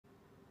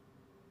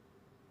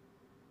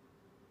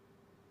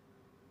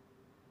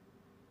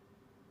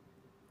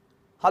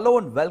Hello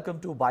and welcome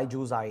to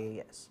BYJU'S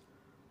IAS.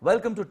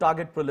 Welcome to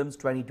Target Prelims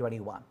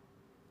 2021.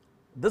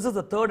 This is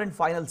the third and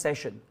final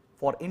session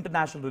for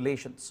International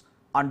Relations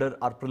under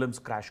our Prelims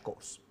crash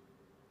course.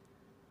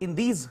 In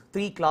these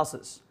three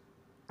classes,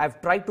 I've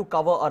tried to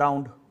cover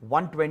around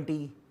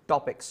 120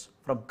 topics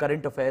from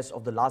current affairs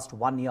of the last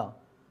 1 year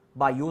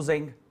by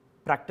using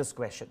practice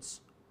questions.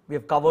 We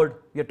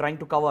are trying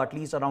to cover at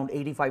least around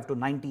 85 to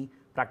 90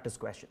 practice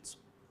questions.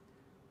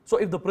 So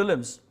if the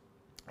prelims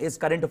is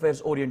current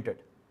affairs oriented,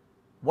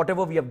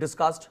 whatever we have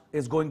discussed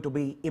is going to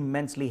be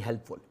immensely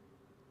helpful.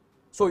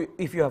 So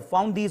if you have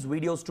found these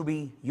videos to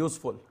be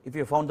useful, if you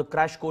have found the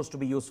crash course to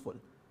be useful,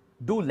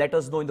 do let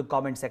us know in the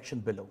comment section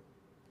below.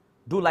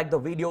 Do like the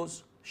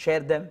videos, share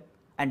them,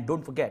 and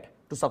don't forget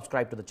to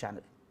subscribe to the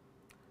channel.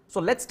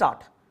 So let's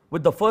start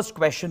with the first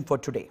question for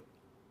today.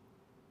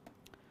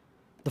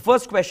 The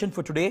first question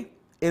for today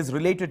is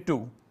related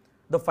to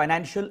the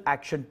Financial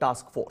Action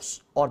Task Force,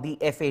 or the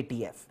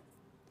FATF.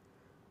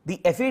 The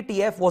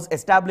FATF was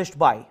established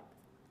by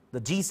the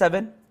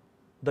G7,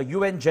 the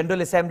UN General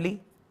Assembly,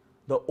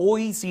 the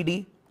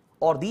OECD,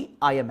 or the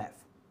IMF.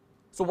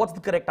 So what's the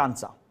correct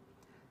answer?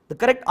 The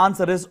correct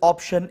answer is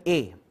option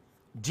A,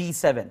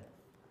 G7.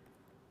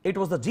 It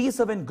was the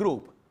G7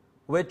 group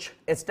which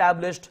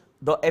established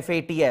the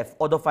FATF,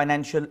 or the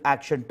Financial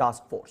Action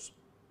Task Force.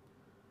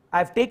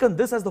 I've taken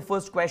this as the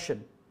first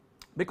question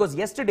because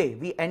yesterday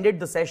we ended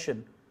the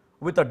session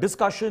with a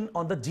discussion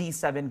on the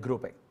G7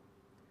 grouping.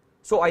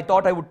 So I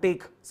thought I would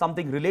take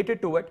something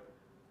related to it,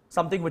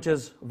 something which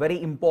is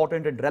very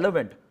important and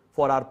relevant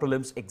for our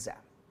prelims exam.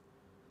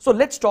 So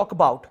let's talk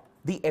about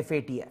the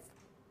FATF.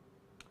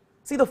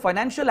 See, the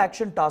Financial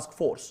Action Task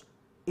Force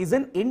is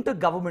an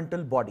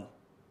intergovernmental body.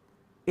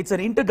 It's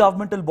an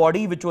intergovernmental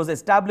body which was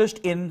established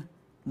in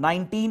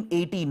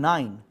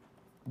 1989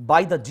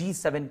 by the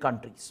G7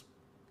 countries.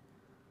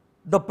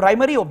 The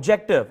primary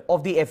objective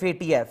of the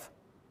FATF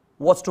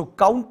was to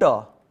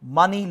counter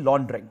money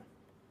laundering.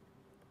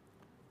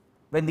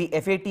 When the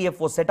FATF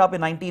was set up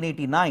in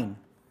 1989,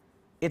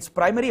 its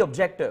primary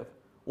objective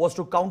was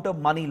to counter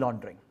money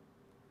laundering.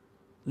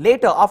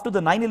 Later, after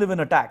the 9/11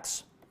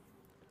 attacks,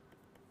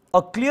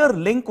 a clear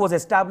link was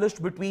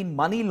established between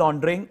money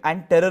laundering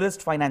and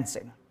terrorist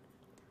financing.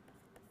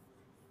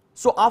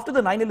 So after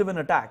the 9/11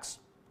 attacks,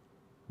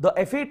 the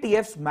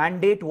FATF's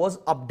mandate was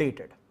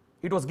updated.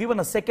 It was given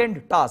a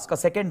second task, a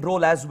second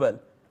role as well,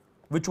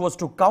 which was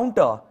to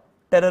counter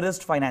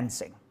terrorist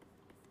financing.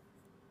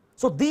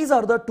 So these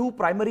are the two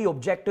primary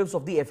objectives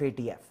of the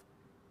FATF.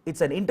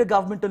 It's an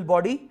intergovernmental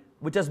body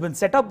which has been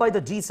set up by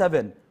the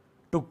G7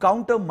 to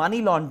counter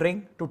money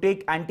laundering, to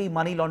take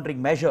anti-money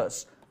laundering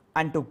measures,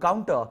 and to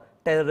counter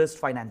terrorist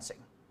financing.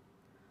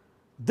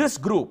 This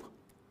group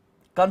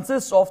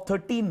consists of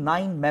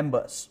 39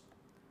 members.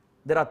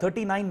 There are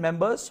 39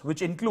 members,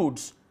 which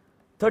includes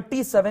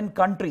 37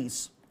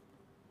 countries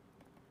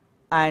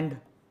and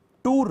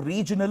 2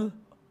 regional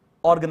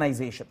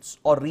organizations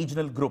or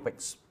regional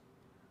groupings.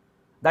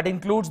 That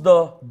includes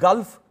the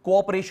Gulf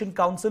Cooperation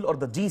Council, or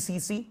the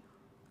GCC,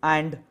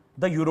 and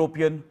the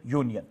European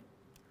Union.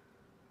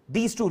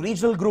 These 2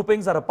 regional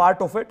groupings are a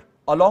part of it,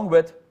 along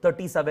with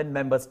 37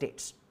 member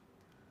states.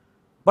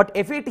 But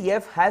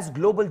FATF has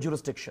global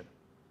jurisdiction.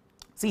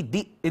 See,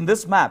 in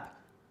this map,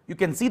 you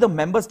can see the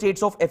member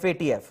states of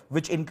FATF,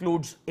 which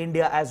includes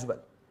India as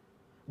well.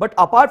 But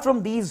apart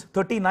from these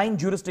 39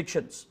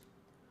 jurisdictions,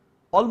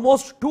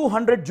 almost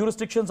 200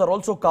 jurisdictions are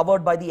also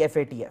covered by the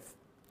FATF.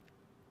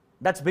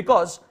 That's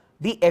because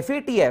the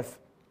FATF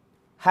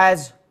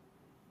has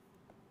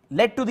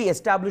led to the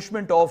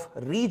establishment of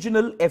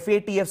regional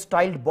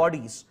FATF-styled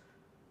bodies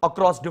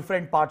across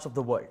different parts of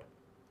the world.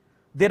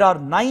 There are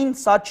 9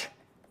 such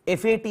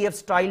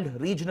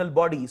FATF-styled regional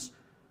bodies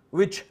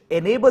which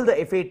enable the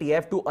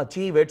FATF to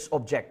achieve its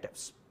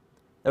objectives.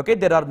 Okay,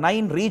 there are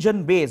 9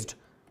 region-based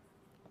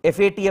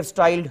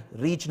FATF-styled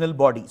regional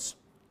bodies.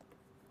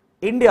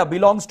 India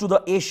belongs to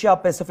the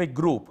Asia-Pacific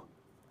group,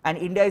 and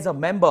India is a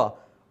member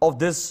of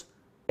this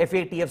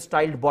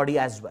FATF-styled body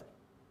as well.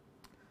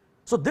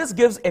 So this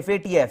gives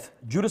FATF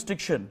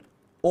jurisdiction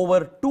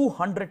over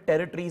 200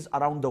 territories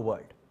around the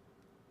world.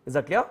 Is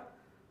that clear?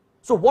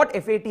 So what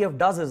FATF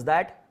does is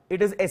that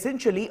it is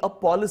essentially a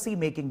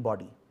policy-making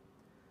body.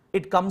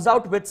 It comes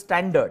out with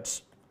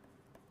standards.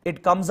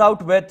 It comes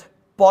out with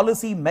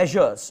policy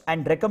measures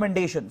and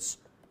recommendations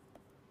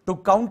to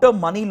counter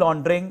money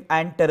laundering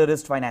and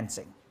terrorist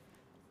financing.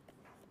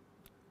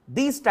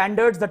 These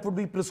standards that would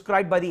be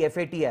prescribed by the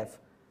FATF,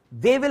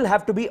 they will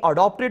have to be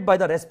adopted by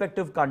the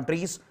respective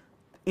countries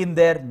in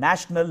their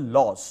national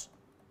laws.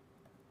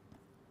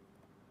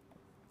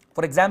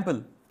 For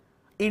example,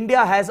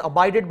 India has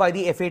abided by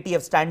the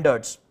FATF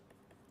standards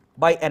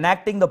by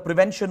enacting the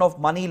Prevention of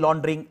Money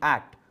Laundering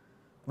Act,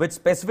 which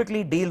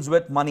specifically deals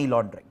with money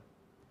laundering.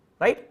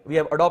 Right? We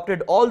have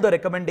adopted all the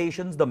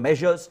recommendations, the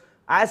measures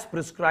as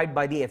prescribed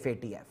by the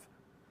FATF.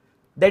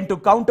 Then to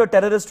counter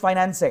terrorist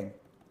financing,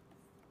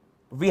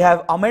 we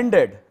have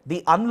amended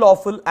the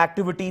Unlawful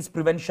Activities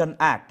Prevention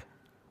Act,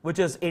 which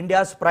is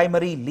India's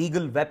primary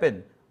legal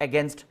weapon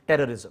against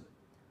terrorism.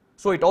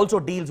 So it also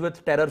deals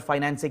with terror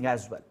financing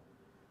as well.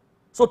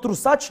 So through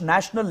such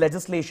national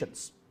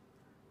legislations,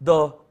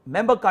 the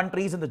member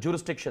countries and the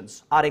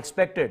jurisdictions are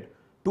expected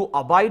to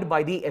abide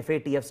by the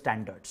FATF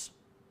standards.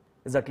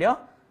 Is that clear?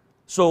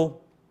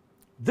 So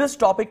this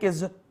topic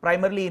is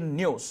primarily in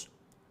news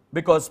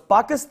because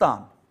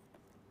Pakistan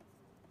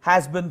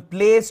has been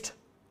placed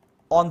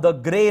on the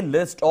grey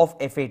list of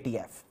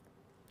FATF.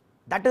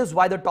 That is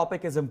why the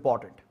topic is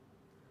important.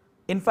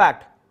 In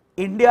fact,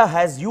 India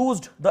has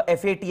used the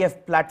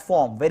FATF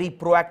platform very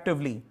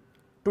proactively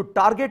to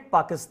target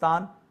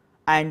Pakistan,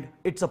 and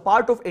it's a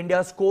part of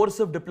India's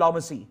coercive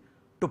diplomacy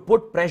to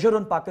put pressure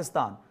on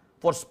Pakistan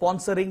for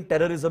sponsoring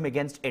terrorism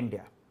against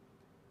India.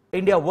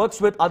 India works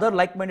with other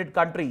like-minded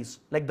countries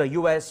like the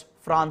US,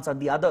 France and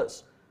the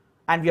others,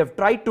 and we have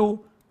tried to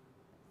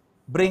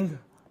bring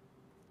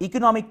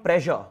economic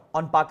pressure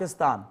on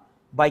Pakistan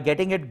by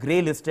getting it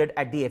grey listed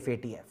at the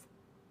FATF.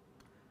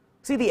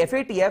 See, the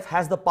FATF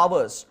has the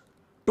powers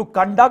to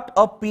conduct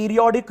a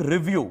periodic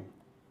review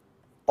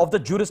of the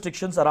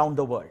jurisdictions around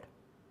the world.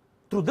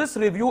 Through this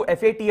review,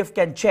 FATF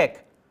can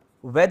check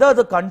whether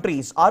the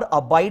countries are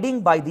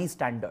abiding by these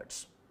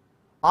standards.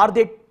 Are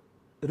they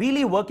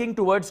really working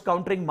towards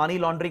countering money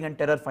laundering and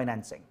terror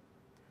financing?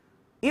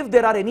 If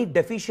there are any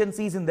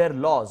deficiencies in their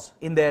laws,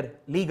 in their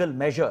legal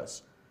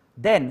measures,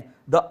 then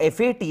the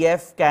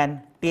FATF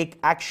can take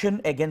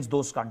action against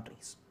those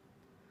countries.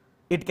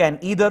 It can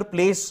either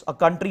place a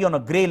country on a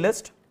grey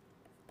list,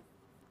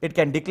 it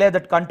can declare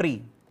that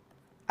country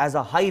as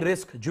a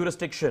high-risk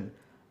jurisdiction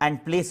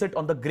and place it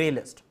on the grey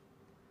list.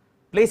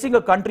 Placing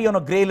a country on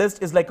a grey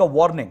list is like a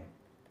warning.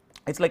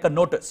 It's like a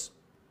notice.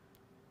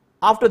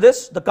 After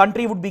this, the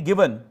country would be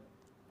given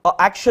an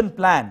action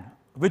plan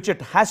which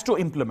it has to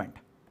implement.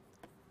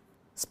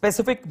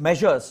 Specific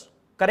measures,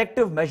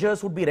 corrective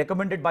measures would be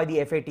recommended by the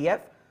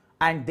FATF,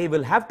 and they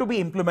will have to be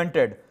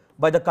implemented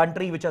by the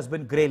country which has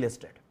been grey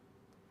listed.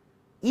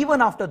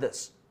 Even after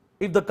this,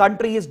 if the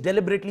country is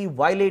deliberately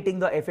violating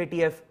the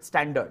FATF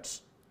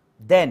standards,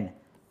 then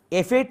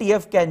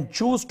FATF can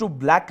choose to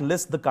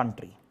blacklist the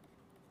country.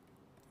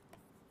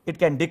 It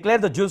can declare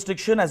the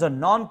jurisdiction as a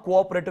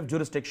non-cooperative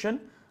jurisdiction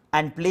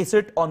and place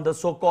it on the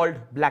so-called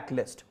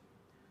blacklist.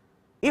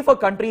 If a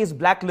country is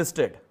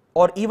blacklisted,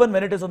 or even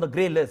when it is on the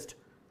grey list,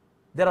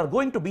 there are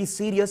going to be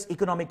serious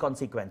economic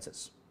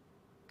consequences.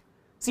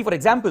 See, for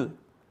example,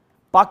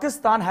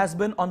 Pakistan has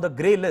been on the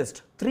grey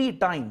list 3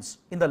 times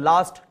in the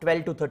last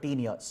 12 to 13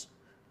 years.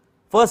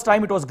 First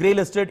time it was grey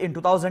listed in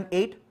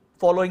 2008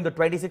 following the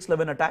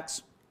 26/11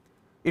 attacks.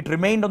 It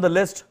remained on the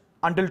list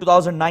until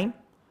 2009.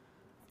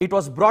 It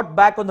was brought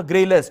back on the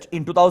grey list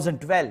in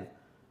 2012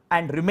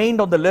 and remained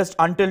on the list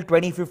until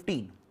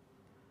 2015.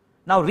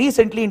 Now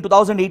recently in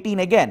 2018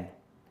 again,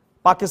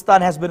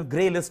 Pakistan has been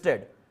grey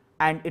listed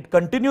and it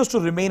continues to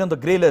remain on the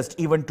grey list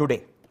even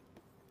today.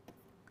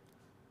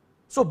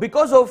 So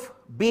because of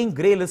being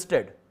grey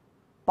listed,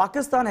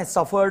 Pakistan has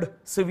suffered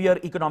severe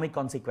economic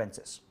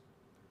consequences.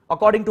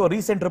 According to a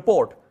recent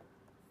report,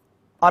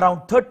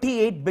 around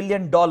 $38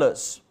 billion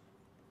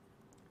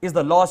is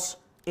the loss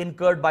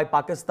incurred by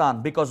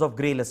Pakistan because of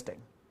grey listing.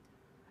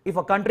 If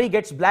a country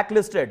gets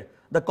blacklisted,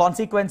 the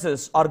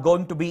consequences are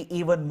going to be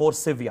even more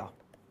severe.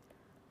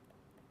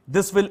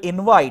 This will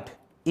invite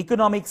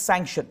economic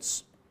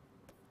sanctions.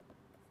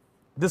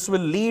 This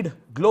will lead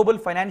global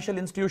financial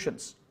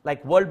institutions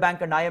like World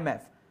Bank and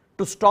IMF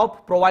to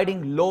stop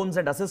providing loans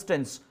and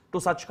assistance to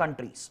such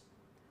countries.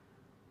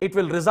 It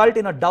will result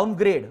in a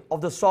downgrade of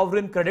the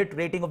sovereign credit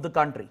rating of the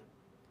country.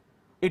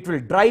 It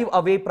will drive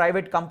away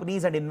private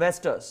companies and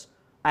investors,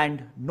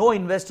 and no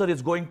investor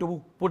is going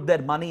to put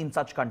their money in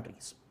such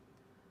countries.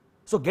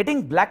 So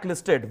getting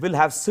blacklisted will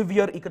have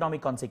severe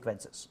economic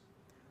consequences.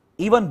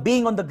 Even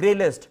being on the grey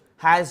list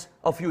has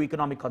a few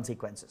economic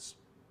consequences.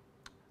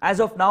 As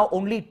of now,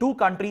 only 2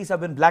 countries have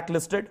been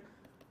blacklisted.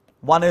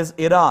 One is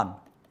Iran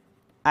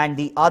and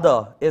the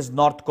other is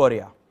North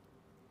Korea.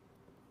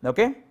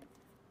 Okay?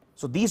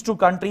 So these 2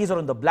 countries are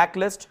on the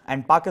blacklist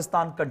and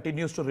Pakistan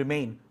continues to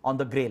remain on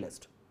the grey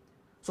list.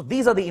 So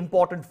these are the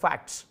important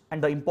facts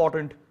and the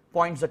important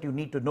points that you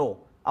need to know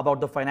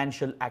about the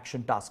Financial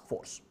Action Task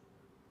Force.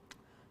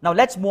 Now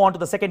let's move on to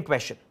the second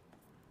question.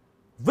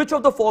 Which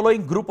of the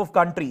following group of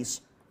countries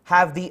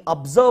have the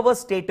observer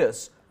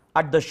status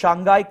at the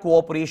Shanghai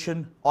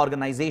Cooperation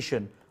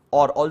Organization,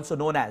 or also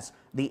known as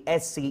the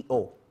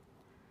SCO?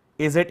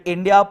 Is it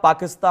India,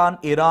 Pakistan,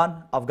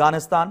 Iran,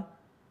 Afghanistan,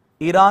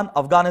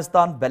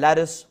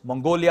 Belarus,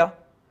 Mongolia,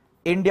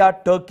 India,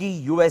 Turkey,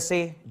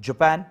 USA,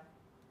 Japan,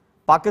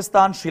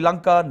 Pakistan, Sri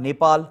Lanka,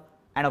 Nepal,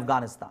 and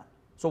Afghanistan?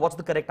 So what's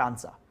the correct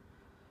answer?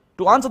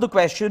 To answer the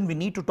question, we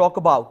need to talk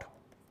about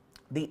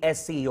the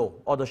SCO,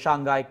 or the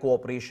Shanghai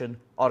Cooperation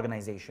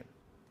Organization.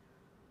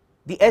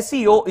 The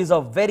SCO is a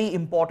very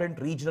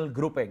important regional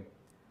grouping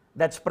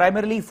that's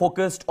primarily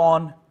focused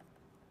on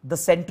the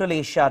Central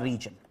Asia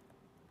region.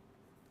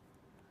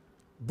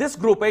 This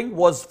grouping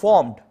was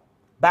formed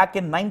back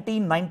in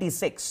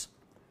 1996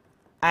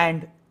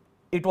 and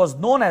it was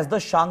known as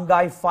the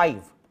Shanghai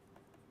Five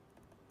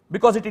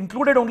because it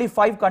included only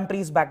 5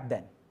 countries back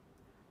then.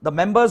 The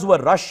members were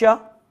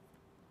Russia,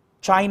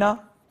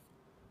 China,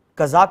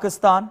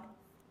 Kazakhstan,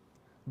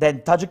 then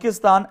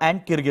Tajikistan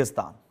and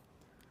Kyrgyzstan.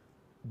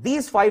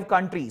 These 5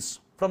 countries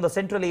from the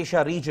Central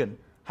Asia region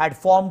had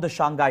formed the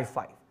Shanghai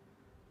Five.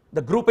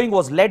 The grouping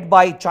was led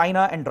by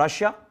China and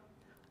Russia,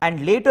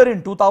 and later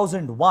in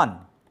 2001,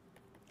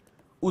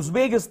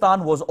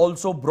 Uzbekistan was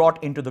also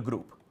brought into the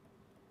group.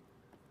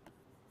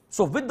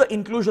 So with the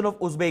inclusion of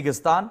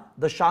Uzbekistan,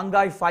 the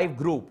Shanghai Five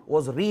group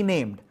was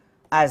renamed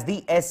as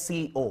the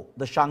SCO,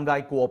 the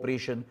Shanghai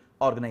Cooperation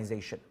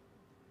Organization.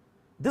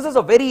 This is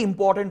a very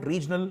important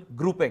regional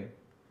grouping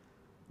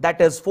that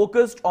is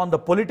focused on the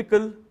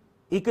political,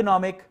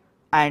 economic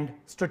and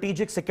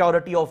strategic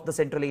security of the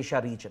Central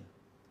Asia region.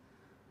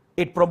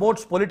 It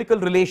promotes political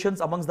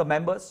relations amongst the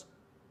members,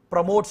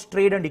 promotes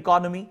trade and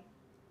economy,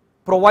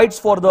 provides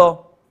for the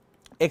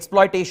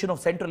exploitation of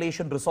Central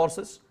Asian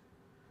resources.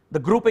 The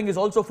grouping is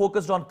also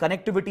focused on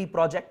connectivity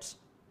projects.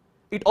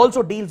 It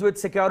also deals with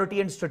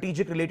security and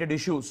strategic related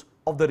issues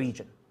of the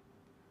region.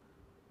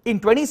 In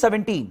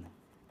 2017,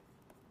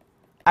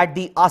 at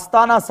the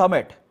Astana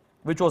summit,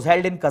 which was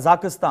held in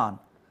Kazakhstan,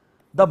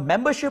 the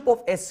membership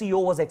of SCO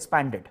was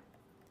expanded.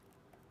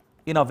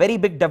 In a very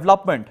big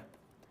development,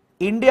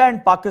 India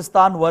and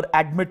Pakistan were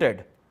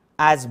admitted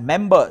as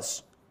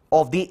members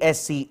of the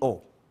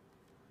SCO.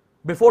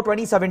 Before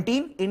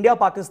 2017, India and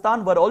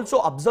Pakistan were also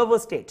observer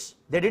states.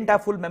 They didn't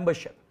have full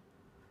membership.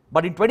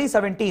 But in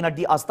 2017, at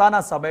the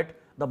Astana summit,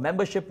 the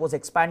membership was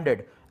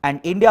expanded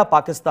and India and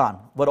Pakistan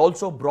were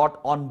also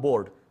brought on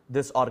board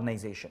this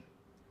organization.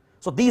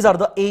 So these are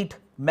the 8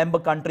 member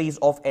countries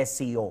of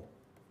SCO.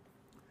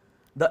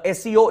 The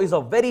SCO is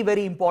a very,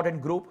 very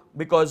important group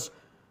because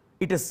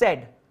it is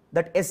said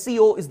that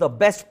SCO is the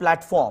best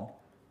platform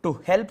to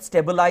help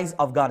stabilize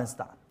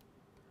Afghanistan.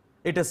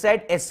 It is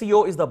said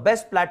SCO is the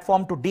best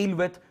platform to deal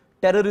with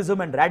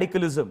terrorism and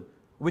radicalism,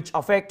 which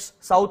affects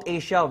South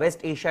Asia, West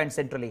Asia and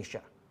Central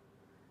Asia.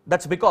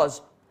 That's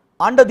because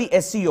under the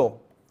SCO,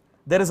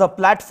 there is a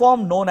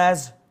platform known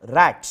as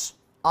RATS,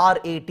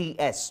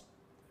 R-A-T-S.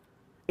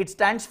 It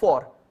stands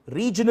for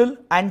Regional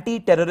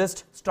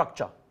Anti-Terrorist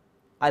Structure.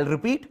 I'll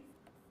repeat,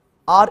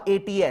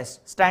 RATS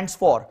stands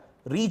for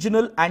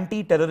Regional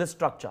Anti-Terrorist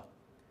Structure.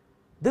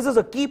 This is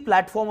a key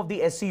platform of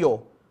the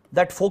SCO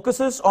that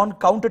focuses on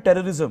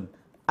counter-terrorism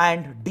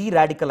and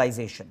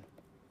de-radicalization.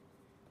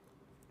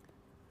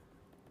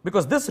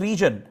 Because this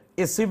region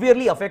is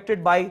severely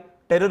affected by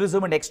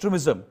terrorism and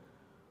extremism,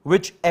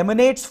 which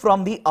emanates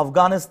from the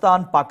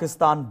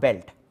Afghanistan-Pakistan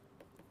belt.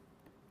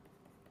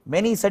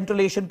 Many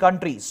Central Asian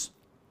countries,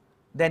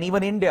 then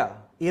even India,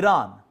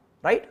 Iran,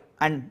 right?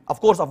 And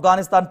of course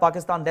Afghanistan,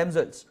 Pakistan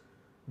themselves,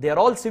 they are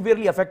all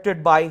severely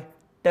affected by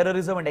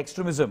terrorism and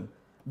extremism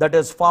that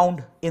is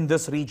found in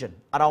this region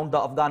around the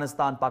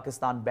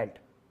Afghanistan-Pakistan belt.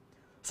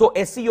 So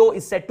SCO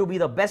is said to be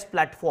the best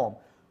platform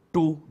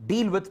to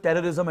deal with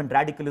terrorism and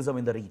radicalism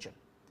in the region,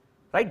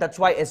 right? That's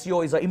why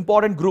SCO is an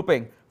important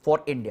grouping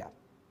for India.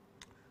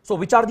 So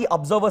which are the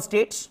observer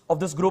states of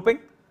this grouping?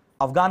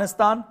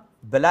 Afghanistan,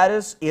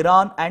 Belarus,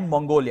 Iran and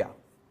Mongolia.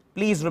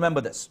 Please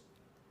remember this.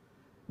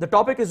 The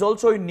topic is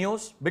also in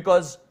news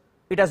because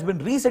it has been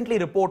recently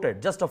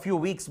reported just a few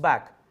weeks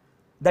back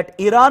that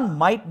Iran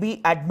might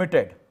be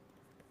admitted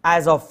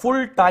as a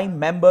full-time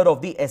member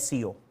of the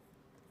SCO.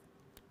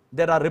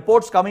 There are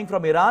reports coming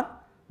from Iran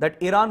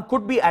that Iran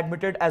could be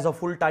admitted as a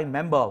full-time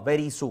member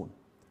very soon.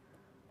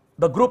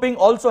 The grouping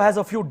also has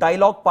a few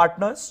dialogue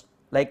partners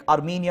like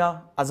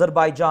Armenia,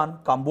 Azerbaijan,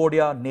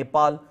 Cambodia,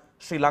 Nepal,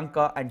 Sri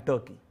Lanka and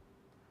Turkey.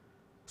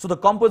 So the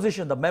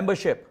composition, the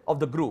membership of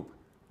the group,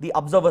 the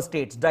observer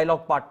states,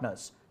 dialogue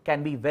partners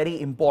can be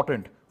very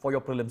important for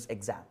your prelims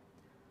exam.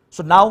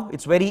 So now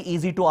it's very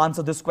easy to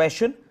answer this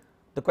question.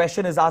 The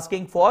question is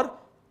asking for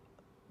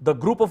the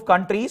group of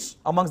countries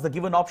amongst the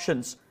given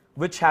options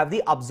which have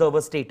the observer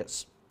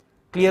status.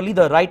 Clearly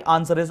the right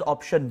answer is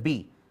option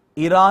B,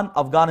 Iran,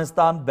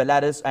 Afghanistan,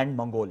 Belarus and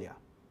Mongolia,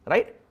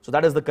 right? So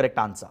that is the correct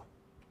answer.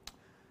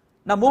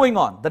 Now moving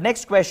on, the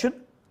next question,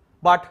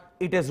 but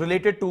it is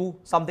related to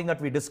something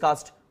that we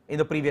discussed in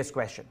the previous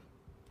question.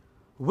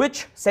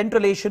 Which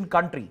Central Asian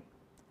country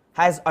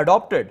has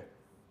adopted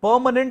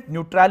permanent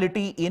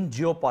neutrality in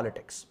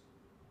geopolitics?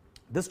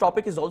 This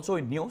topic is also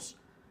in news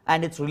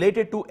and it's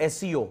related to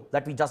SCO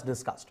that we just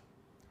discussed.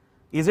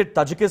 Is it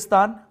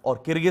Tajikistan or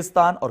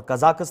Kyrgyzstan or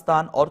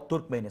Kazakhstan or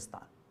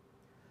Turkmenistan?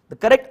 The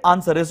correct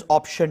answer is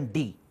option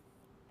D.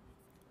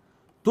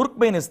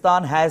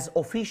 Turkmenistan has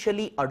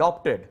officially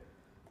adopted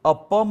a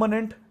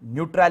permanent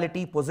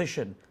neutrality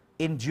position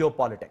in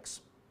geopolitics.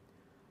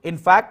 In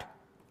fact,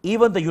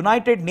 even the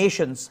United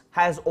Nations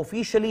has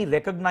officially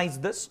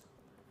recognized this.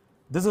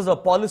 This is a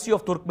policy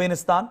of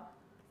Turkmenistan.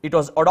 It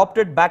was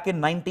adopted back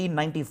in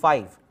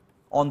 1995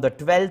 on the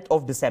 12th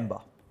of December.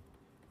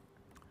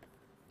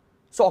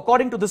 So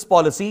according to this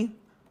policy,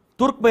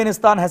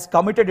 Turkmenistan has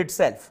committed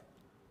itself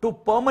to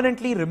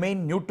permanently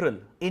remain neutral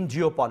in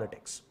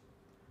geopolitics,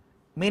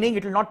 meaning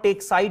it will not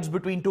take sides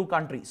between two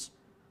countries.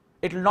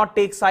 It will not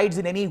take sides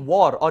in any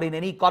war or in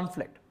any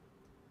conflict.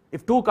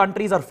 If two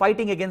countries are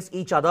fighting against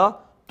each other,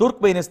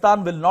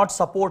 Turkmenistan will not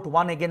support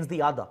one against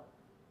the other,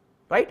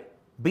 right?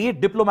 Be it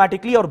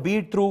diplomatically or be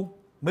it through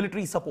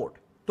military support.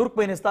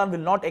 Turkmenistan will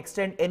not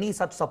extend any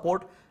such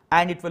support,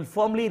 and it will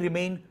firmly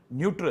remain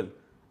neutral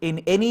in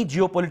any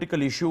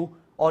geopolitical issue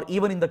or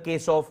even in the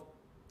case of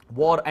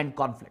war and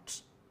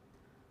conflicts.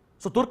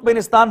 So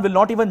Turkmenistan will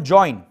not even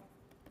join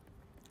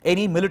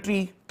any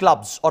military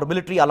clubs or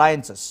military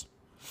alliances.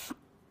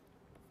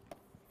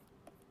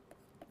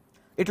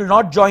 It will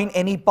not join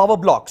any power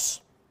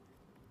blocks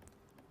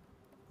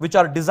which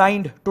are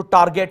designed to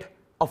target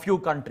a few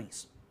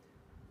countries.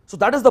 So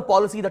that is the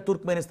policy that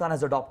Turkmenistan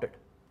has adopted.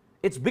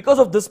 It's because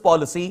of this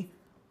policy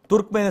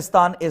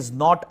Turkmenistan is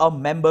not a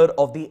member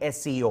of the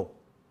SCO.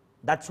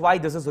 That's why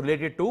this is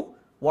related to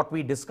what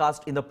we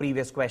discussed in the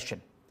previous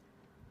question.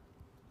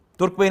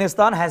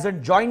 Turkmenistan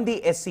hasn't joined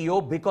the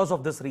SCO because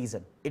of this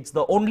reason. It's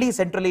the only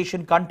Central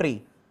Asian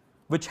country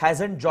which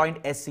hasn't joined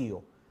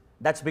SCO.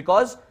 That's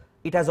because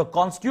it has a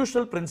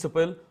constitutional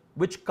principle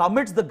which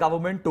commits the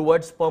government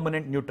towards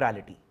permanent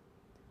neutrality.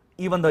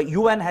 Even the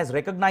UN has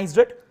recognized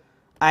it,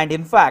 and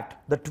in fact,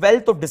 the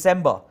 12th of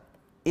December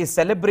is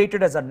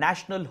celebrated as a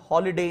national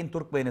holiday in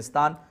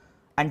Turkmenistan,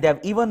 and they have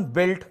even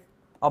built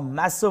a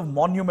massive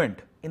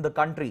monument in the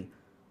country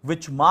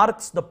which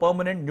marks the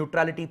permanent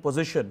neutrality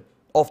position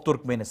of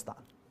Turkmenistan.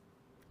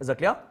 Is that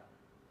clear?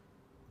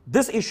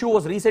 This issue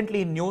was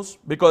recently in news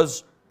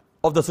because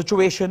of the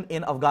situation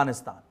in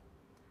Afghanistan.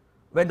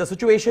 When the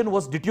situation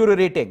was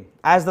deteriorating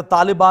as the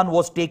Taliban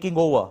was taking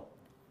over,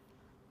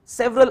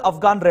 several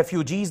Afghan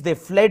refugees, they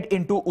fled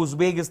into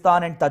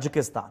Uzbekistan and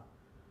Tajikistan.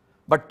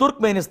 But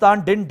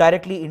Turkmenistan didn't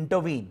directly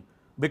intervene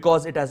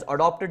because it has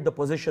adopted the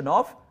position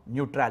of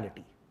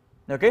neutrality.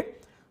 Okay?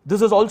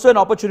 This is also an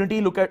opportunity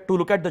to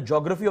look at the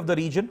geography of the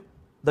region,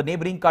 the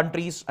neighboring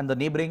countries and the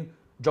neighboring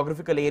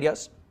geographical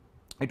areas.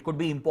 It could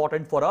be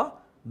important for a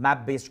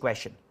map-based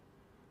question.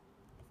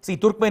 See,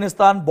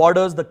 Turkmenistan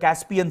borders the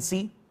Caspian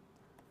Sea.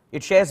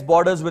 It shares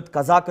borders with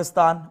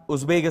Kazakhstan,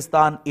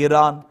 Uzbekistan,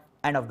 Iran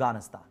and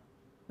Afghanistan.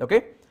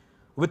 Okay?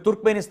 With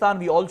Turkmenistan,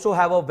 we also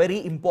have a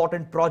very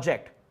important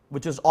project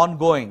which is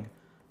ongoing,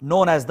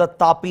 known as the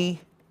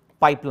Tapi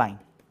pipeline.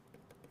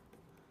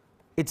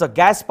 It's a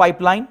gas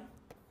pipeline.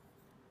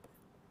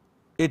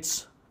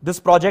 This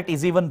project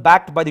is even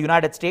backed by the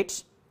United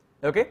States.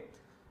 Okay?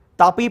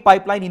 Tapi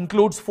pipeline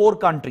includes 4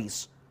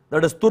 countries,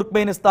 that is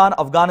Turkmenistan,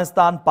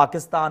 Afghanistan,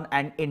 Pakistan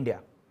and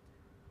India.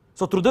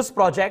 So through this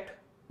project,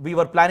 we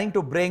were planning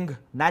to bring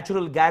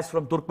natural gas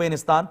from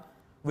Turkmenistan,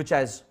 which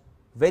has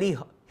very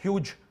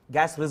huge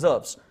gas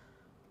reserves.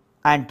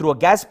 And through a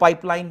gas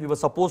pipeline, we were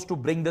supposed to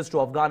bring this to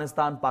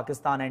Afghanistan,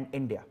 Pakistan and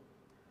India.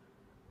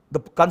 The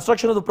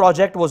construction of the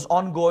project was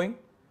ongoing,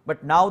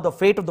 but now the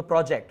fate of the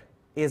project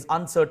is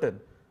uncertain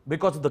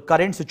because of the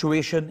current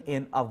situation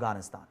in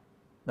Afghanistan.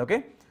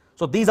 Okay?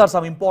 So these are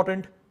some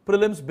important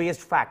prelims-based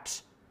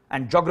facts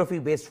and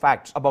geography-based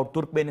facts about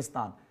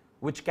Turkmenistan,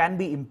 which can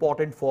be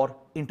important for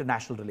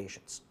international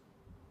relations.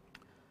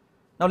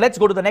 Now let's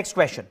go to the next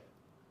question.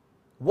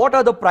 What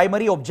are the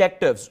primary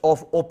objectives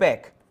of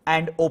OPEC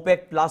and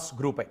OPEC plus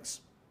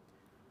groupings?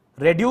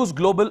 Reduce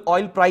global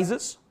oil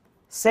prices,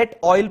 set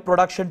oil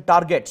production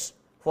targets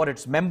for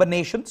its member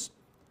nations,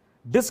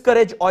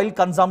 discourage oil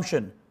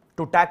consumption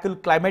to tackle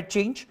climate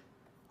change,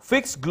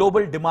 fix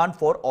global demand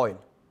for oil.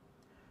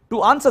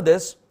 To answer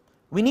this,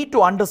 we need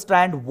to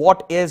understand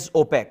what is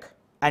OPEC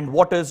and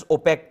what is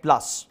OPEC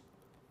plus.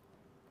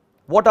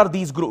 What are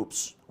these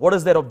groups? What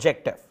is their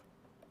objective?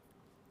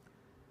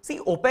 See,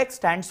 OPEC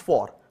stands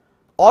for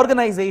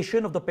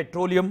Organization of the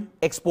Petroleum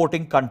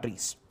Exporting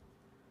Countries.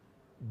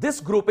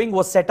 This grouping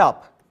was set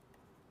up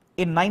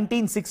in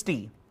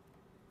 1960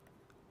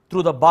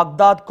 through the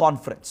Baghdad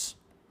Conference.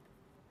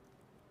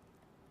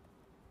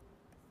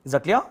 Is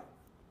that clear?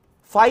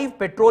 5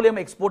 petroleum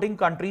exporting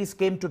countries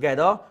came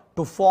together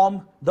to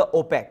form the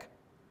OPEC.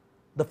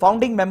 The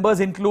founding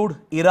members include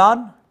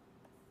Iran,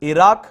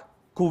 Iraq,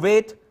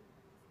 Kuwait,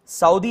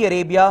 Saudi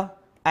Arabia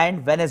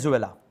and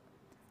Venezuela.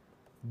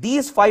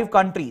 These 5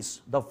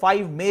 countries, the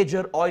 5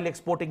 major oil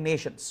exporting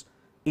nations,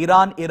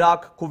 Iran,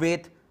 Iraq,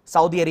 Kuwait,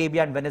 Saudi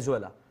Arabia and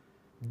Venezuela,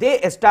 they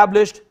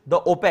established the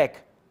OPEC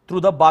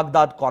through the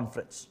Baghdad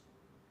Conference.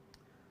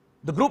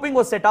 The grouping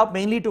was set up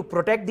mainly to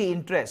protect the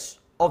interests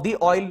of the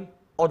oil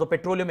or the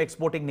petroleum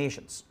exporting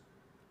nations.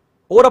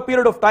 Over a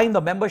period of time, the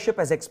membership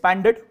has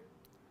expanded.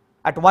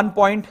 At one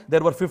point,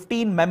 there were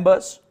 15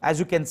 members, as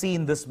you can see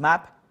in this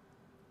map.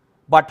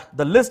 But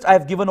the list I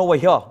have given over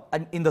here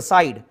and in the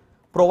side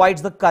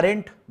provides the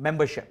current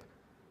membership.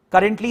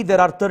 Currently, there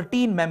are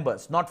 13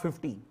 members, not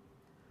 15.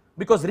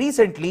 Because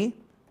recently,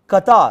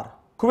 Qatar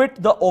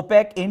quit the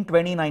OPEC in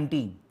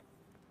 2019.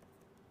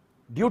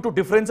 Due to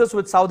differences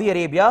with Saudi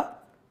Arabia,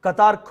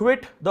 Qatar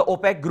quit the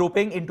OPEC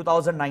grouping in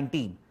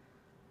 2019.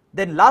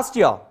 Then last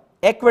year,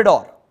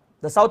 Ecuador,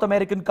 the South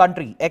American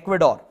country,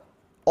 Ecuador,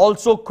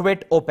 also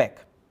quit OPEC.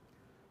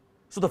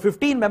 So the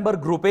 15-member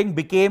grouping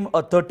became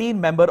a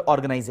 13-member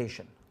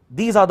organization.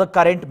 These are the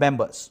current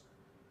members.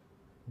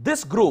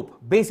 This group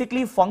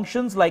basically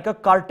functions like a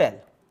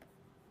cartel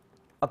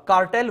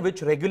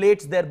which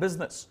regulates their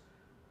business.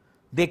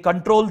 they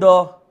control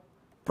the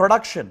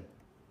production,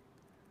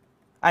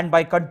 and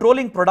by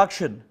controlling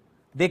production,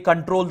 they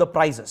control the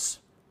prices.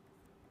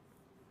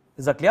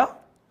 Is that clear?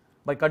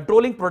 By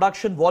controlling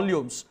production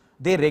volumes,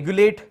 they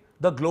regulate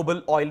the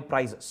global oil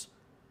prices.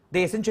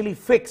 They essentially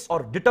fix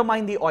or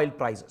determine the oil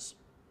prices.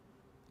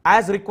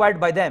 As required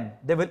by them,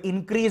 they will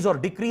increase or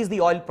decrease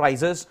the oil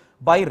prices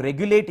by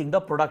regulating the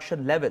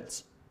production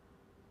levels.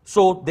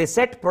 So they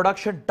set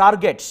production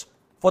targets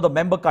for the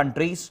member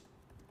countries,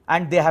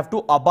 and they have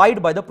to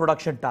abide by the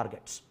production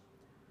targets.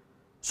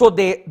 So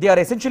they are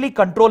essentially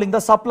controlling the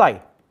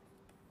supply.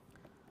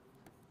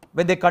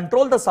 When they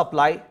control the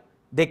supply,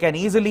 they can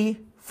easily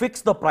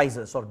fix the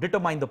prices or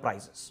determine the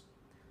prices.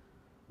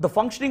 The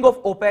functioning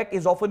of OPEC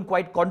is often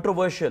quite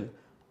controversial,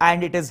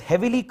 and it is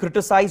heavily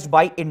criticized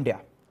by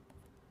India.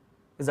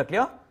 Is that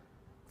clear?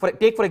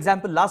 Take for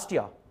example last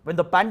year, when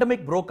the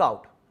pandemic broke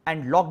out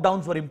and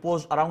lockdowns were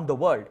imposed around the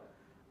world,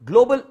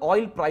 global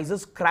oil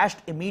prices crashed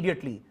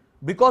immediately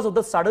because of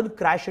the sudden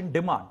crash in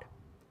demand.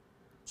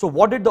 So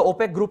what did the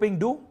OPEC grouping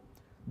do?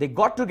 They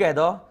got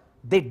together,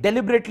 they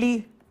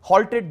deliberately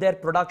halted their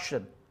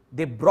production.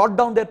 They brought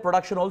down their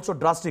production also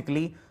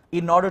drastically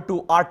in order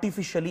to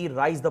artificially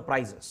rise the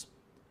prices.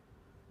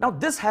 Now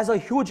this has a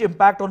huge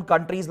impact on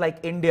countries like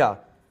India,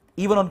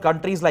 even on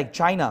countries like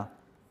China,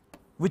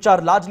 which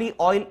are largely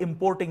oil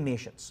importing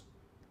nations.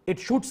 It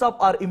shoots up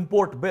our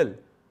import bill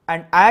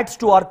and adds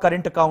to our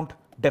current account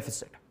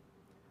deficit.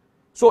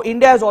 So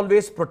India has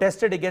always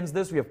protested against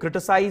this. We have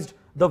criticized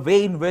the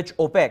way in which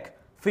OPEC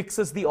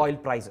fixes the oil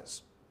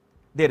prices.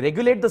 They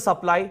regulate the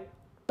supply,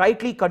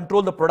 tightly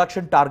control the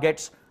production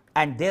targets,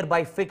 and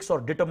thereby fix or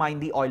determine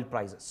the oil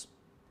prices.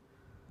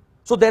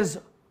 So there's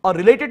a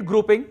related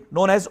grouping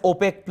known as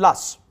OPEC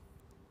Plus.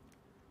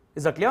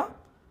 Is that clear?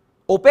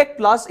 OPEC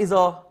Plus is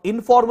an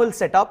informal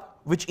setup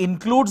which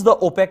includes the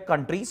OPEC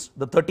countries.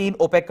 The 13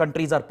 OPEC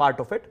countries are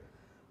part of it.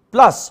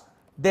 Plus,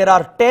 there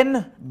are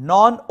 10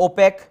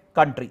 non-OPEC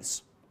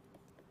countries.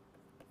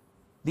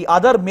 The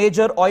other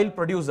major oil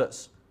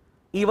producers,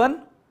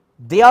 even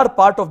they are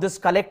part of this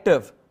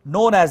collective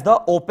known as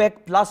the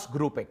OPEC Plus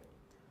grouping.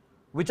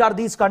 Which are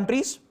these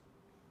countries?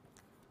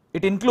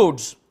 It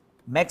includes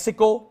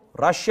Mexico,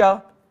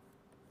 Russia,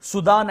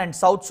 Sudan and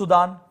South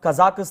Sudan,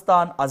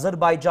 Kazakhstan,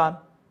 Azerbaijan,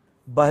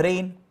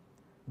 Bahrain,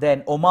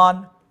 then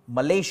Oman,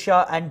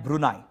 Malaysia and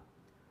Brunei.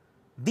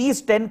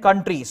 These 10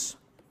 countries,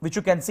 which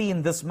you can see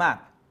in this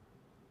map,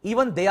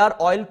 even they are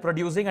oil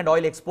producing and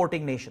oil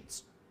exporting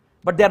nations.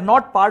 But they are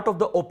not part of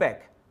the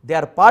OPEC. They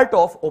are part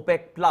of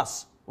OPEC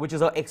Plus, which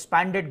is an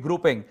expanded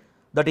grouping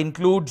that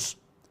includes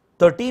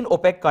 13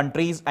 OPEC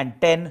countries and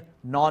 10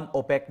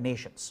 non-OPEC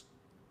nations.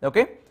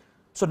 Okay?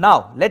 So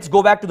now let's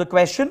go back to the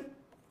question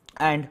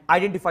and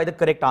identify the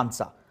correct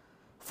answer.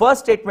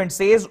 First statement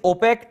says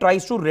OPEC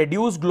tries to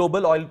reduce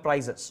global oil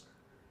prices.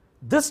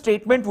 This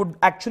statement would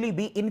actually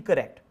be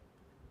incorrect,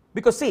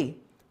 because see,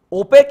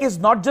 OPEC is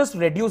not just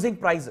reducing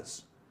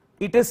prices,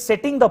 it is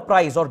setting the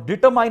price or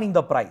determining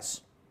the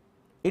price.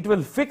 It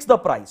will fix the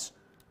price.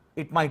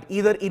 It might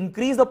either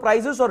increase the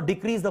prices or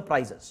decrease the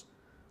prices.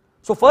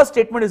 So first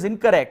statement is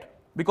incorrect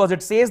because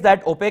it says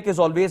that OPEC is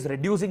always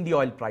reducing the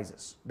oil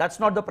prices. That's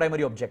not the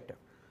primary objective.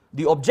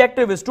 The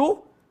objective is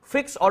to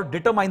fix or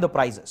determine the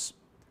prices.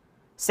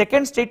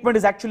 Second statement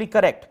is actually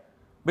correct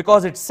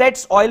because it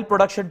sets oil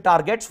production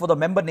targets for the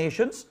member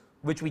nations,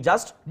 which we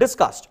just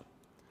discussed.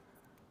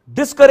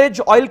 Discourage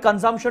oil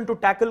consumption to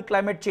tackle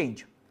climate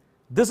change.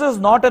 This is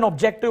not an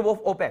objective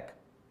of OPEC.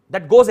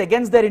 That goes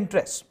against their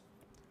interests.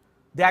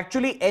 They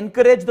actually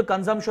encourage the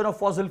consumption of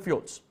fossil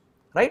fuels,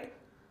 right?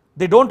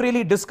 They don't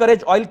really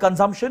discourage oil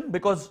consumption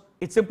because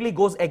it simply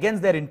goes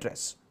against their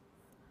interests.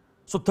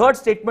 So third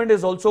statement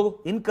is also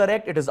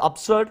incorrect. It is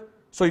absurd.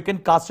 So you can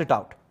cast it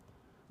out.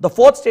 The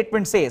fourth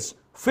statement says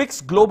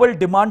fix global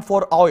demand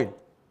for oil.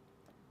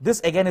 This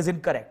again is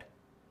incorrect.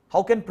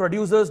 How can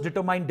producers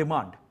determine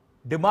demand?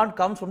 Demand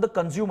comes from the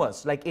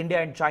consumers like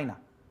India and China,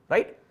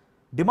 right?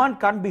 Demand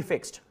can't be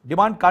fixed.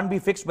 Demand can't be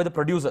fixed by the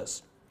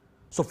producers.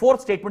 So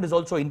fourth statement is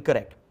also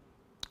incorrect.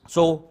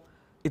 So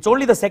it's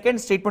only the second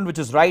statement which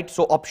is right.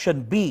 So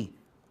option B,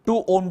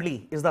 2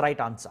 only, is the right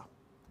answer.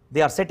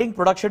 They are setting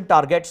production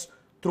targets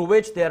through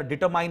which they are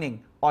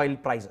determining oil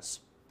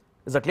prices.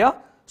 Is that clear?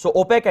 So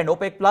OPEC and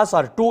OPEC Plus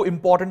are two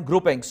important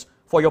groupings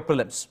for your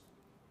prelims.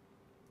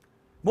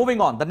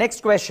 Moving on, the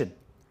next question.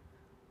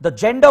 The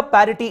Gender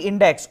Parity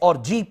Index or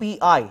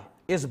GPI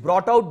is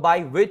brought out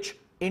by which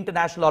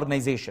international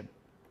organization?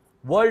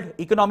 World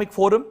Economic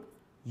Forum,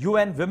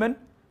 UN Women,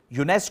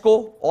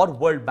 UNESCO or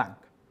World Bank?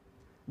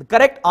 The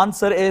correct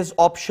answer is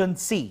option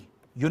C,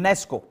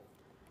 UNESCO.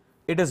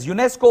 It is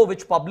UNESCO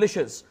which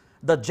publishes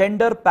the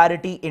Gender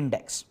Parity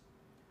Index.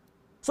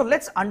 So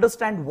let's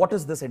understand what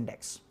is this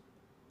index.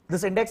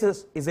 This index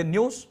is in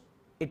news.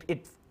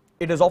 It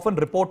is often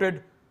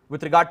reported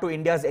with regard to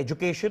India's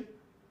education.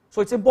 So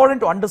it's important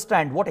to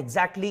understand what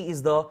exactly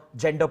is the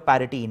Gender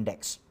Parity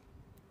Index.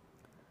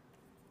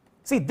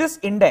 See, this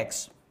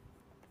index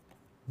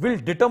will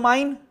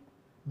determine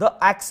the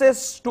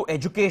access to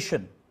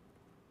education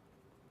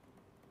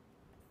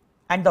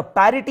and the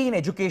parity in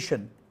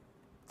education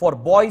for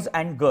boys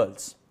and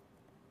girls.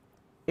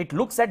 It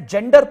looks at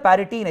gender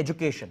parity in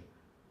education.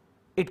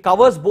 It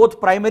covers both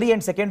primary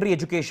and secondary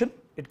education.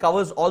 It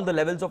covers all the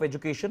levels of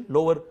education,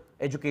 lower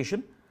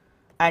education,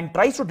 and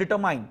tries to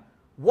determine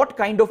what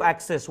kind of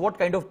access, what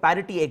kind of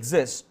parity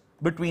exists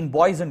between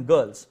boys and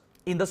girls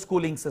in the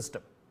schooling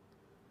system.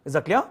 Is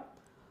that clear?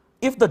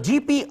 If the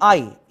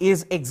GPI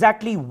is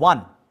exactly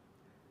 1,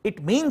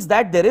 it means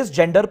that there is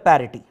gender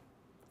parity.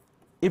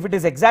 If it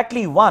is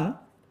exactly 1,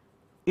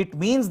 it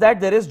means that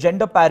there is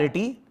gender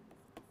parity.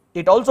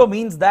 It also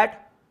means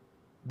that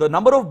the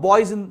number of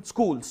boys in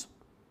schools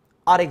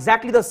are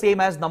exactly the same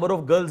as number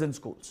of girls in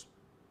schools.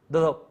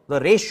 The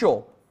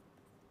ratio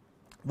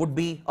would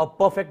be a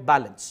perfect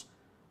balance,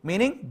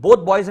 meaning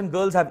both boys and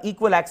girls have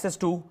equal access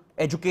to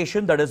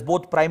education, that is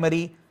both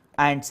primary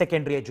and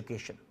secondary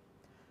education.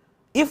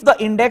 If the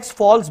index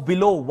falls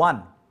below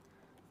 1,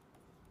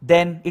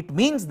 then it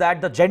means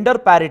that the gender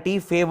parity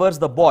favors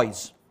the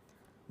boys,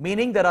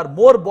 meaning there are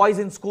more boys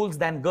in schools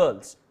than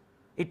girls.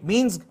 It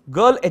means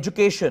girl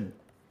education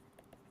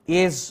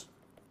is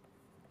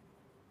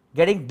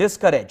getting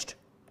discouraged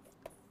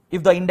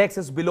if the index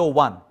is below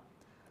 1.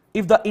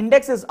 If the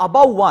index is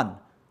above 1,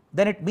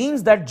 then it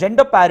means that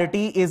gender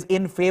parity is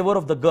in favor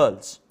of the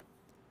girls.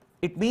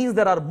 It means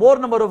there are more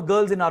number of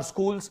girls in our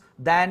schools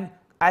than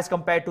as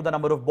compared to the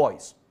number of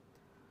boys.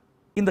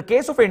 In the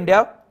case of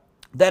India,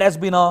 there has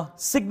been a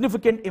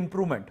significant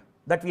improvement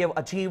that we have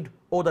achieved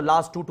over the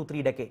last 2 to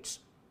 3 decades.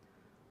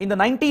 In the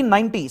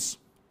 1990s,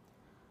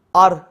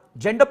 our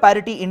gender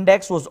parity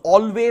index was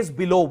always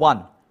below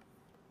 1,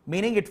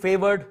 meaning it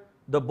favored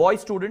the boy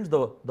students,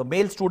 the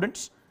male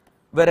students,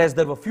 whereas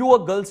there were fewer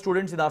girl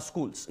students in our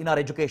schools, in our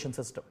education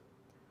system.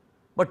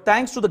 But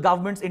thanks to the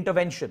government's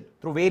intervention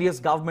through various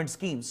government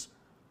schemes,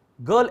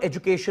 girl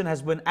education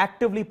has been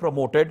actively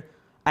promoted,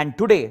 and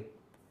today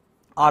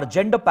our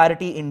gender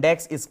parity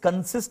index is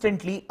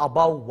consistently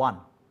above 1.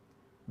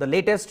 The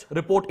latest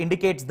report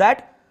indicates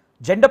that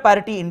gender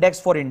parity index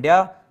for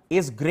India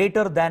is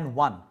greater than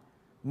 1,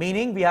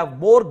 meaning we have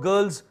more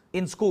girls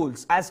in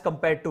schools as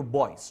compared to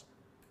boys.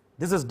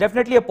 This is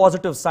definitely a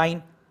positive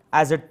sign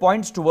as it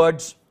points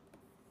towards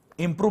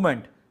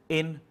improvement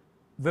in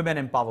women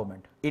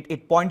empowerment.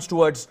 It points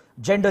towards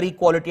gender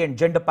equality and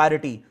gender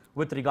parity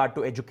with regard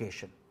to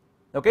education.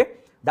 Okay?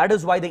 That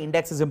is why the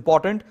index is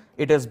important.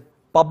 It is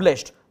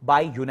published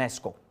by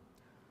UNESCO.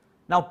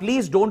 Now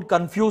please don't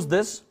confuse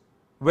this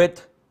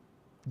with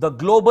the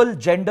Global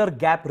Gender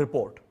Gap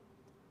Report.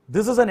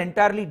 This is an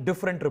entirely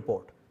different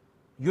report.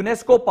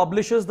 UNESCO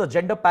publishes the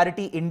Gender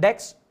Parity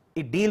Index.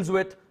 It deals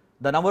with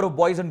the number of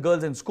boys and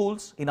girls in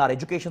schools in our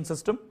education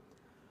system.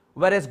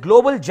 Whereas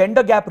Global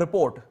Gender Gap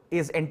Report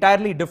is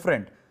entirely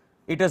different.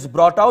 It is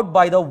brought out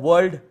by the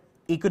World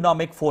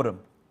Economic Forum.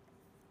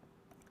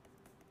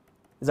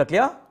 Is that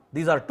clear?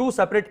 These are two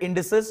separate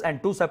indices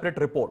and two separate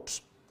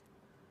reports.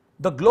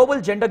 The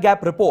Global Gender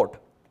Gap Report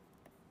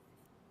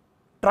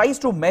tries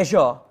to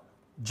measure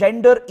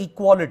gender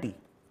equality.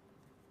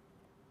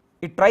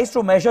 It tries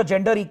to measure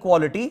gender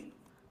equality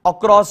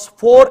across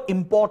 4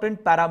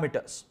 important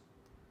parameters.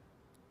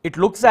 It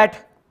looks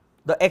at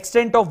the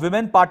extent of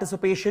women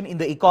participation in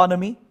the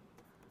economy.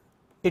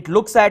 It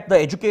looks at the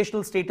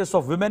educational status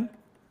of women,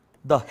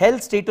 the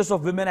health status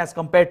of women as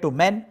compared to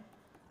men,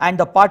 and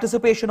the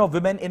participation of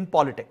women in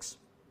politics.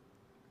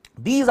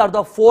 These are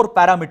the 4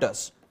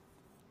 parameters.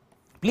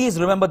 Please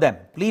remember them.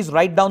 Please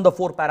write down the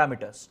 4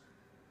 parameters.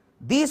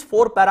 These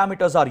 4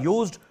 parameters are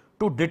used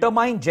to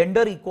determine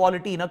gender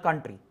equality in a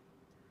country.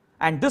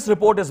 And this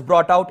report is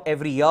brought out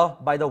every year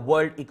by the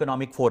World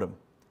Economic Forum.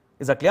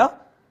 Is that clear?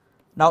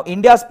 Now,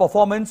 India's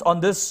performance on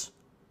this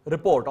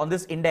report, on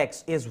this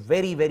index, is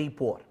very, very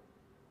poor.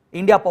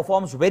 India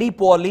performs very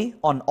poorly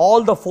on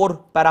all the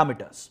 4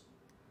 parameters.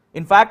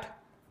 In fact,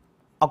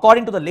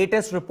 according to the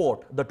latest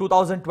report, the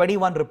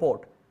 2021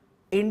 report,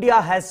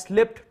 India has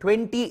slipped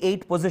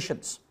 28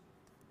 positions.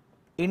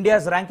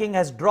 India's ranking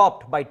has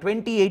dropped by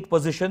 28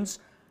 positions,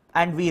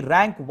 and we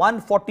rank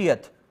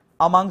 140th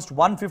amongst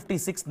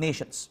 156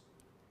 nations.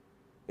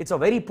 It's a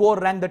very poor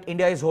rank that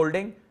India is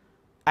holding,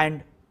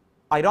 and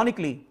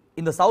ironically,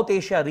 in the South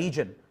Asia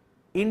region,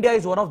 India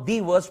is one of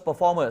the worst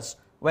performers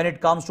when it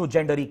comes to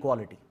gender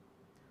equality.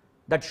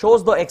 That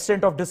shows the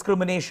extent of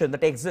discrimination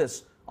that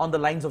exists on the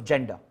lines of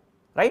gender,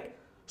 right?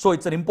 So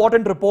it's an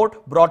important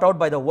report brought out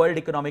by the World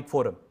Economic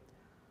Forum.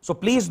 So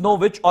please know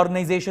which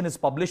organization is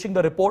publishing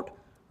the report,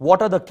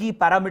 what are the key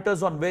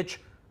parameters on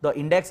which the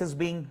index is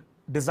being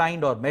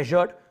designed or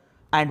measured,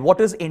 and what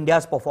is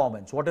India's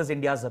performance, what is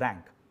India's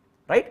rank,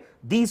 right?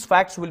 These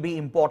facts will be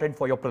important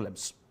for your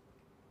prelims.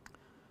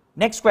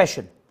 Next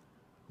question.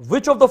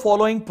 Which of the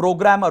following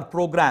program or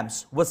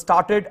programs was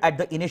started at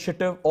the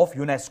initiative of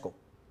UNESCO?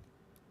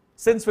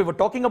 Since we were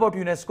talking about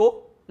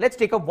UNESCO, let's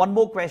take up one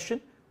more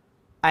question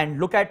and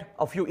look at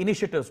a few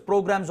initiatives,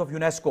 programs of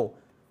UNESCO,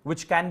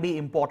 which can be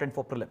important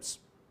for prelims.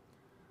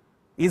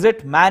 Is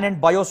it Man and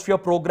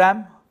Biosphere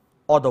Program,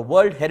 or the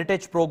World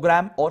Heritage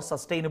Program, or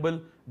Sustainable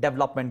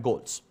Development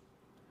Goals?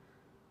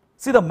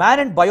 See, the Man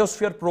and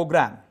Biosphere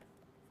Program,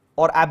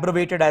 or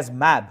abbreviated as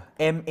MAB,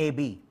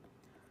 M-A-B,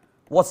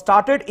 was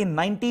started in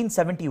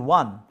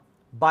 1971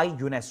 by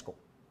UNESCO.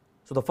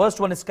 So the first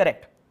one is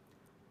correct.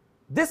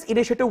 This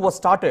initiative was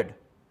started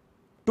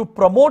to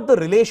promote the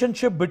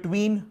relationship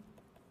between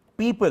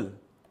people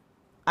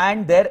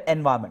and their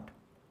environment.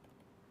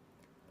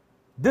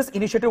 This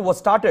initiative was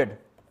started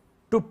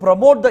to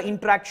promote the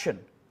interaction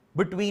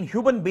between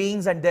human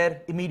beings and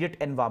their immediate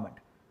environment.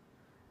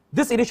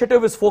 This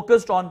initiative is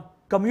focused on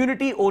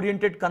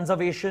community-oriented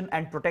conservation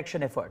and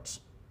protection efforts.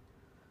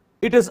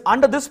 It is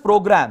under this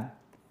program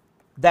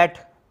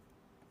that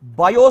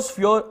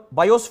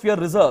biosphere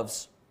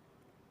reserves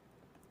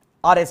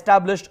are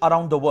established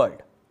around the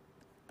world.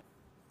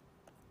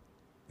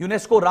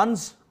 UNESCO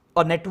runs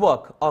a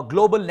network, a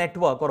global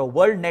network or a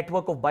world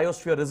network of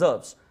biosphere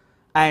reserves,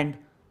 and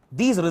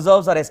these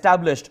reserves are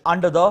established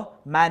under the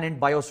Man and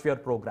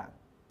Biosphere program.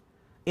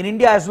 In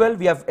India as well,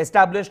 we have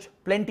established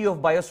plenty of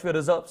biosphere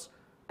reserves,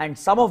 and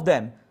some of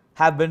them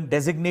have been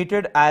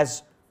designated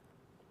as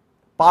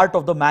part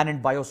of the Man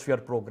and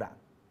Biosphere program.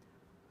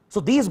 So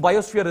these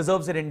biosphere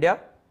reserves in India,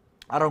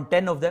 around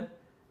 10 of them,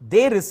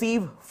 they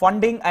receive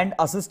funding and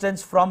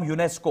assistance from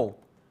UNESCO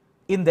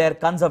in their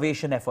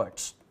conservation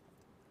efforts.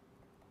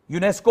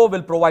 UNESCO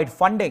will provide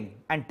funding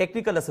and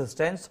technical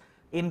assistance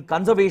in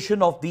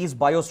conservation of these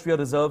biosphere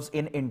reserves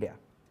in India.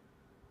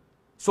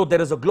 So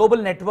there is a global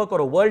network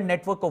or a world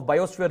network of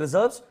biosphere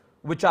reserves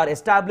which are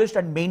established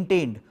and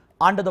maintained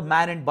under the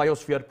Man and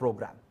Biosphere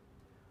program.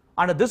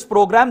 Under this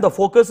program, the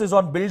focus is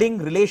on building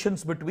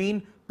relations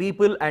between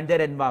people and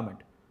their environment.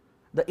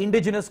 The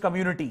indigenous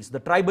communities, the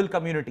tribal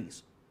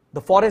communities,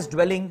 the forest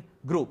dwelling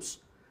groups,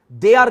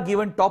 they are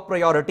given top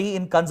priority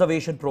in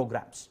conservation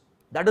programs.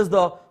 That is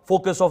the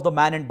focus of the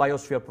Man and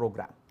Biosphere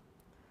program.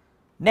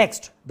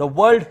 Next, the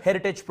World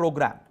Heritage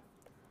Program.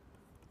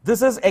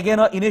 This is again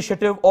an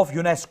initiative of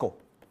UNESCO.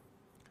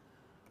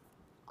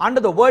 Under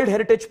the World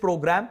Heritage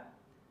Program,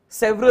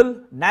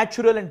 several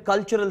natural and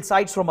cultural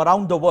sites from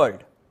around the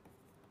world,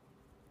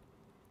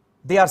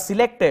 they are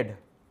selected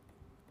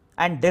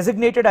and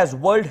designated as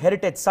World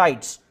Heritage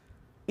Sites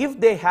if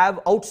they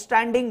have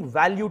outstanding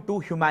value to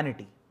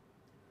humanity.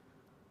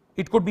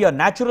 It could be a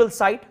natural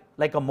site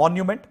like a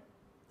monument,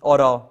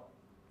 or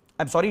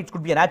it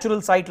could be a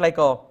natural site like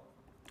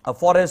a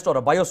forest or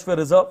a biosphere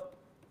reserve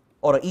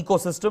or an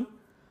ecosystem,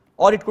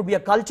 or it could be a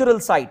cultural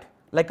site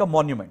like a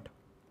monument.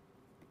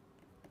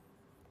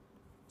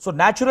 So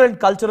natural and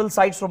cultural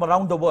sites from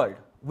around the world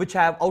which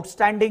have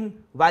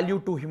outstanding value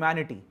to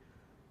humanity,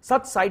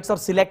 such sites are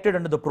selected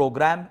under the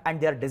program and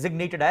they are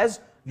designated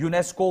as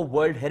UNESCO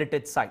World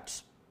Heritage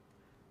Sites.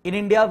 In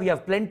India, we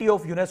have plenty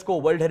of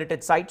UNESCO World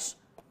Heritage Sites.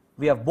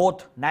 We have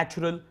both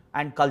natural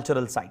and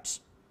cultural sites.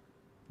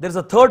 There is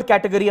a third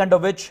category under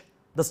which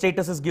the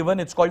status is given.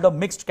 It's called a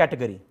mixed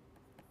category.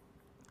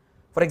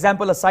 For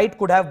example, a site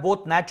could have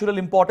both natural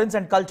importance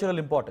and cultural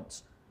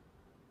importance.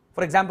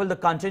 For example, the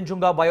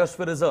Kanchenjunga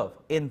Biosphere Reserve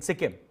in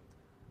Sikkim,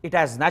 it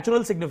has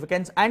natural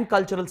significance and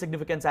cultural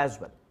significance as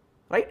well,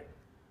 right?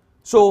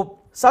 So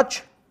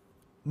such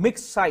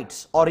mixed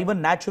sites or even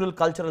natural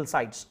cultural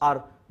sites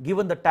are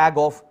given the tag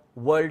of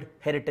World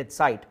Heritage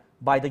Site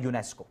by the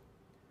UNESCO,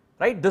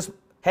 right? This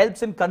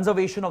helps in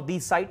conservation of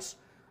these sites.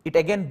 It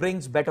again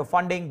brings better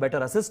funding, better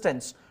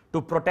assistance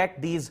to protect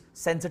these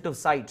sensitive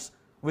sites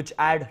which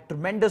add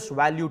tremendous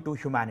value to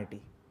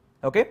humanity,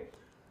 okay?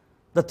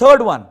 The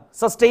third one,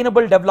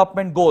 Sustainable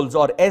Development Goals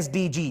or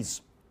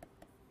SDGs.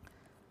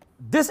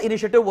 This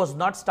initiative was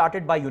not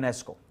started by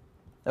UNESCO,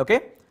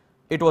 okay?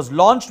 It was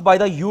launched by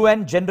the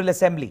UN General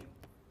Assembly.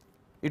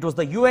 It was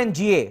the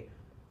UNGA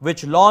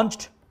which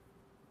launched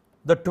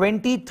the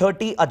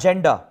 2030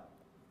 Agenda,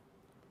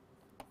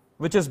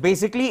 which is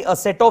basically a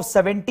set of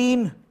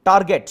 17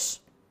 targets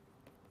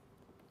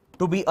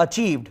to be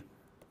achieved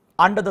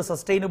under the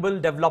Sustainable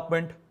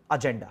Development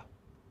Agenda,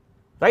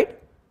 right?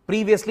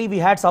 Previously, we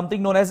had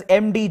something known as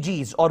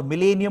MDGs or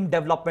Millennium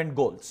Development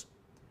Goals.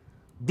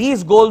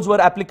 These goals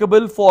were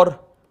applicable for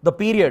the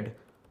period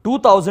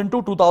 2000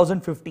 to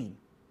 2015.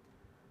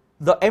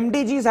 The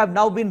MDGs have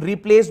now been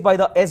replaced by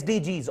the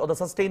SDGs or the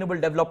Sustainable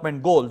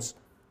Development Goals,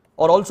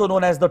 or also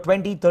known as the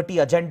 2030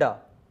 Agenda,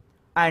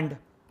 and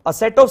a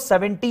set of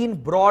 17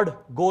 broad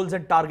goals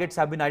and targets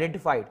have been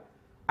identified,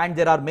 and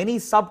there are many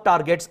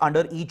sub-targets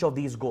under each of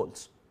these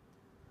goals.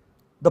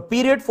 The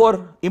period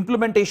for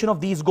implementation of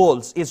these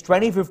goals is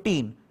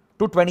 2015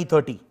 to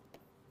 2030.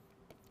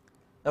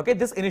 Okay,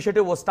 this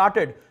initiative was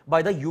started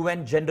by the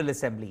UN General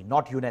Assembly,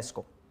 not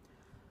UNESCO.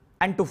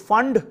 And to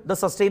fund the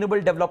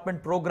sustainable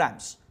development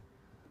programs,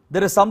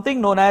 there is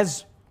something known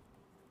as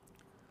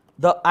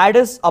the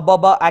Addis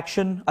Ababa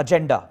Action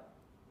Agenda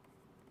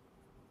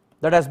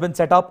that has been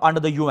set up under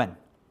the UN.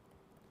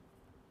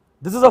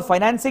 This is a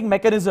financing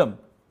mechanism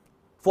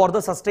for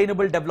the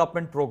Sustainable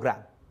Development Program.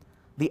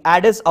 The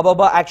Addis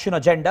Ababa Action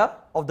Agenda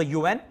of the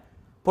UN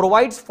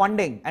provides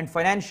funding and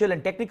financial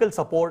and technical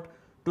support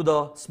to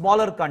the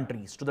smaller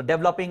countries, to the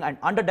developing and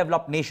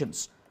underdeveloped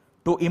nations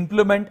to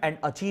implement and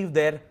achieve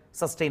their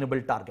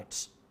sustainable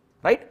targets,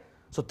 right?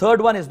 So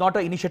third one is not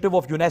an initiative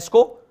of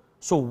UNESCO.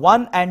 So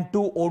 1 and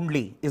 2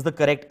 only is the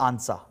correct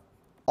answer.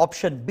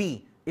 Option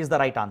B is the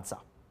right answer.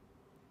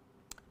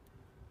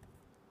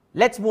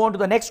 Let's move on to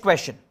the next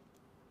question.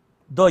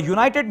 The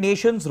United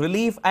Nations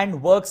Relief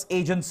and Works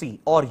Agency,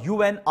 or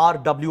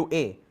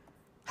UNRWA,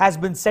 has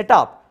been set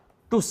up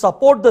to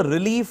support the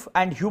relief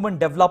and human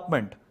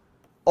development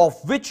of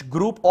which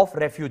group of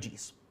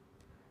refugees?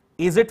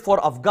 Is it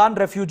for Afghan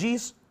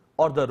refugees,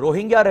 or the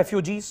Rohingya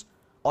refugees,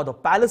 or the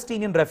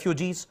Palestinian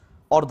refugees,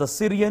 or the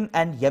Syrian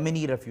and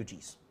Yemeni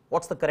refugees?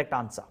 What's the correct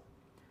answer?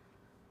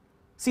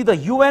 See, the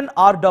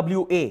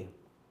UNRWA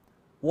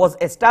was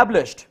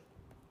established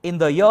in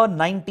the year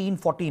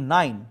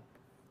 1949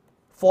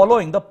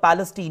 following the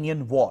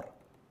Palestinian War.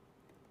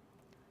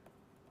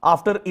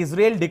 After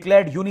Israel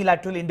declared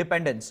unilateral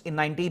independence in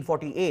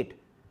 1948,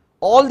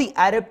 all the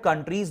Arab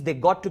countries, they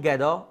got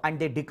together and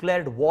they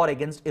declared war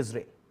against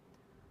Israel.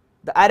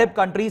 The Arab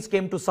countries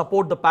came to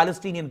support the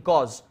Palestinian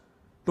cause,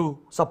 to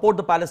support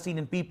the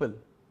Palestinian people,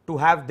 to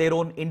have their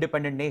own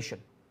independent nation.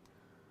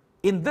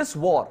 In this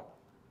war,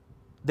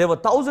 there were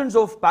thousands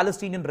of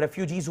Palestinian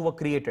refugees who were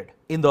created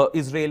in the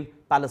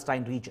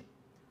Israel-Palestine region.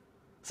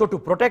 So to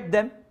protect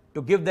them,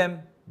 to give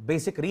them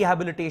basic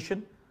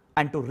rehabilitation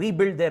and to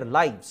rebuild their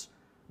lives,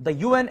 the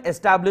UN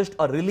established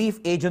a relief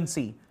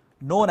agency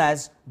known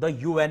as the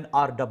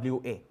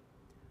UNRWA.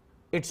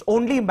 Its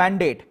only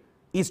mandate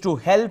is to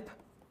help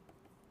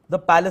the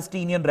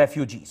Palestinian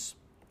refugees.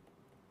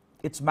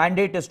 Its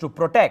mandate is to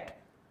protect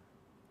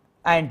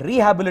and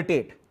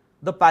rehabilitate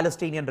the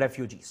Palestinian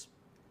refugees.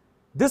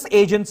 This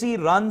agency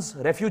runs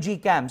refugee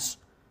camps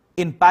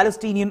in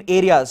Palestinian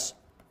areas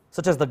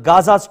such as the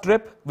Gaza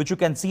Strip, which you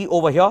can see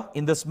over here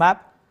in this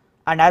map,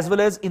 and as well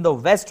as in the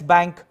West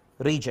Bank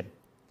region.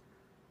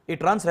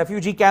 It runs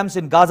refugee camps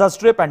in Gaza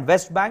Strip and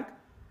West Bank,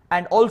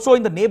 and also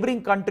in the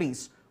neighboring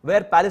countries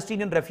where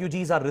Palestinian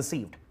refugees are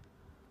received.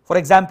 For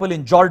example,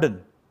 in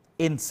Jordan,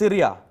 in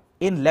Syria,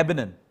 in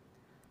Lebanon.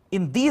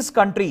 In these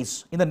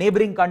countries, in the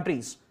neighboring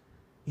countries,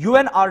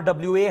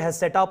 UNRWA has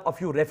set up a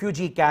few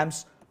refugee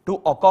camps to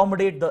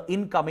accommodate the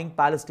incoming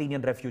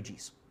Palestinian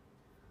refugees.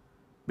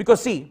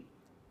 Because see,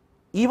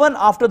 even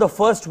after the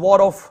first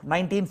war of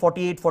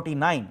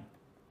 1948-49,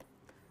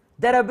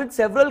 there have been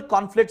several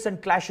conflicts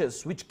and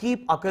clashes which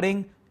keep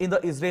occurring in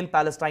the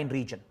Israel-Palestine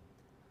region.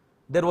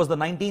 There was the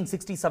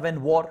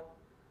 1967 war.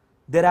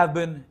 There have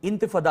been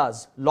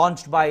intifadas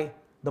launched by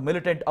the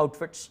militant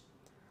outfits.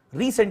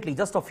 Recently,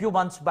 just a few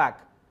months back,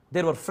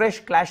 there were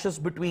fresh clashes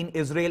between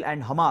Israel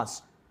and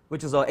Hamas,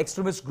 which is an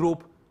extremist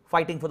group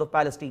fighting for the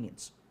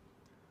Palestinians.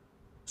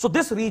 So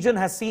this region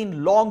has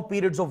seen long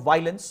periods of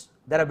violence.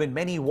 There have been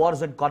many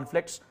wars and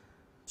conflicts.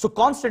 So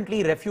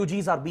constantly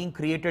refugees are being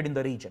created in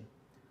the region.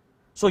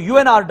 So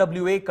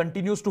UNRWA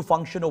continues to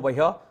function over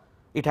here.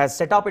 It has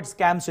set up its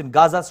camps in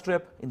Gaza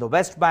Strip, in the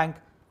West Bank,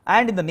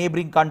 and in the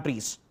neighboring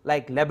countries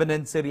like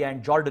Lebanon, Syria,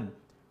 and Jordan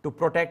to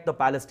protect the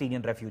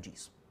Palestinian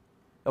refugees.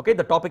 Okay,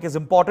 the topic is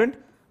important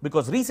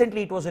because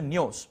recently it was in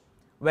news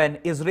when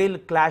Israel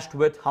clashed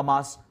with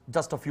Hamas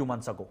just a few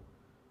months ago.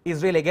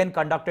 Israel again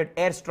conducted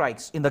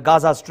airstrikes in the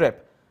Gaza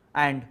Strip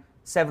and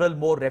several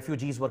more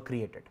refugees were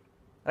created.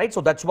 Right?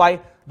 So that's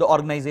why the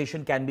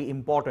organization can be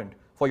important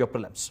for your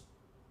prelims.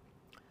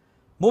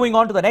 Moving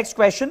on to the next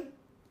question.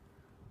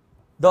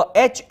 The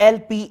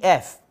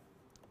HLPF,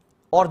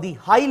 or the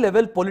High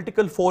Level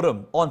Political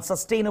Forum on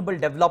Sustainable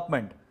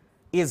Development,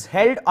 is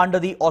held under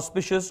the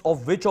auspices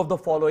of which of the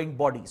following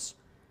bodies?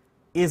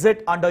 Is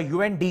it under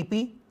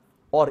UNDP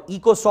or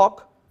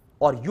ECOSOC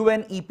or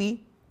UNEP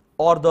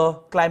or the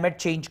Climate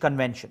Change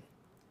Convention?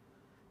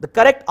 The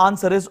correct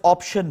answer is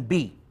option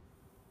B.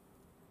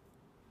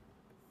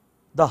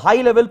 The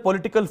High Level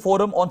Political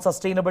Forum on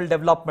Sustainable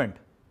Development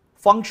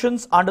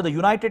functions under the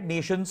United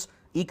Nations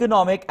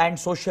Economic and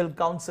Social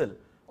Council,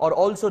 or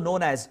also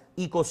known as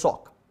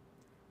ECOSOC.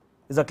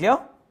 Is that clear?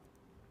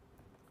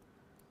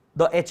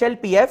 The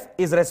HLPF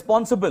is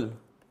responsible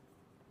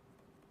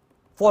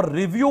for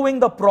reviewing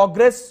the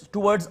progress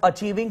towards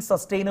achieving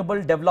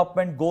sustainable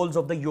development goals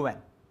of the UN.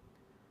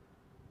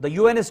 The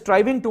UN is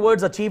striving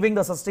towards achieving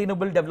the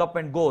sustainable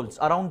development goals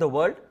around the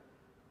world,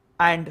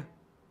 and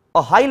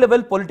a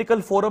high-level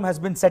political forum has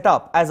been set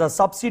up as a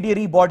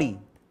subsidiary body.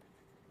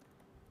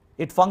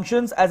 It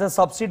functions as a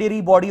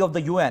subsidiary body of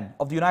the UN,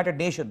 of the United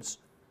Nations,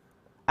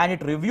 and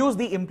it reviews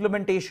the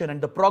implementation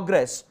and the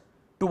progress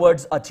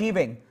towards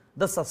achieving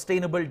the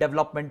sustainable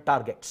development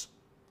targets.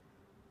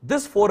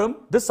 This forum,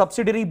 this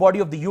subsidiary body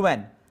of the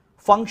UN,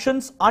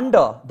 functions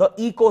under the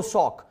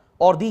ECOSOC,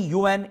 or the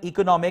UN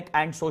Economic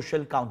and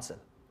Social Council.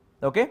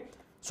 Okay?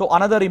 So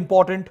another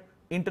important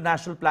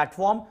international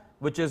platform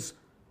which is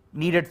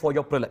needed for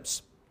your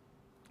prelims.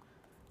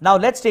 Now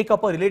let's take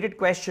up a related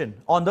question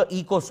on the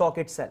ECOSOC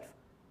itself,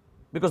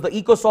 because the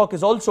ECOSOC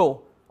is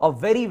also a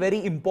very,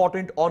 very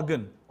important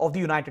organ of the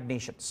United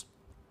Nations.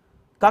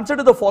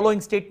 Consider the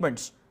following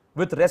statements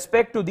with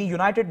respect to the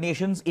United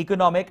Nations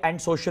Economic and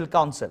Social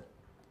Council.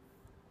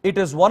 It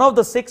is one of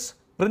the 6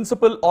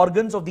 principal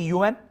organs of the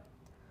UN.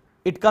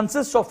 It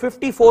consists of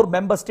 54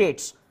 member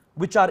states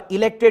which are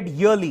elected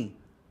yearly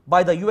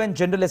by the UN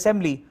General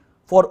Assembly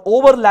for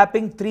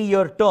overlapping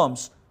 3-year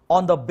terms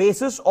on the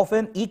basis of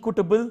an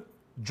equitable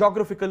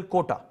geographical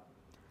quota.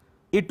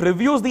 It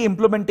reviews the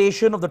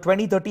implementation of the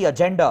 2030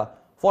 Agenda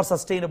for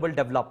Sustainable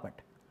Development.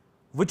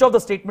 Which of the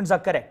statements are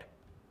correct?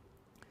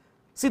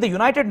 See, the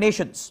United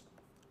Nations,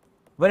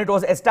 when it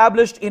was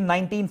established in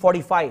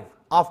 1945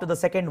 after the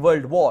Second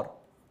World War,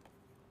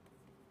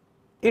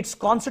 its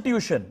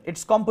constitution,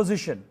 its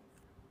composition,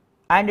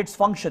 and its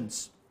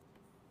functions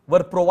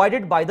were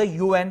provided by the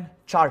UN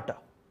Charter.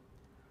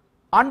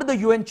 Under the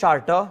UN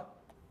Charter,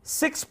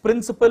 6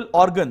 principal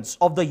organs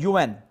of the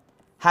UN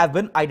have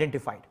been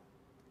identified.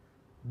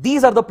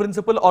 These are the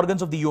principal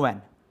organs of the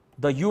UN: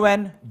 the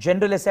UN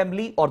General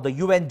Assembly or the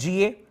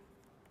UNGA,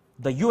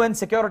 the UN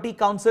Security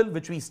Council,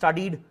 which we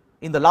studied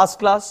in the last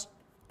class,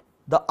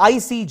 the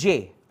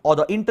ICJ or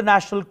the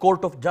International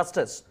Court of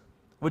Justice,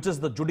 which is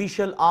the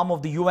judicial arm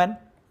of the UN,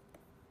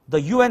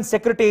 the UN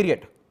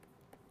Secretariat,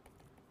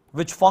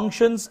 which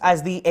functions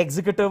as the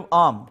executive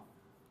arm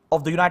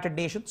of the United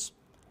Nations.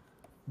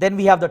 Then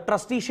we have the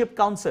Trusteeship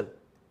Council,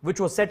 which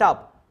was set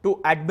up to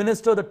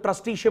administer the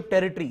trusteeship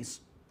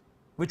territories,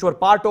 which were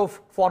part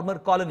of former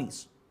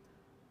colonies.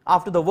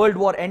 After the World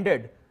War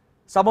ended,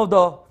 some of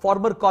the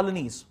former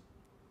colonies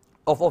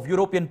of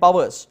European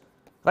powers,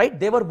 right,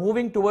 they were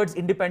moving towards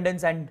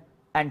independence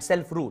and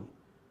self-rule.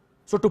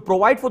 So to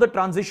provide for the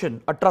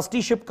transition, a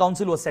trusteeship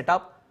council was set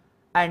up,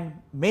 and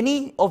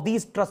many of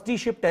these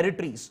trusteeship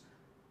territories,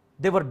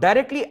 they were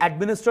directly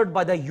administered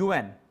by the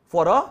UN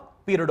for a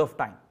period of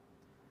time.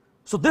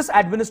 So this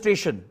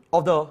administration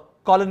of the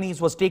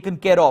colonies was taken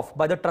care of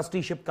by the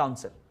trusteeship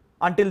council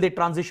until they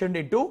transitioned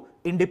into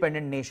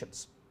independent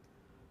nations.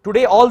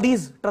 Today all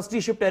these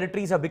trusteeship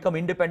territories have become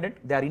independent.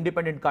 They are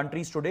independent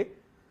countries today.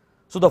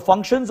 So the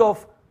functions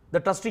of the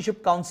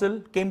trusteeship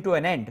council came to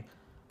an end,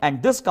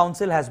 and this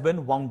council has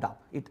been wound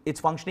up. Its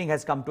functioning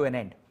has come to an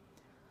end.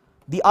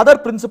 The other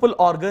principal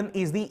organ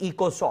is the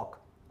ECOSOC,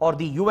 or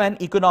the UN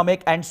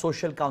Economic and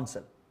Social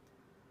Council.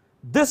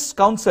 This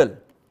council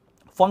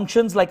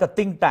functions like a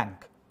think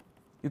tank.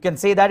 You can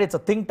say that it's a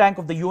think tank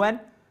of the UN.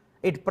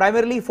 It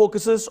primarily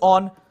focuses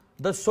on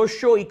the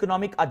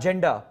socio-economic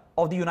agenda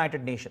of the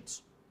United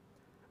Nations,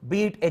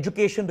 be it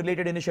education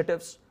related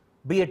initiatives,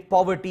 be it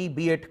poverty,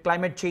 be it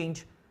climate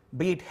change,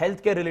 be it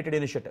healthcare related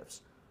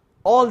initiatives.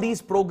 All these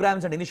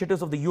programs and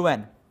initiatives of the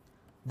UN,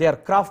 they are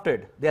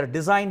crafted, they are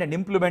designed and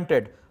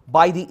implemented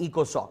by the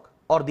ECOSOC,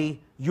 or the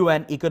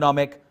UN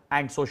Economic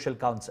and Social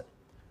Council.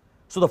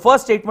 So the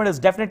first statement is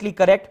definitely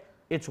correct.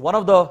 It's one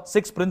of the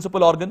 6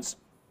 principal organs.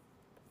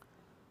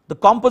 The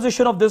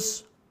composition of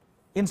this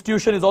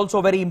institution is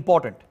also very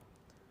important,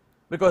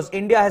 because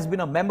India has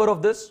been a member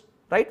of this,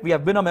 right? We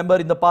have been a member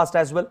in the past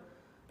as well.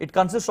 It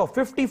consists of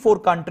 54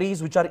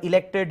 countries which are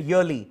elected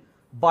yearly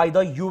by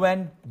the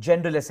UN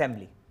General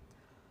Assembly.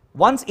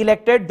 Once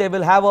elected, they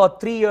will have a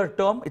 3-year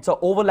term. It's an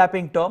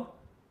overlapping term,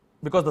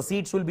 because the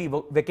seats will be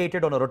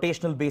vacated on a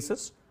rotational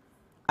basis,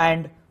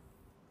 and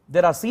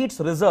there are seats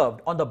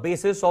reserved on the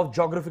basis of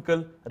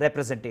geographical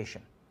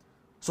representation.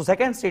 So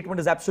second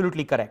statement is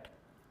absolutely correct.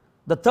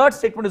 The third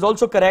statement is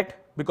also correct,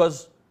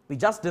 because we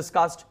just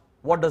discussed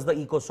what does the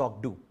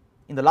ECOSOC do.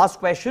 In the last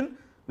question,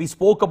 we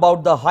spoke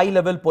about the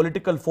high-level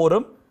political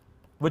forum,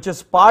 which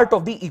is part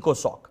of the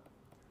ECOSOC.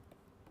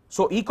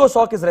 So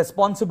ECOSOC is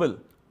responsible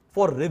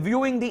for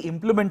reviewing the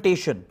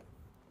implementation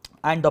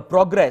and the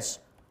progress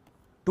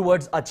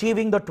towards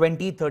achieving the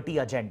 2030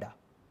 agenda,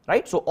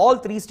 right? So all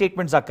 3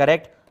 statements are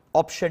correct.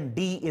 Option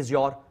D is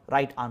your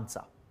right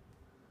answer.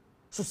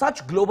 So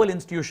such global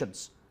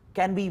institutions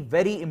can be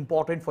very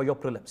important for your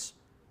prelims.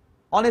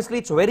 Honestly,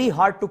 it's very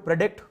hard to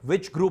predict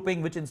which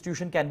grouping, which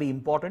institution can be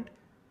important,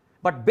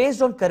 but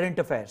based on current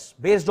affairs,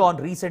 based on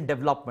recent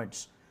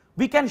developments,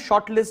 we can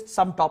shortlist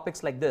some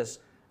topics like this,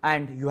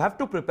 and you have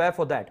to prepare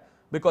for that,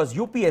 because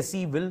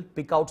UPSC will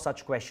pick out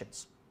such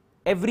questions.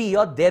 Every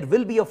year there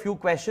will be a few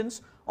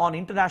questions on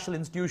international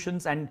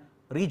institutions and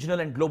regional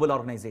and global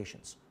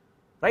organizations,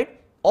 right?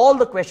 All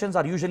the questions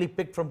are usually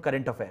picked from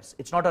current affairs.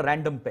 It's not a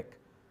random pick.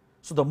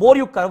 So the more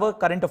you cover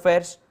current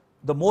affairs,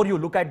 the more you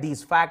look at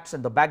these facts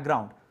and the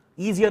background,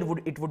 easier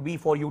it would be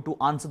for you to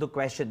answer the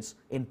questions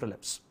in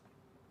prelims.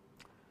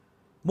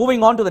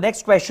 Moving on to the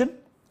next question.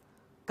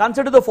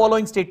 Consider the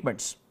following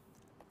statements.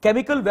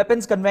 Chemical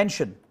Weapons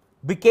Convention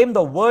became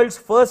the world's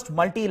first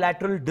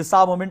multilateral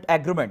disarmament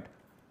agreement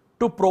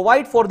to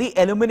provide for the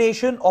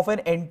elimination of an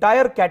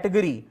entire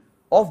category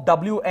of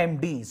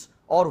WMDs,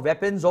 or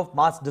weapons of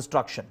mass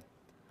destruction.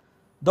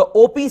 The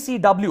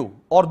OPCW,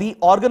 or the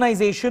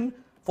Organization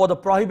for the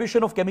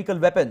Prohibition of Chemical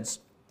Weapons,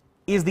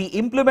 is the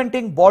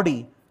implementing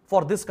body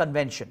for this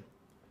convention.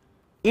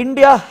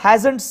 India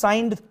hasn't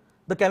signed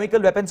the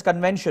Chemical Weapons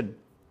Convention,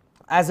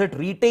 as it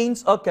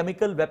retains a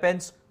chemical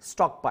weapons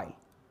stockpile.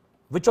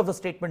 Which of the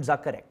statements are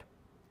correct?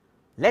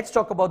 Let's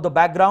talk about the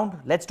background,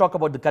 let's talk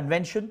about the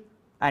convention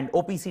and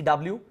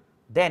OPCW,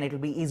 then it will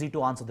be easy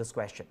to answer this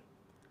question.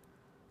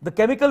 The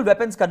Chemical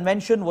Weapons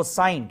Convention was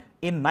signed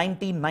in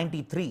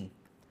 1993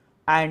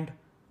 and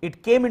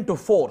it came into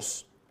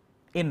force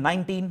in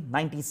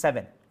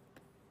 1997.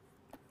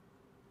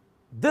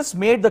 This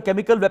made the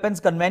Chemical Weapons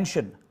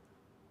Convention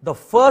the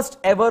first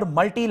ever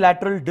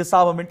multilateral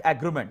disarmament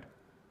agreement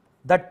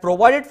that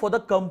provided for the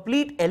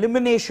complete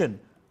elimination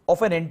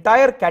of an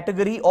entire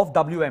category of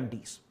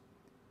WMDs.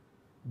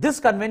 This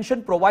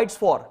convention provides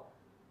for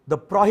the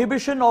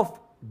prohibition of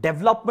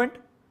development,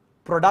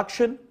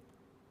 production,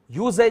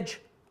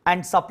 usage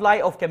and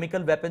supply of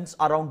chemical weapons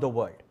around the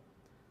world.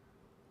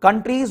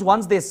 Countries,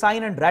 once they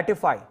sign and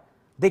ratify,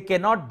 they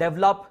cannot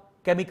develop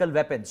chemical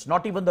weapons,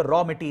 not even the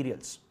raw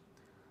materials.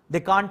 They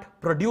can't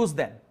produce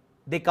them.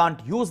 They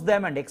can't use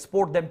them and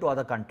export them to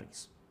other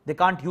countries. They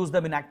can't use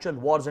them in actual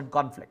wars and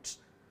conflicts.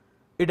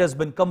 It has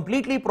been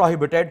completely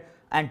prohibited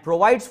and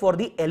provides for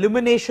the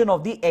elimination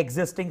of the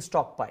existing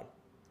stockpile.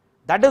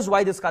 That is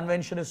why this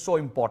convention is so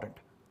important.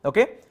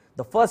 Okay?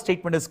 The first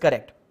statement is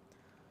correct.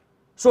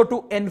 So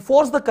to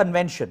enforce the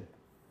convention,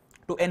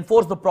 to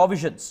enforce the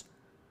provisions,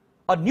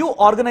 a new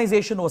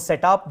organization was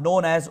set up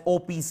known as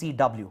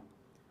OPCW.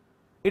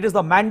 It is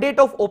the mandate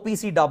of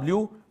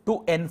OPCW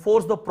to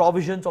enforce the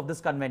provisions of this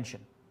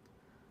convention.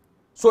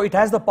 So it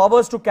has the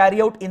powers to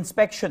carry out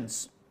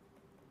inspections,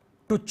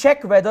 to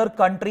check whether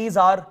countries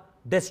are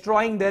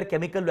destroying their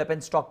chemical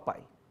weapon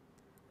stockpile.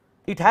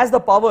 It has the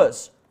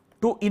powers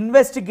to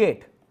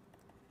investigate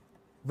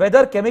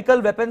whether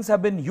chemical weapons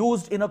have been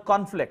used in a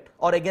conflict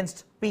or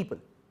against people,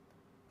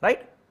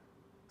 right?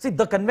 See,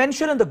 the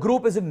convention and the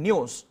group is in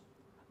news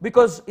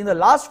because in the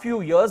last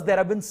few years there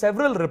have been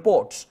several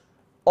reports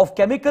of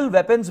chemical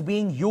weapons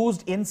being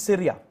used in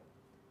Syria.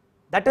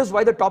 That is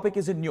why the topic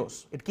is in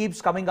news. It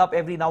keeps coming up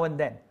every now and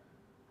then.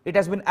 It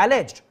has been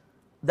alleged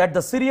that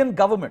the Syrian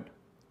government,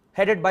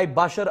 headed by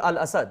Bashar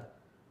al-Assad,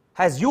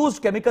 has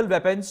used chemical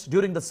weapons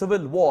during the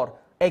civil war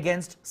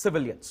against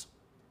civilians.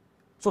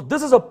 So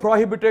this is a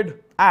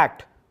prohibited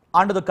act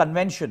under the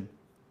convention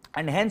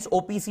and hence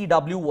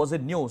OPCW was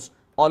in news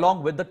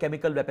along with the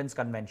Chemical Weapons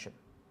Convention.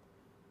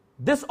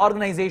 This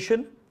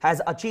organization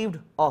has achieved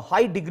a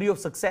high degree of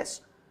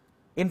success.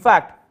 In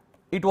fact,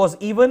 it was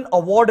even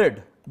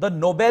awarded the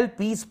Nobel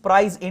Peace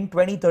Prize in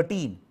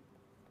 2013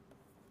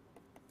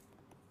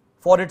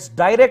 for its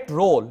direct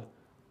role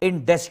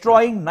in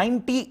destroying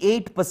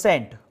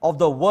 98% of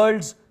the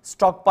world's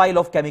stockpile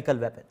of chemical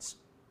weapons.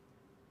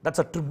 That's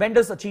a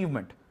tremendous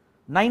achievement.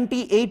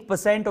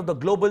 98% of the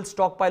global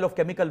stockpile of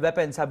chemical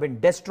weapons have been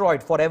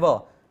destroyed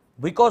forever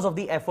because of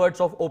the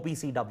efforts of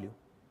OPCW.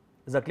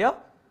 Is that clear?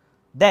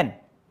 Then,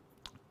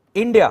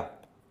 India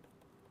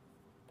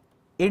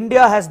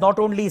has not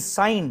only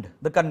signed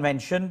the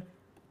convention,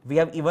 we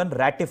have even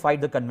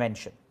ratified the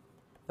convention.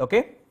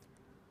 Okay?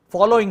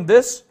 Following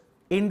this,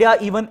 India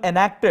even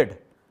enacted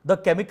the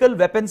Chemical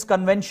Weapons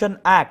Convention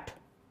Act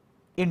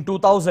in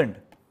 2000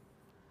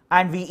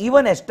 and we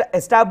even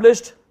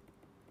established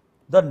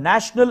the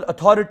National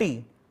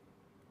Authority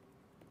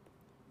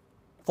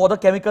for the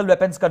Chemical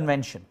Weapons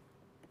Convention.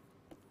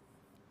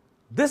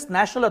 This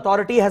National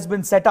Authority has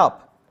been set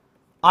up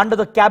under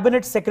the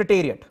Cabinet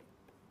Secretariat.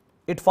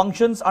 It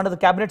functions under the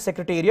Cabinet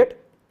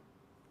Secretariat.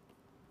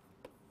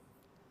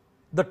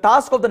 The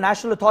task of the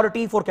National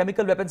Authority for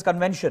Chemical Weapons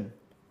Convention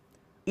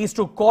is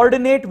to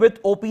coordinate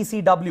with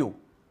OPCW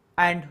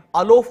and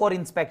allow for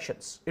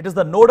inspections. It is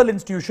the nodal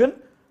institution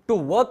to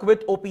work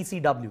with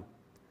OPCW.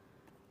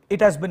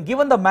 It has been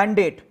given the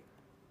mandate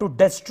to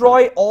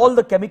destroy all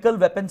the chemical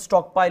weapon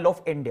stockpile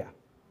of India.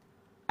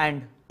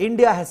 And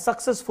India has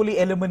successfully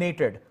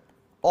eliminated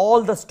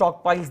all the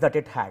stockpiles that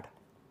it had.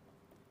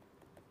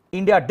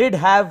 India did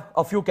have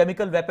a few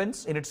chemical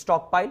weapons in its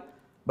stockpile,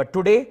 but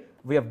today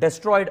we have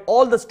destroyed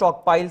all the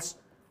stockpiles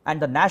and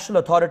the National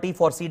Authority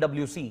for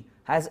CWC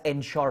has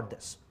ensured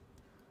this.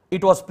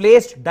 It was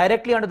placed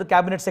directly under the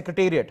Cabinet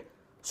Secretariat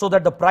so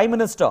that the Prime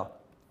Minister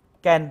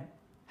can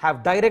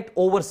have direct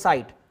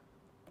oversight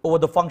over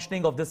the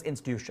functioning of this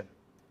institution.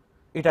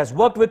 It has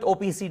worked with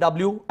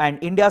OPCW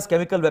and India's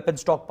chemical weapon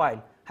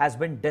stockpile has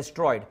been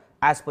destroyed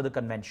as per the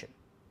convention.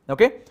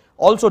 Okay?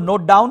 Also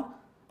note down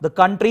the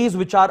countries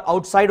which are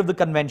outside of the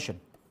convention.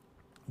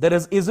 There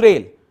is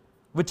Israel,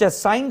 which has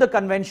signed the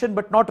convention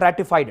but not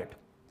ratified it.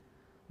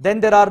 Then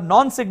there are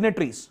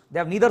non-signatories. They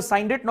have neither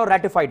signed it nor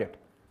ratified it.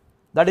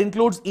 That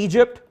includes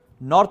Egypt,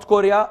 North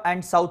Korea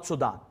and South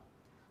Sudan.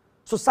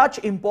 So such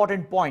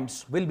important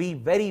points will be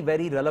very,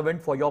 very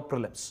relevant for your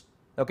prelims.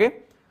 Okay?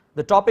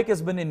 The topic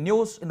has been in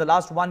news in the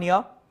last 1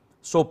 year.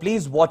 So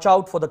please watch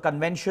out for the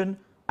convention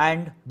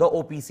and the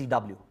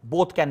OPCW.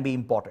 Both can be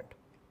important.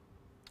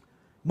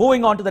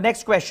 Moving on to the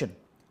next question.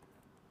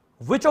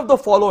 Which of the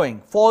following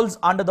falls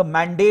under the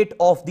mandate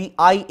of the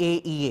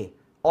IAEA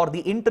or the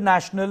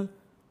International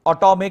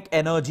Atomic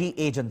Energy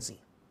Agency?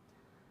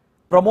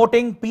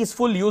 Promoting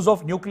peaceful use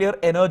of nuclear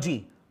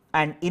energy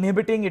and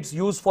inhibiting its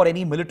use for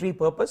any military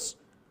purpose,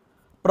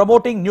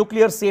 promoting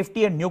nuclear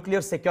safety and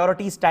nuclear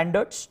security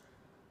standards,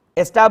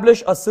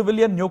 establish a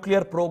civilian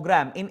nuclear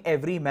program in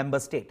every member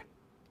state.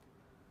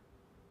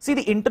 See,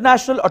 the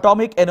International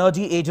Atomic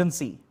Energy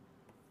Agency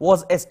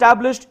was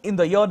established in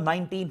the year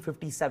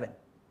 1957.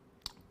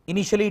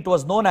 Initially, it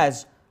was known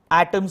as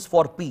Atoms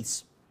for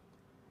Peace.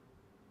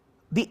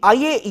 The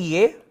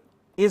IAEA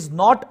is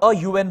not a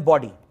UN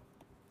body.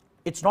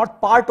 It's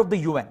not part of the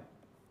UN.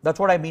 That's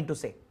what I mean to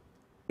say.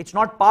 It's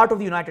not part of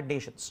the United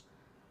Nations.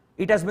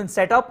 It has been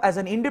set up as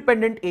an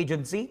independent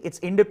agency. It's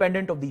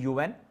independent of the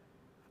UN.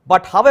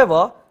 But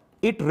however,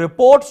 it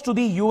reports to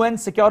the UN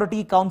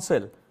Security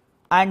Council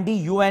and the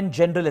UN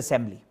General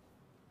Assembly.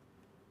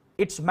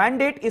 Its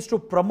mandate is to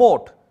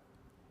promote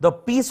the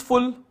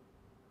peaceful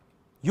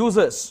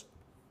uses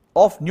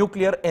of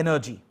nuclear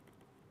energy.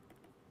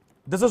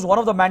 This is one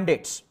of the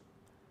mandates.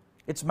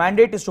 Its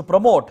mandate is to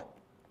promote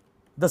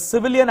the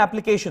civilian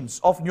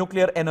applications of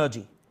nuclear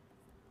energy,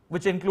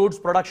 which includes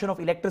production of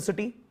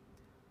electricity.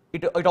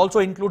 It also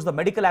includes the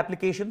medical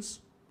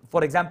applications.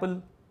 For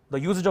example, the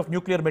usage of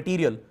nuclear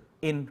material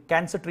in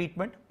cancer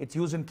treatment. It's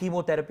used in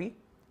chemotherapy,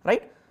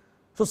 right?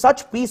 So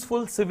such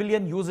peaceful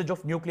civilian usage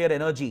of nuclear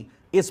energy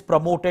is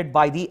promoted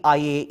by the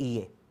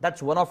IAEA.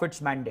 That's one of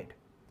its mandate.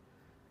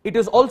 It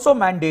is also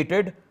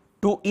mandated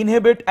to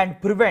inhibit and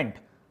prevent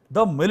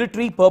the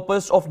military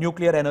purpose of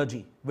nuclear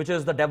energy, which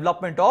is the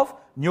development of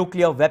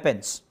nuclear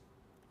weapons.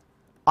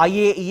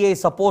 IAEA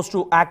is supposed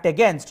to act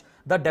against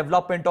the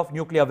development of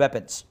nuclear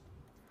weapons.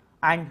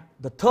 And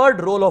the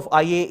third role of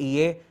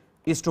IAEA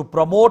is to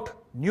promote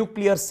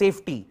nuclear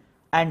safety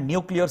and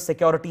nuclear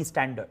security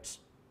standards.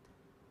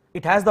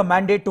 It has the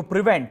mandate to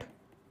prevent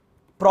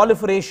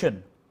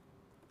proliferation,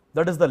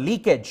 that is the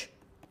leakage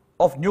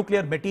of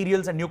nuclear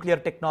materials and nuclear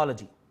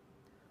technology.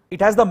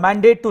 It has the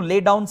mandate to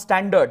lay down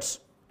standards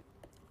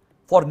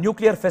for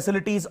nuclear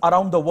facilities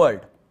around the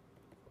world.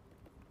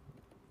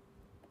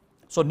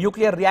 So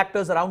nuclear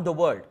reactors around the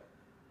world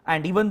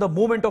and even the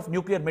movement of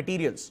nuclear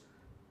materials,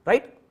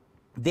 right?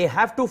 They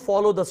have to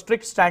follow the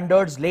strict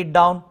standards laid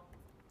down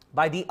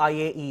by the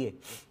IAEA.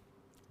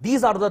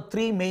 These are the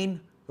three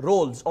main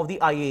roles of the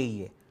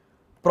IAEA: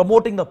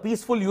 promoting the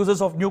peaceful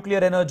uses of nuclear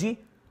energy,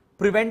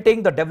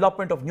 preventing the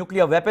development of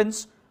nuclear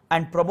weapons,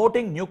 and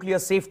promoting nuclear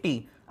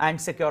safety and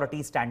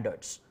security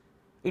standards.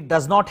 It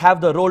does not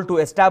have the role to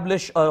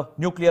establish a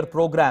nuclear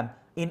program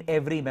in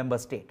every member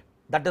state.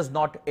 That is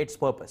not its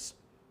purpose.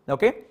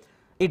 Okay?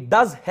 It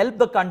does help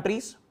the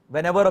countries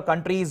whenever a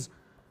country is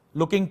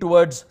looking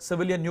towards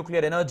civilian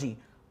nuclear energy.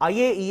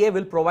 IAEA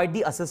will provide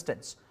the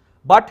assistance,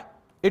 but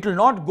it will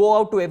not go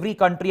out to every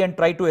country and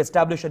try to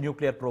establish a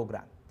nuclear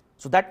program.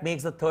 So that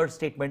makes the third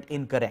statement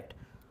incorrect.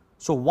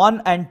 So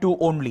 1 and 2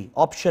 only,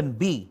 option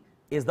B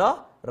is the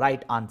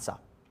right answer.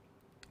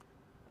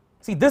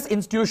 See, this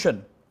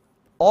institution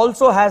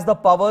also has the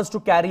powers to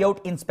carry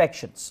out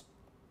inspections,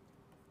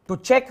 to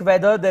check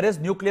whether there is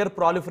nuclear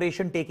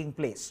proliferation taking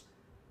place.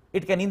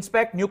 It can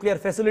inspect nuclear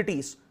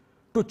facilities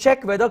to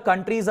check whether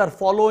countries are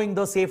following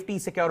the safety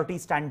security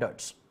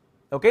standards.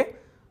 Okay?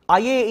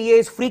 IAEA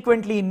is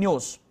frequently in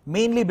news,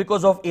 mainly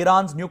because of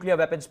Iran's nuclear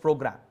weapons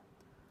program.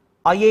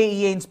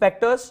 IAEA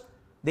inspectors,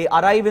 they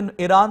arrive in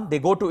Iran, they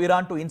go to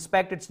Iran to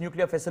inspect its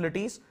nuclear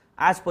facilities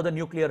as per the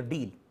nuclear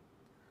deal.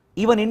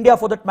 Even India,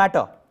 for that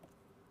matter,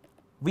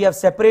 we have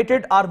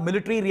separated our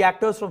military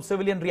reactors from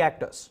civilian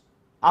reactors.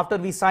 After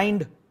we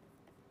signed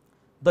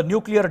the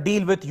nuclear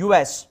deal with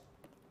US,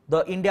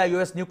 the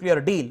India-US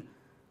nuclear deal,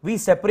 we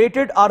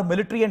separated our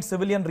military and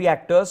civilian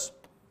reactors,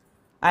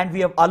 and we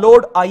have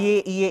allowed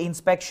IAEA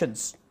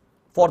inspections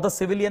for the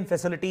civilian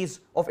facilities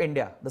of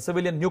India, the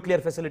civilian nuclear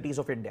facilities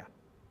of India.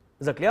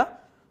 Is that clear?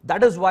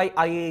 That is why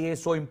IAEA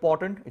is so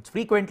important. It's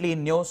frequently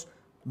in news,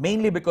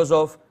 mainly because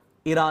of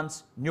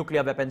Iran's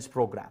nuclear weapons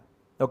program.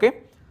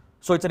 Okay?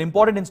 So it's an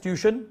important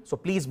institution, so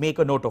please make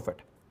a note of it.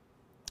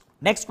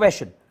 Next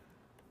question.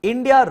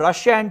 India,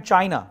 Russia and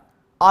China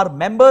are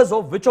members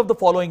of which of the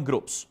following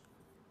groups?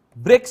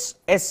 BRICS,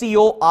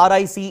 SCO,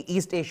 RIC,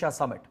 East Asia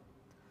Summit.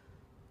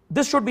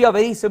 This should be a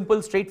very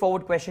simple,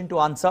 straightforward question to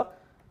answer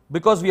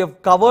because we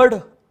have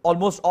covered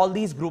almost all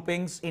these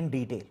groupings in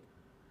detail.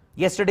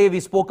 Yesterday we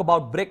spoke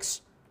about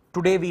BRICS,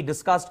 today we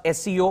discussed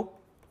SCO.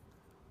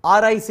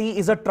 RIC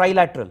is a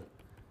trilateral.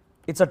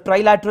 It's a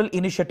trilateral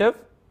initiative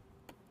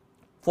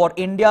for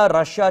India,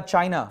 Russia,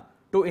 China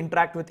to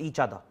interact with each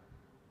other.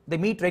 They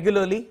meet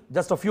regularly.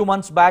 Just a few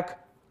months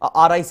back,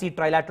 a RIC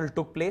trilateral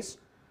took place,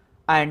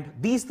 and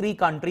these three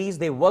countries,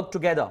 they work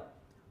together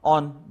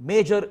on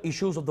major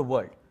issues of the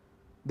world.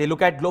 They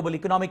look at global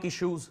economic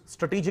issues,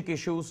 strategic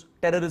issues,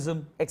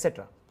 terrorism,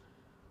 etc.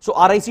 So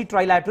RIC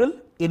trilateral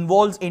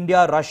involves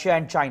India, Russia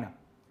and China.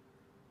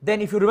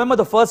 Then if you remember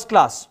the first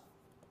class,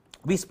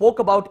 we spoke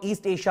about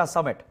East Asia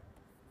Summit.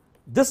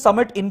 This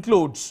summit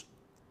includes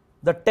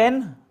the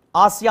 10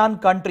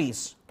 ASEAN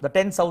countries, the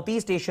 10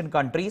 Southeast Asian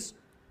countries,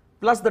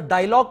 plus the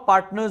dialogue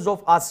partners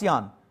of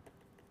ASEAN,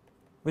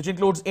 which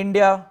includes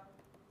India,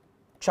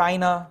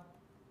 China,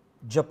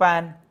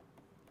 Japan,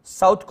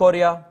 South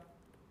Korea,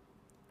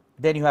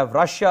 then you have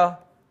Russia,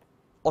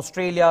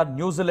 Australia,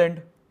 New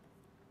Zealand,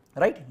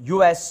 right,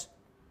 US.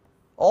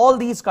 All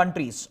these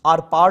countries are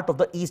part of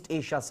the East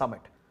Asia Summit.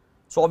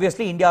 So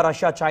obviously India,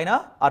 Russia,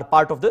 China are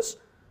part of this.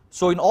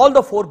 So in all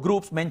the four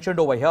groups mentioned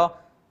over here,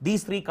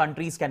 these three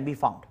countries can be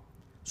found.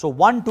 So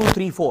 1, 2,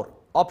 3, 4,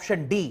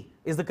 option D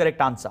is the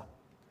correct answer.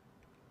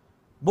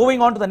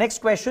 Moving on to the next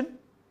question.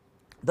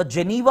 The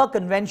Geneva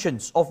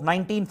Conventions of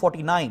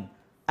 1949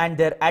 and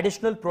their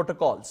additional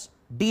protocols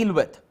deal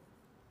with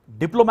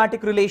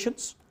diplomatic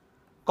relations,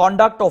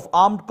 conduct of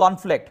armed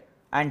conflict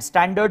and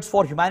standards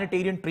for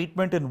humanitarian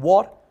treatment in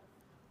war,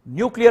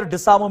 nuclear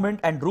disarmament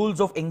and rules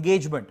of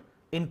engagement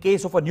in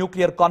case of a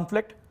nuclear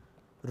conflict,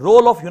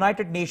 role of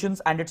United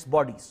Nations and its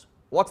bodies.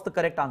 What's the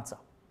correct answer?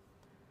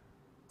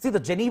 See, the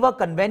Geneva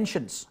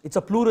Conventions, it's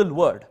a plural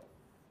word.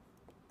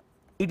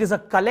 It is a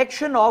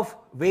collection of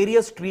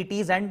various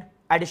treaties and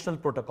additional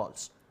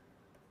protocols.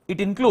 It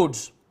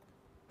includes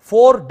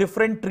 4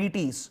 different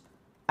treaties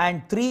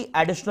and 3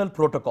 additional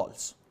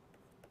protocols.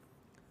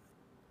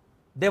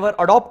 They were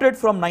adopted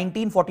from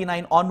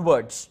 1949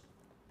 onwards,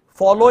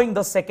 following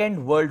the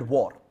Second World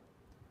War.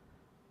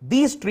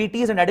 These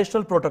treaties and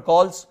additional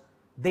protocols,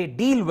 they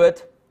deal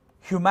with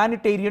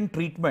humanitarian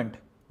treatment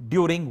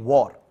during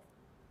war.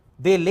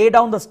 They lay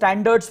down the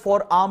standards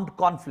for armed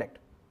conflict.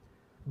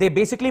 They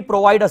basically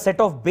provide a set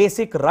of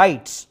basic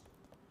rights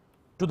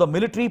to the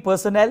military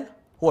personnel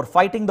who are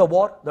fighting the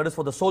war, that is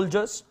for the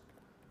soldiers.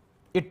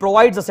 It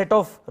provides a set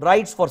of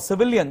rights for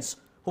civilians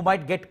who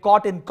might get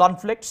caught in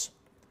conflicts.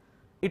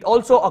 It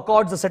also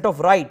accords a set of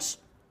rights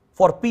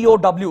for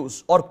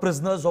POWs or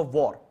prisoners of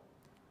war.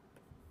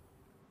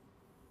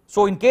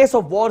 So in case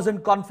of wars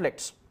and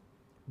conflicts,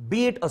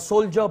 be it a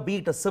soldier, be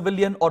it a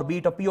civilian, or be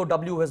it a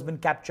POW who has been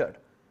captured,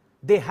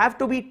 they have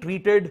to be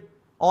treated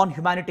on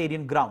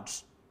humanitarian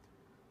grounds.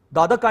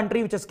 The other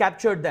country which has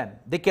captured them,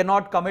 they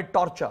cannot commit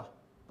torture,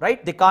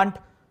 right? They can't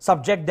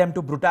subject them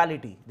to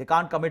brutality. They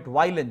can't commit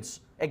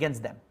violence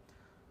against them.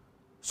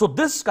 So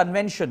this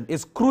convention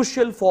is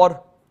crucial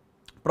for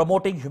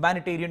promoting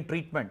humanitarian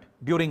treatment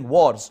during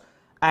wars,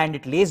 and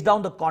it lays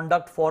down the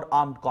conduct for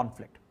armed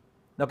conflict.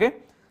 Okay?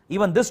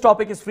 Even this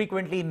topic is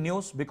frequently in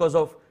news because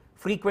of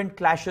frequent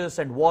clashes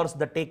and wars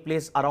that take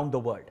place around the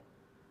world.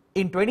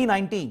 In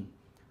 2019,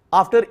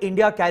 after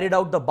India carried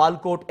out the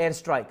Balkot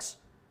airstrikes,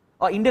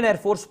 an Indian Air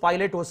Force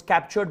pilot was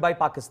captured by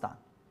Pakistan,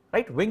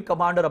 right? Wing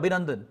Commander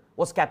Abhinandan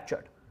was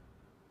captured.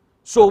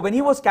 So when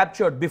he was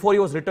captured, before he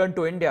was returned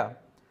to India,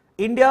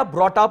 India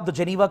brought up the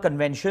Geneva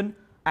Convention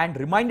and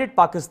reminded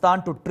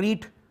Pakistan to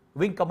treat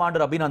Wing Commander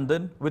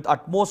Abhinandan with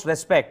utmost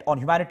respect on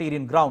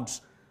humanitarian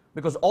grounds,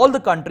 because all the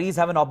countries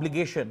have an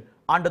obligation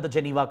under the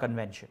Geneva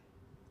Convention.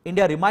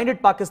 India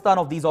reminded Pakistan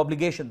of these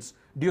obligations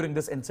during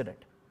this incident.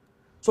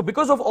 So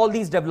because of all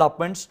these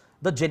developments,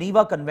 the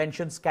Geneva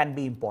Conventions can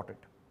be important.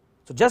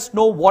 So just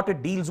know what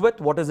it deals with,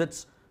 what is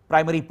its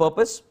primary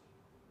purpose.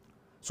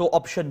 So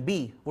option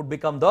B would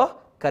become the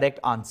correct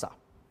answer.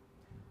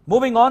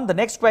 Moving on, the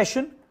next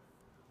question.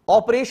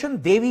 Operation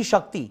Devi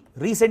Shakti,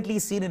 recently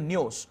seen in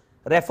news,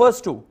 refers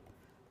to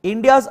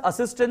India's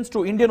assistance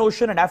to Indian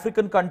Ocean and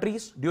African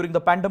countries during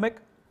the pandemic,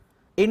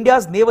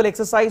 India's naval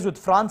exercise with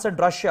France and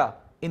Russia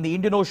in the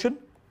Indian Ocean,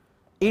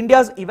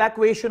 India's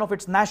evacuation of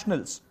its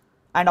nationals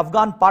and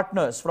Afghan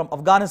partners from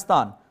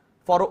Afghanistan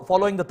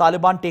following the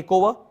Taliban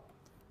takeover,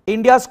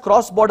 India's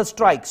cross-border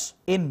strikes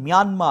in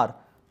Myanmar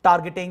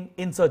targeting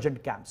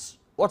insurgent camps.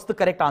 What's the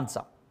correct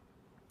answer?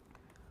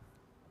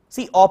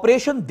 See,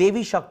 Operation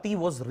Devi Shakti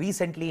was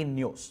recently in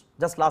news,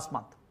 just last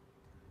month.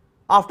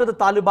 After the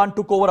Taliban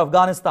took over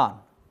Afghanistan,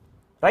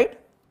 right?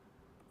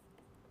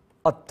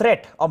 A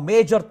threat, a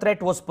major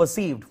threat was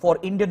perceived for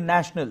Indian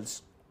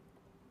nationals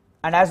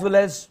and as well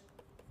as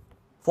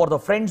for the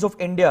friends of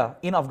India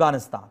in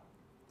Afghanistan.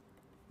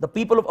 The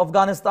people of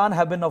Afghanistan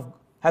have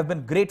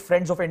been great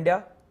friends of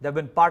India. They have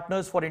been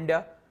partners for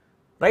India,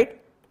 right?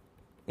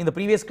 In the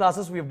previous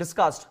classes, we have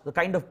discussed the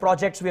kind of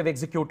projects we have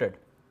executed.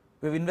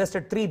 We've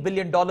invested $3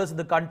 billion in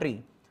the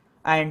country,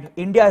 and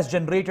India has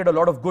generated a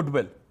lot of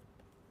goodwill.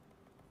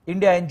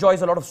 India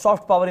enjoys a lot of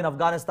soft power in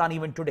Afghanistan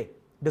even today,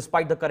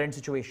 despite the current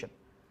situation.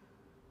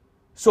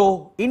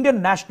 So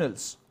Indian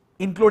nationals,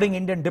 including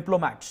Indian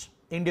diplomats,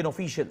 Indian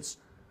officials,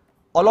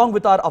 along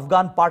with our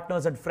Afghan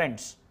partners and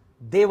friends,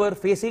 they were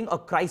facing a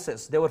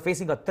crisis. They were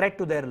facing a threat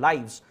to their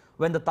lives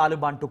when the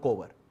Taliban took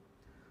over.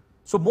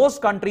 So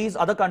most countries,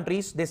 other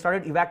countries, they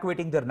started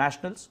evacuating their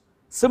nationals.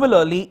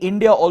 Similarly,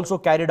 India also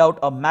carried out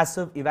a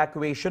massive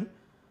evacuation.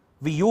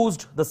 We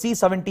used the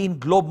C-17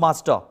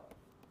 Globemaster,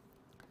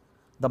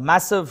 the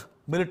massive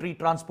military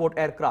transport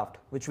aircraft,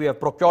 which we have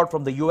procured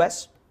from the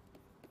US.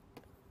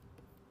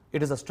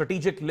 It is a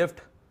strategic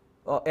lift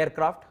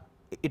aircraft.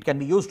 It can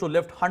be used to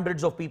lift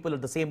hundreds of people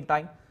at the same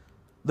time.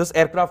 This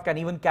aircraft can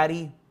even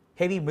carry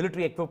heavy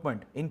military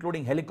equipment,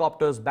 including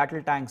helicopters,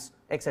 battle tanks,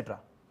 etc.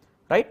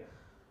 Right?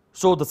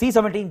 So the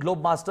C-17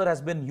 Globemaster has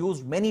been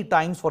used many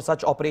times for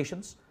such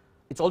operations.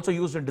 It's also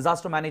used in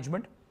disaster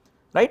management,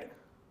 right?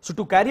 So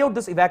to carry out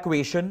this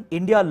evacuation,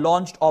 India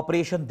launched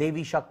Operation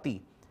Devi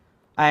Shakti,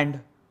 and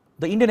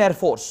the Indian Air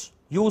Force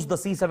used the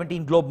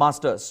C-17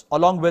 Globemasters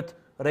along with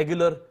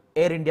regular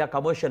Air India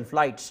commercial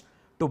flights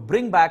to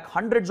bring back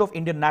hundreds of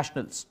Indian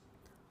nationals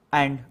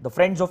and the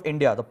friends of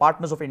India, the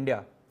partners of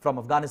India from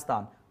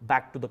Afghanistan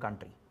back to the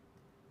country,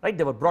 right?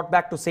 They were brought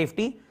back to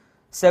safety.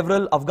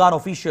 Several Afghan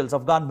officials,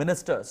 Afghan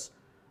ministers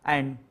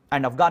and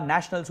Afghan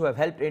nationals who have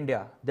helped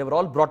India, they were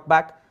all brought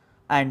back,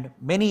 and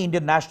many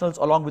Indian nationals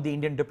along with the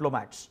Indian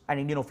diplomats and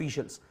Indian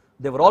officials,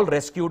 they were all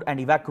rescued and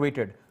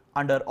evacuated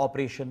under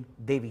Operation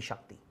Devi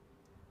Shakti.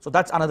 So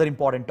that's another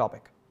important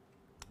topic.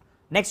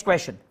 Next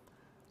question.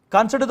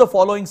 Consider the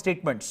following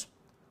statements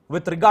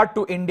with regard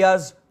to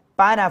India's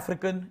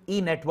Pan-African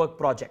E-Network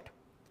project.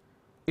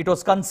 It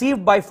was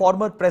conceived by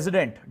former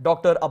President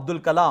Dr. Abdul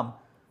Kalam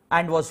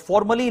and was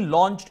formally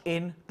launched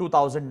in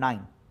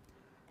 2009.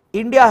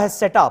 India has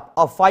set up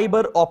a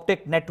fiber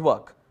optic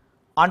network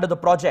under the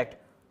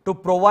project to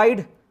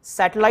provide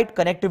satellite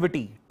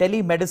connectivity,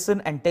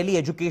 telemedicine and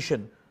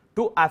tele-education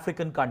to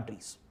African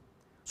countries.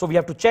 So we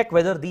have to check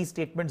whether these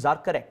statements are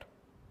correct.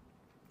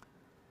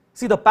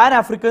 See, the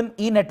Pan-African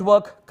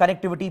E-Network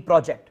Connectivity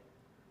Project,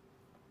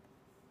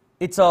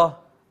 it's a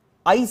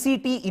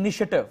ICT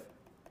initiative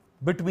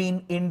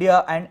between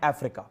India and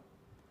Africa.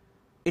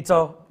 It's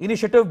an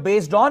initiative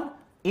based on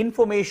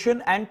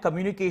information and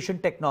communication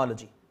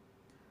technology.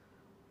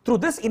 Through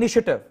this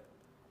initiative,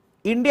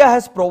 India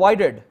has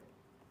provided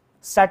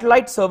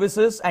satellite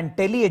services and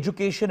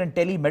tele-education and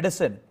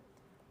telemedicine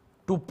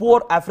to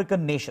poor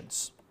African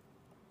nations.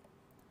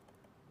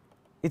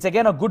 It's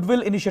again a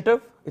goodwill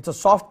initiative. It's a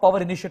soft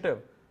power initiative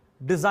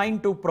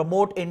designed to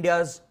promote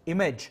India's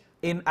image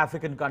in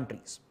African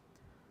countries.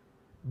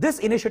 This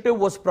initiative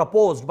was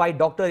proposed by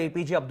Dr.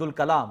 APJ Abdul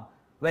Kalam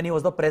when he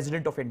was the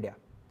President of India.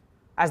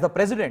 As the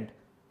President,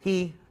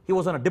 he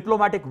was on a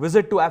diplomatic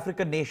visit to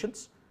African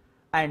nations,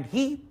 and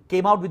he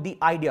came out with the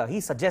idea, he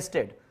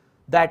suggested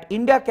that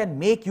India can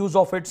make use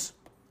of its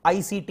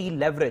ICT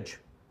leverage,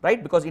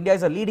 right? Because India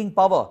is a leading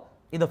power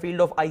in the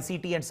field of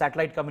ICT and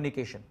satellite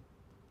communication,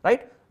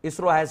 right?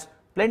 ISRO has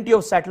plenty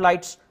of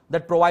satellites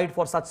that provide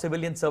for such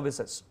civilian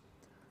services.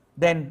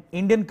 Then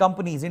Indian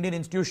companies, Indian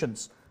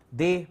institutions,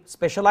 they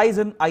specialize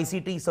in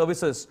ICT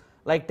services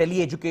like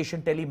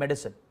tele-education,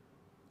 telemedicine.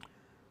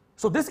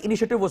 So this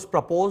initiative was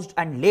proposed,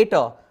 and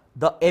later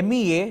the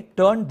MEA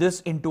turned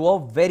this into a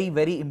very,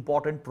 very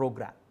important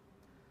program.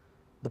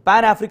 The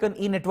Pan-African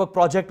E-Network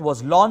project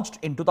was launched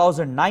in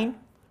 2009,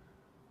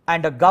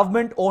 and a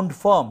government-owned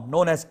firm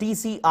known as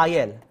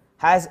TCIL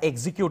has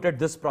executed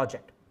this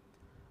project.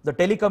 The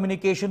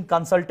Telecommunication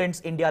Consultants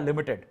India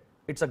Limited,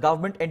 it's a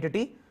government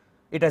entity.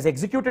 It has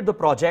executed the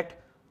project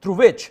through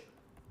which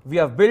we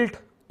have built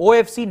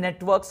OFC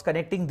networks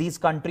connecting these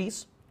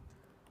countries.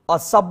 A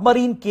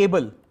submarine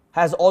cable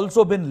has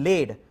also been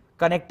laid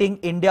connecting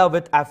India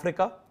with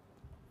Africa,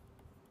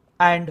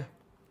 and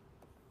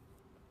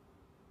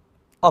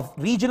a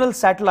regional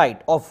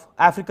satellite of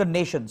African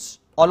nations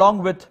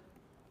along with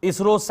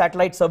ISRO's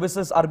satellite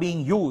services are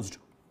being used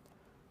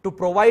to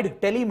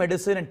provide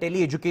telemedicine and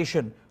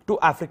tele-education to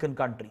African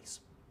countries.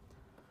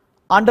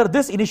 Under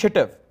this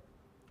initiative,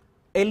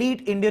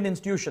 elite Indian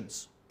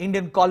institutions,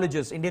 Indian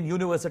colleges, Indian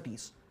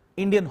universities,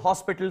 Indian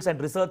hospitals and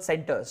research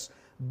centers,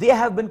 they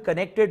have been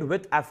connected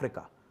with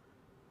Africa.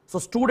 So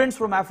students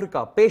from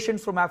Africa,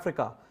 patients from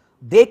Africa,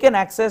 they can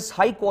access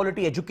high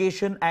quality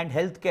education and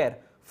healthcare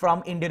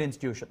from Indian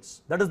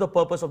institutions. That is the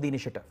purpose of the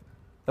initiative.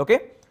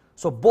 Okay?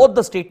 So both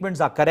the statements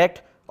are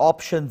correct.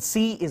 Option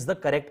C is the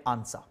correct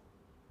answer.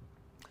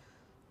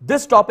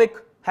 This topic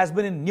has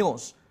been in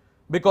news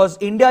because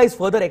India is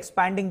further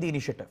expanding the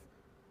initiative.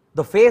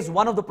 The phase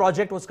 1 of the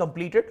project was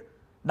completed.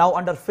 Now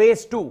under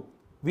phase 2,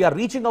 we are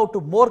reaching out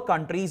to more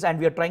countries and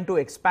we are trying to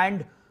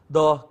expand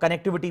the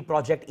connectivity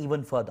project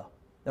even further.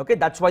 Okay,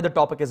 that's why the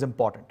topic is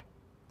important.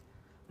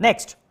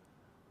 Next,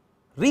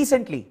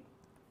 recently,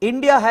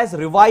 India has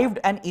revived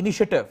an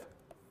initiative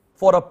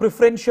for a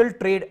preferential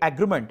trade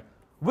agreement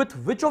with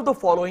which of the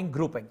following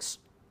groupings?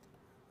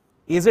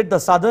 Is it the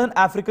Southern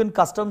African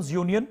Customs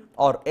Union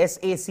or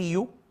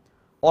SACU,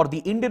 or the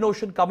Indian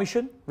Ocean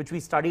Commission, which we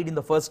studied in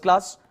the first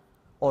class,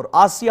 or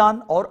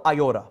ASEAN or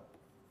IORA?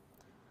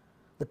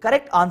 The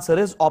correct answer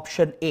is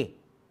option A.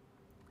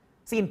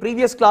 See, in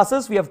previous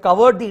classes, we have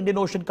covered the Indian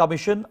Ocean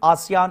Commission,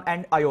 ASEAN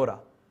and IORA.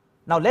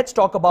 Now let's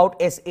talk about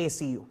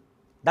SACU.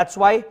 That's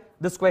why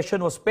this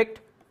question was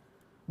picked,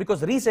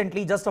 because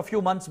recently, just a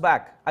few months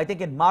back, I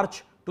think in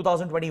March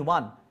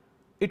 2021,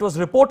 it was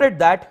reported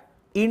that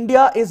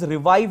India is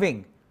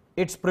reviving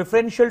its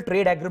preferential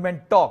trade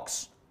agreement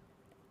talks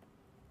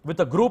with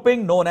a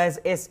grouping known as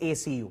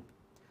SACU.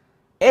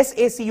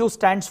 SACU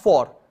stands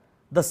for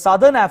the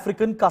Southern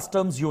African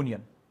Customs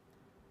Union.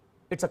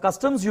 It's a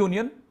customs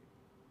union.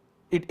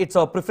 It's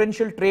a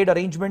preferential trade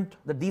arrangement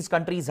that these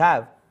countries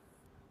have,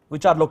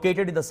 which are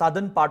located in the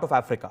southern part of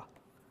Africa.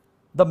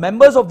 The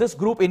members of this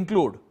group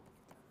include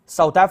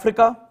South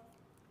Africa,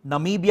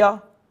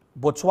 Namibia,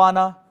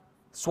 Botswana,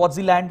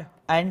 Swaziland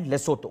and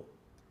Lesotho.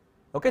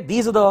 Okay,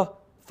 these are the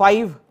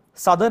 5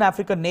 southern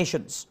African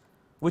nations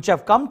which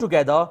have come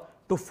together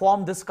to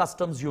form this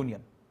customs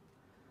union.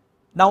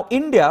 Now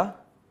India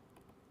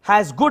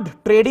has good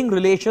trading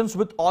relations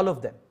with all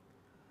of them,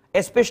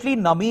 especially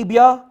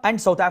Namibia and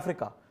South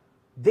Africa.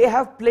 They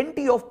have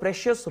plenty of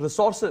precious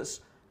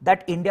resources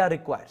that India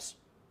requires.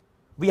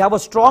 We have a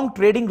strong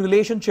trading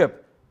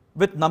relationship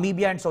with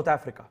Namibia and South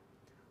Africa.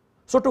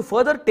 So to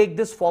further take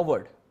this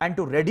forward and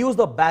to reduce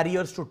the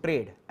barriers to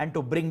trade and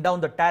to bring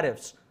down the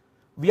tariffs,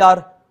 we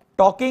are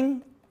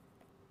talking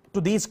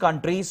to these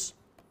countries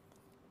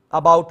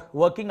about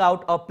working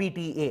out a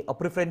PTA, a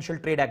preferential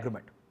trade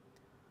agreement.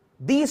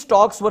 These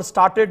talks were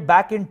started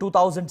back in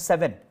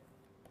 2007.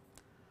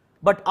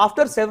 But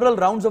after several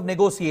rounds of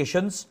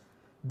negotiations,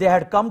 they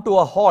had come to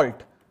a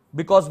halt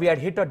because we had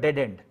hit a dead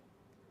end.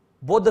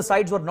 Both the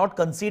sides were not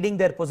conceding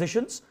their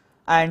positions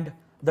and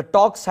the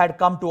talks had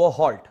come to a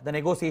halt. The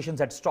negotiations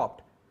had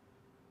stopped.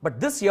 But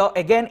this year,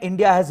 again,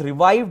 India has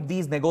revived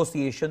these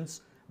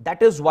negotiations.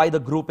 That is why the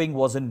grouping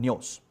was in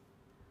news.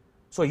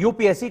 So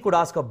UPSC could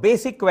ask a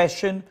basic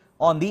question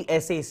on the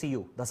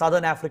SACU, the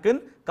Southern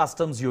African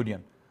Customs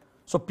Union.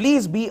 So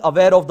please be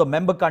aware of the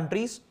member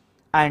countries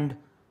and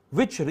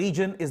which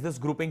region is this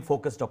grouping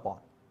focused upon,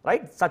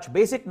 right? Such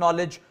basic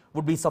knowledge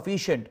would be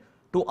sufficient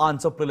to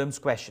answer prelims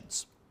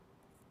questions.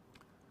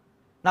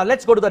 Now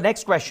let's go to the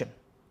next question.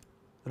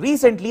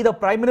 Recently, the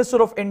Prime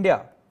Minister of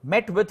India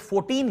met with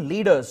 14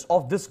 leaders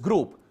of this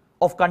group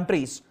of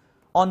countries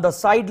on the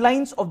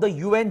sidelines of the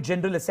UN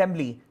General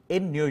Assembly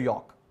in New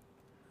York.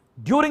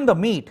 During the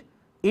meet,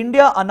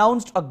 India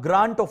announced a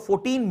grant of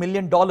 $14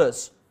 million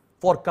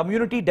for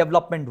community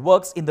development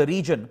works in the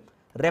region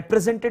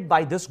represented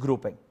by this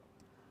grouping.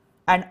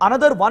 And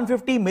another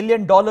 $150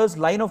 million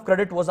line of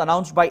credit was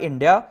announced by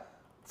India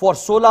for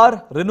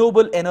solar,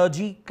 renewable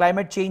energy,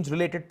 climate change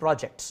related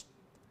projects.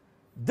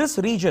 This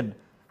region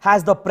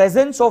has the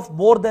presence of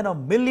more than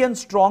 1 million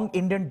strong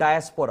Indian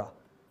diaspora.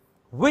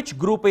 Which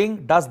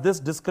grouping does this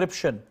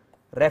description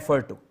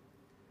refer to?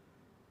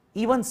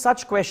 Even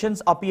such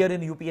questions appear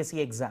in UPSC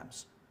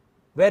exams,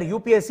 where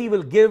UPSC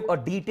will give a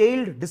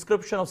detailed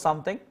description of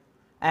something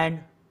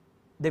and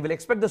they will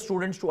expect the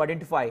students to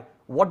identify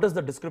what does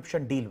the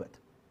description deal with.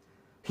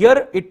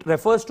 Here it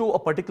refers to a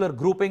particular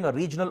grouping, a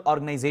regional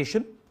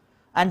organization,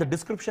 and the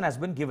description has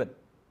been given.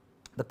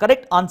 The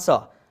correct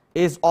answer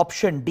is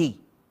option D.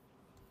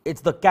 It's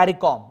the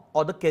CARICOM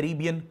or the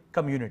Caribbean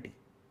Community.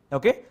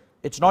 Okay?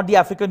 It's not the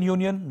African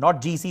Union,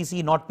 not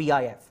GCC, not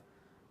PIF.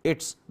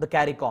 It's the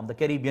CARICOM, the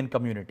Caribbean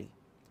Community.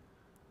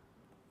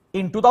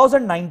 In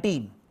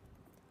 2019,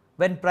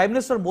 when Prime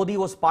Minister Modi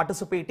was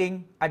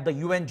participating at the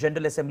UN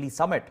General Assembly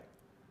Summit,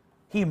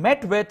 he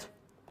met with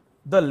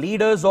the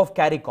leaders of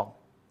CARICOM.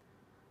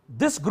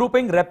 This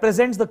grouping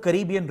represents the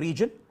Caribbean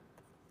region.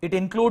 It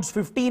includes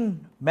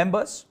 15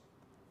 members,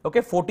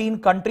 okay, 14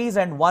 countries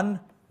and 1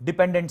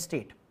 dependent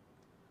state.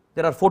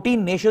 There are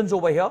 14 nations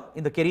over here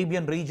in the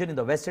Caribbean region, in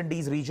the West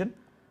Indies region,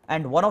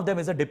 and one of them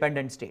is a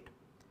dependent state.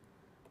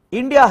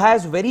 India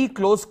has very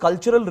close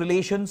cultural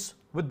relations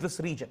with this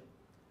region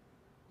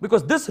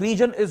because this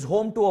region is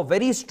home to a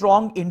very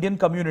strong Indian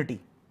community.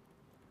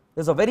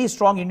 There's a very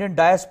strong Indian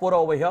diaspora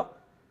over here.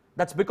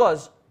 That's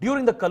because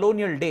during the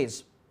colonial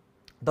days,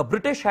 the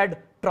British had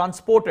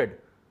transported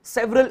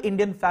several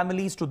Indian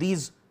families to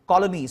these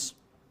colonies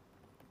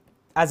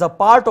as a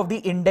part of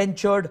the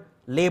indentured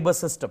labor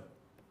system.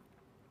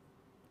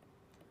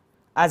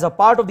 As a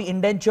part of the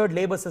indentured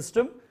labor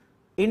system,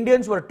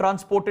 Indians were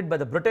transported by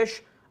the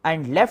British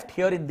and left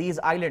here in these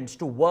islands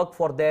to work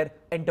for their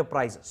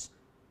enterprises,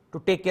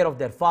 to take care of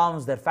their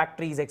farms, their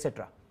factories,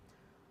 etc.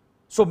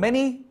 So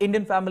many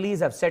Indian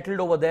families have settled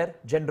over there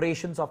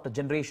generations after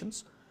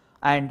generations,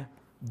 and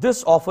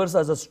this offers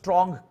us a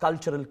strong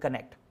cultural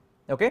connect.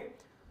 Okay?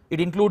 It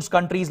includes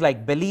countries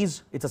like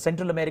Belize, it's a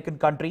Central American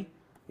country.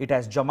 It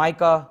has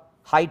Jamaica,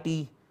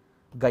 Haiti,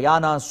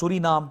 Guyana,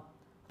 Suriname,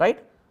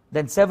 right?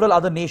 Then several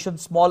other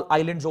nations, small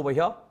islands over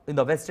here in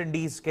the West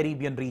Indies,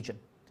 Caribbean region.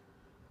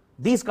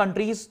 These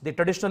countries, they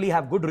traditionally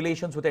have good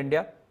relations with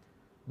India.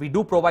 We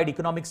do provide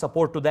economic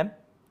support to them.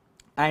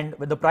 And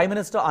when the Prime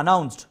Minister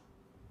announced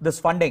this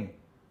funding,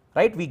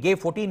 right, we gave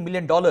 $14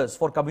 million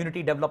for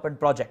community development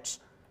projects.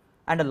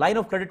 And a line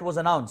of credit was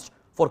announced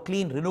for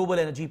clean renewable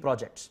energy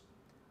projects.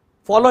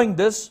 Following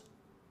this,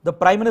 the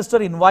Prime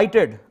Minister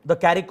invited the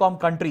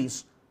CARICOM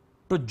countries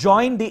to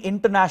join the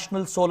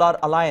International Solar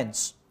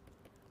Alliance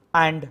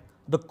and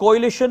the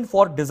Coalition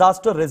for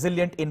Disaster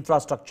Resilient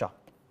Infrastructure.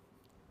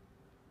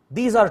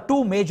 These are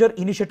 2 major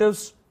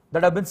initiatives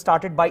that have been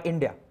started by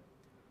India.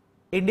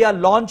 India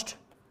launched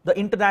the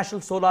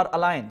International Solar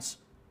Alliance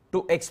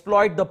to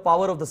exploit the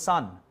power of the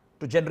sun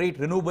to generate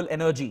renewable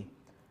energy,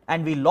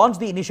 and we launched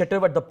the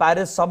initiative at the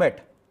Paris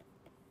Summit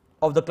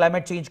of the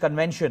Climate Change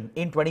Convention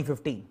in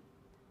 2015.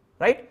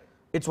 Right?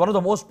 It's one of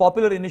the most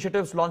popular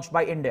initiatives launched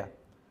by India.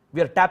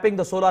 We are tapping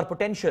the solar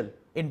potential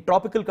in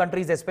tropical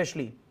countries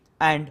especially,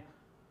 and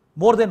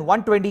more than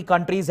 120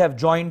 countries have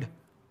joined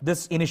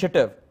this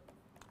initiative,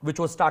 which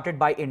was started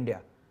by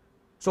India.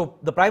 So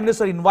the Prime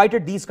Minister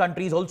invited these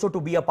countries also to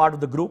be a part of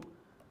the group.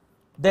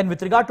 Then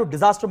with regard to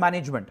disaster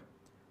management,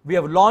 we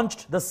have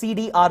launched the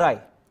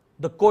CDRI,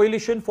 the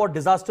Coalition for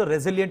Disaster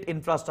Resilient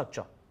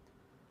Infrastructure.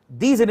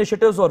 These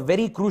initiatives are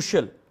very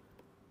crucial,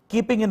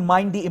 keeping in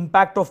mind the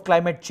impact of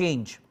climate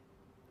change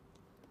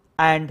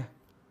and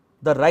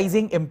the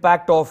rising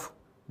impact of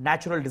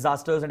natural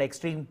disasters and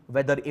extreme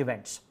weather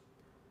events.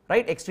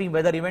 Right? Extreme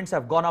weather events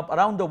have gone up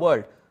around the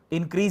world,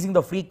 increasing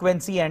the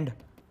frequency and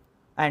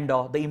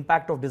the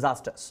impact of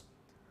disasters.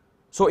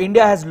 So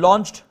India has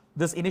launched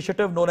this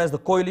initiative known as the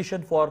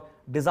Coalition for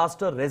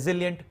Disaster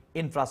Resilient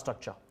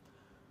Infrastructure.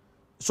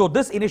 So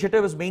this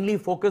initiative is mainly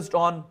focused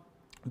on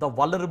the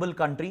vulnerable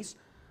countries,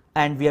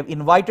 and we have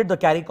invited the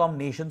CARICOM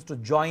nations to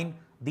join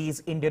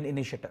these Indian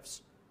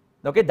initiatives.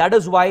 Okay, that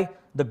is why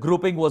the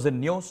grouping was in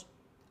news,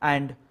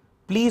 and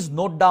please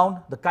note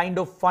down the kind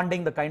of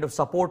funding, the kind of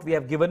support we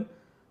have given,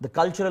 the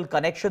cultural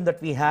connection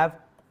that we have,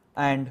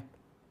 and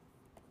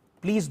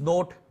please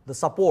note the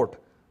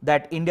support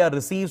that India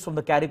receives from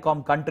the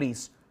CARICOM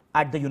countries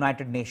at the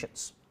United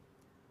Nations.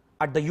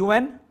 At the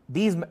UN,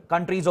 these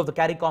countries of the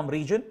CARICOM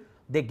region,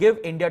 they give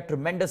India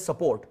tremendous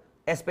support,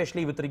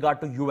 especially with regard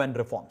to UN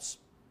reforms.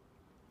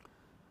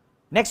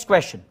 Next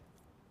question.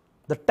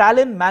 The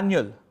Tallinn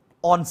Manual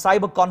on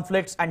Cyber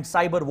Conflicts and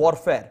Cyber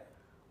Warfare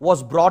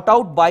was brought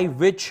out by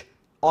which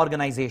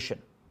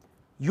organization?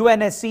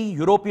 UNSC,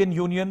 European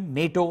Union,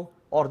 NATO,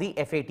 or the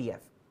FATF?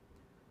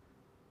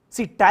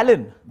 See,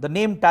 Tallinn, the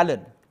name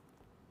Tallinn,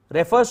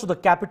 refers to the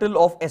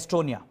capital of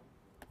Estonia.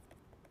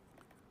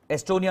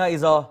 Estonia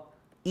is a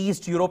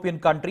East European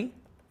country.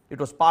 It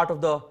was part of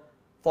the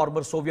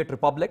former Soviet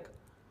Republic.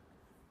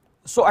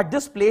 So at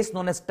this place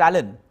known as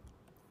Tallinn,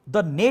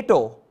 the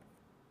NATO,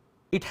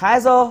 it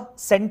has a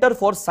center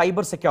for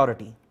cyber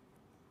security.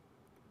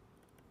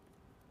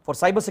 For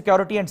cyber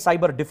security and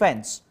cyber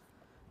defense,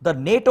 the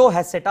NATO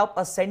has set up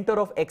a center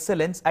of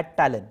excellence at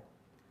Tallinn.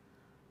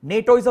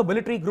 NATO is a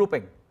military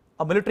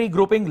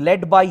grouping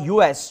led by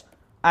US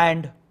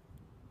and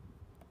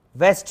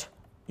West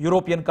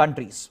European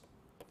countries,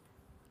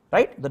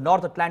 right? The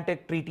North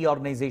Atlantic Treaty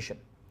Organization.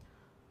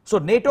 So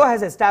NATO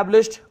has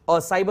established a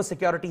cyber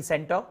security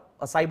center,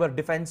 a cyber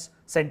defense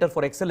center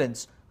for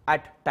excellence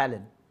at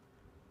Tallinn.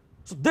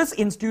 So this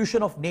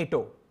institution of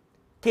NATO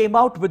came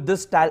out with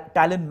this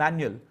Tallinn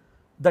Manual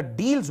that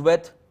deals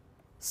with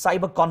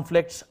cyber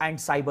conflicts and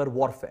cyber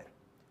warfare.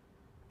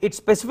 It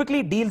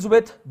specifically deals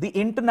with the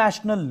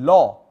international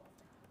law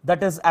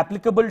that is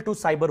applicable to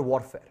cyber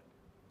warfare.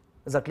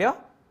 Is that clear?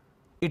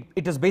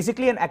 It is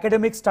basically an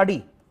academic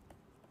study.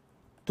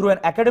 Through an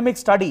academic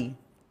study,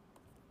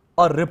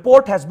 a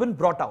report has been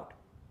brought out.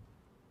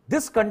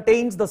 This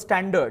contains the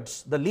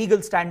standards, the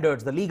legal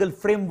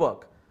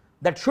framework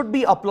that should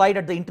be applied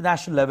at the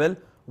international level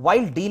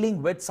while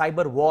dealing with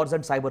cyber wars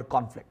and cyber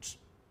conflicts.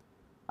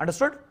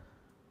 Understood?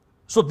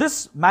 So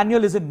this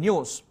manual is in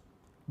news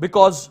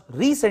because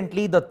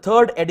recently the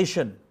third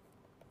edition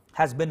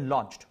has been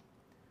launched.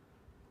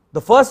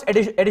 The first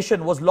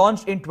edition was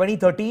launched in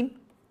 2013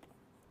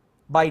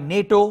 by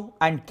NATO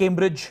and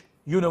Cambridge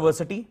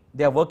University.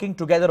 They are working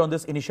together on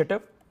this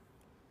initiative.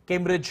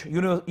 Cambridge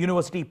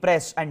University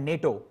Press and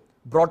NATO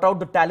brought out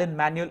the Tallinn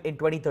Manual in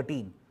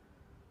 2013.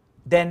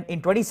 Then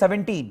in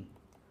 2017,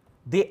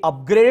 they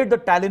upgraded the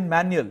Tallinn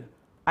Manual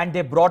and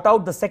they brought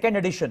out the second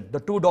edition, the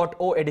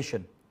 2.0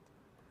 edition.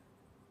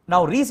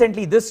 Now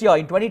recently this year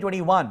in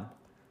 2021,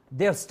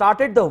 they have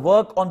started the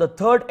work on the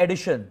third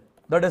edition,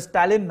 that is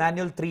Tallinn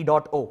Manual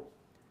 3.0.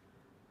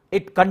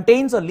 It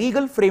contains a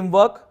legal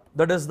framework,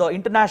 that is the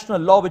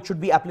international law which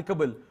should be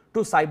applicable to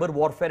cyber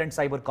warfare and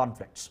cyber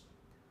conflicts.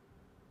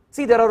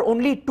 See, there are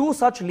only two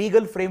such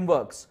legal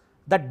frameworks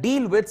that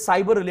deal with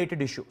cyber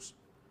related issues.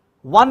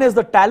 One is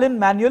the Tallinn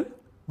Manual,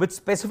 which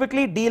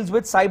specifically deals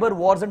with cyber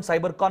wars and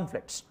cyber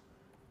conflicts.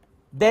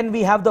 Then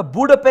we have the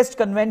Budapest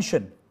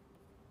Convention,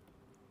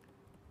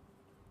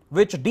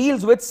 which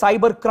deals with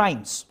cyber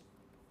crimes.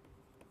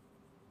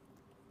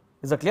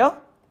 Is that clear?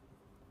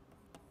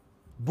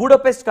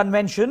 Budapest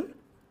Convention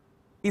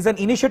is an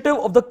initiative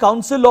of the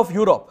Council of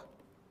Europe.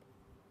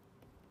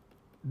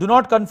 Do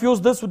not confuse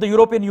this with the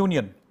European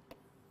Union.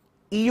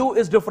 EU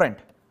is different.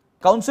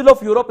 Council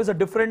of Europe is a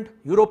different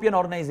European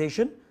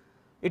organization.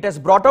 It has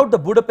brought out the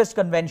Budapest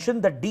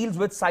Convention that deals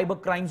with cyber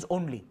crimes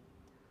only.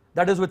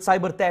 That is with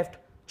cyber theft,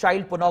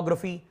 child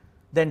pornography,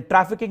 then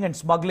trafficking and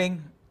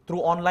smuggling through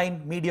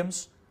online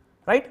mediums,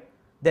 right?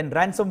 Then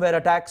ransomware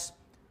attacks.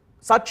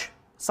 Such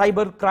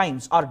cyber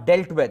crimes are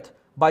dealt with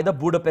by the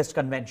Budapest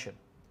Convention.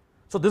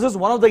 So this is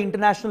one of the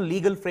international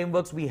legal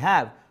frameworks we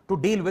have to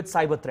deal with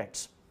cyber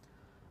threats.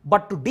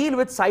 But to deal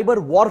with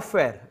cyber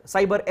warfare,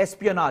 cyber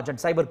espionage and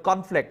cyber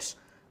conflicts,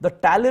 the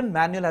Tallinn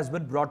Manual has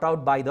been brought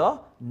out by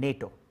the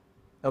NATO.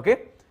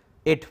 Okay?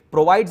 It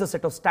provides a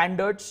set of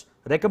standards,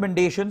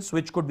 recommendations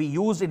which could be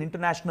used in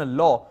international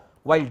law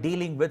while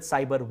dealing with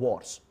cyber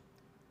wars.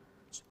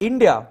 So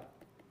India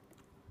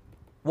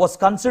was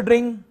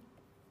considering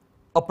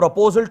a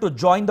proposal to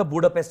join the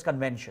Budapest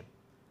Convention.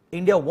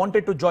 India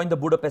wanted to join the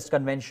Budapest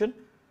Convention,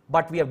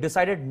 but we have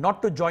decided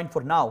not to join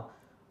for now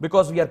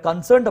because we are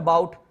concerned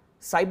about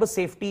cyber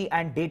safety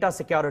and data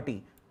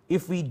security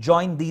if we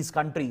join these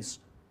countries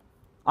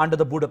under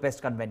the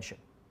Budapest Convention.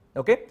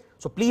 Okay?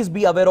 So please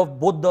be aware of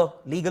both the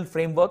legal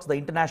frameworks, the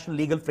international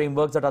legal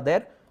frameworks that are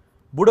there.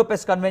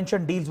 Budapest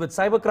Convention deals with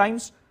cyber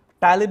crimes.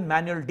 Tallinn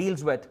Manual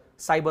deals with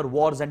cyber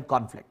wars and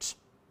conflicts.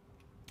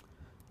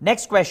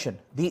 Next question.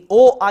 The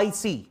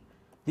OIC,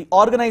 the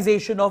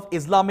Organization of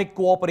Islamic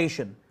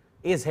Cooperation,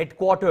 is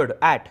headquartered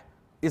at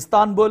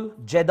Istanbul,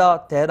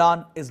 Jeddah,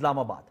 Tehran,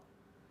 Islamabad.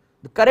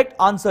 The correct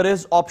answer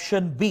is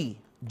option B,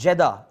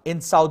 Jeddah in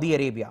Saudi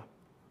Arabia.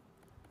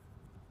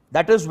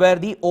 That is where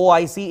the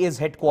OIC is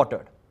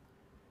headquartered.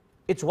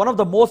 It's one of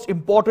the most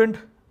important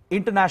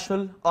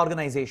international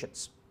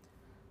organizations.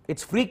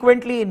 It's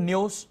frequently in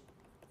news,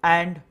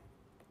 and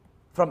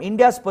from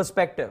India's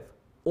perspective,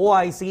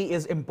 OIC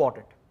is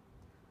important.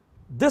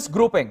 This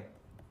grouping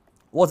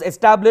was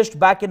established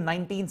back in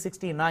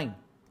 1969.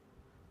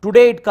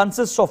 Today it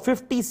consists of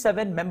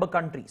 57 member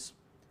countries.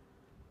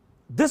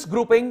 This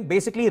grouping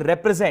basically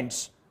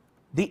represents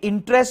the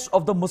interests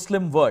of the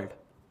Muslim world.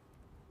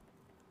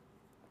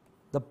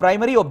 The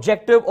primary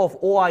objective of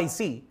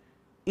OIC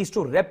is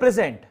to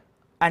represent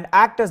and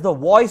act as the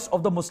voice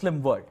of the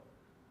Muslim world.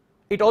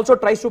 It also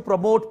tries to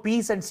promote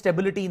peace and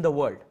stability in the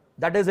world.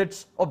 That is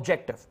its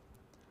objective.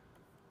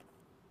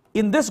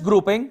 In this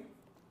grouping,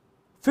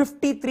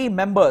 53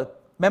 member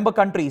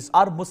countries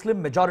are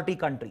Muslim majority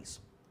countries.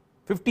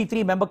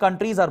 53 member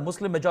countries are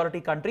Muslim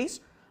majority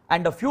countries,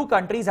 and a few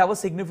countries have a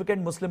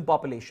significant Muslim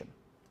population.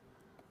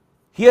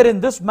 Here in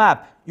this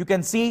map, you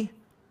can see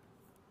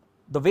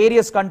the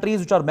various countries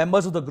which are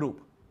members of the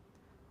group.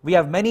 We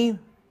have many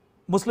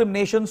Muslim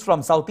nations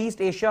from Southeast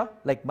Asia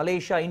like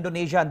Malaysia,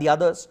 Indonesia and the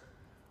others.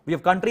 We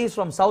have countries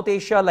from South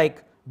Asia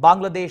like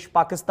Bangladesh,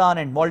 Pakistan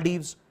and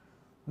Maldives.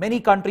 Many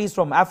countries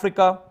from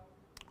Africa,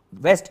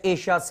 West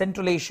Asia,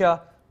 Central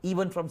Asia,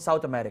 even from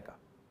South America.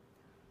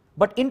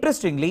 But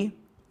interestingly,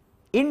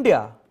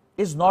 India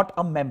is not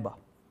a member.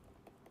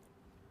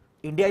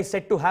 India is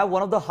said to have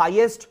one of the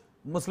highest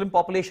Muslim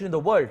population in the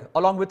world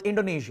along with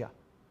Indonesia.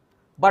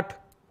 But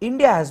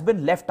India has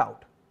been left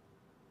out.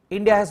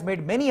 India has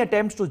made many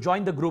attempts to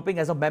join the grouping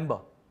as a member.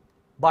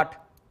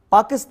 But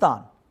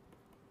Pakistan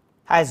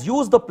has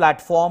used the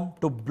platform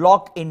to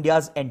block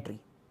India's entry.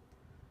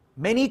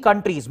 Many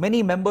countries,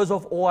 many members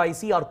of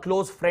OIC are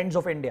close friends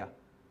of India.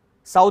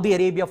 Saudi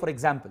Arabia, for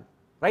example,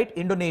 right?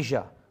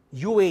 Indonesia,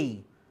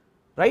 UAE,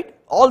 right?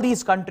 All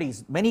these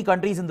countries, many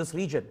countries in this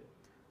region,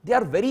 they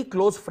are very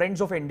close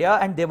friends of India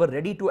and they were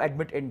ready to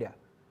admit India.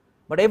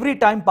 But every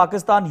time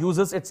Pakistan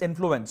uses its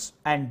influence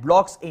and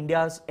blocks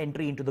India's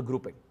entry into the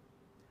grouping.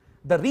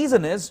 The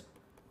reason is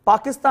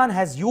Pakistan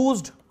has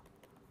used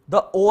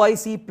the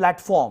OIC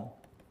platform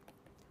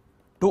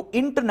to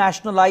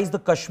internationalize the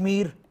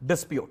Kashmir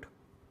dispute.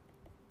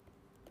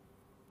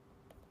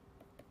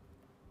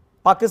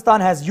 Pakistan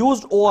has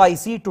used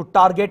OIC to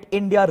target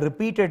India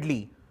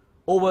repeatedly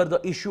over the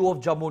issue of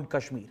Jammu and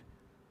Kashmir.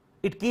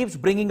 It keeps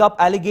bringing up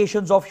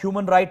allegations of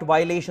human rights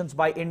violations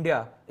by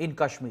India in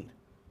Kashmir.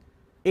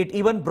 It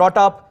even brought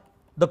up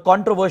the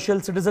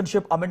controversial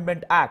Citizenship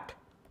Amendment Act,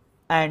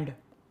 and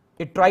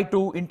it tried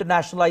to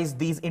internationalize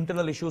these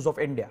internal issues of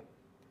India.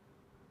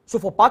 So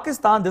for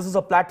Pakistan, this is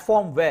a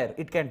platform where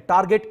it can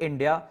target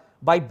India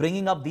by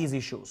bringing up these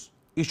issues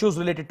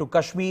related to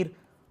Kashmir,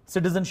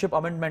 Citizenship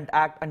Amendment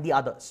Act and the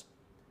others,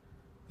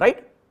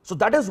 right? So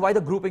that is why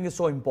the grouping is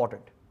so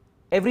important.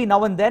 Every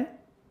now and then,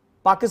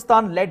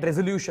 Pakistan-led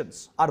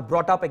resolutions are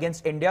brought up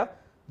against India.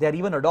 They are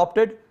even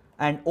adopted,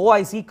 and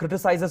OIC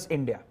criticizes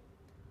India.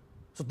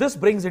 So this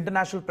brings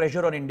international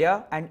pressure on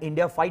India, and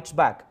India fights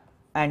back,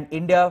 and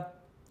India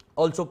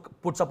also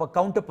puts up a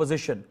counter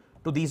position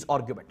to these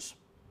arguments.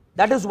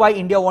 That is why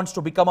India wants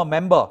to become a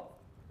member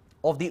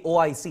of the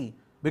OIC,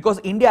 because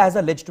India has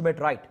a legitimate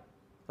right.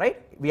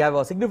 We have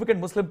a significant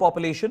Muslim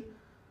population,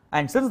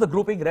 and since the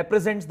grouping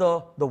represents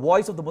the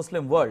voice of the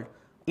Muslim world,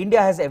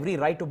 India has every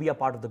right to be a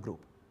part of the group.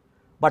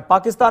 But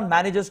Pakistan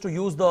manages to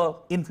use the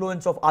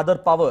influence of other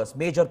powers,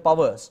 major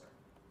powers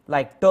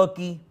like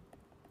Turkey,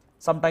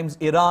 sometimes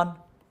Iran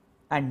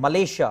and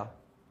Malaysia,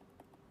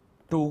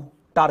 to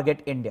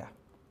target India.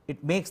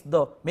 It makes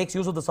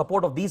use of the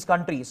support of these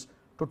countries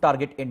to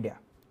target India.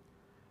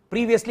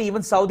 Previously,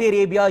 even Saudi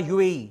Arabia,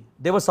 UAE,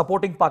 they were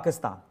supporting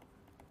Pakistan.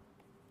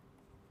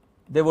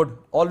 They would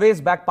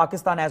always back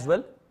Pakistan as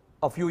well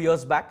a few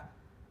years back.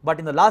 But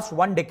in the last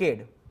 1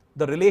 decade,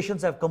 the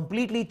relations have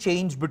completely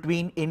changed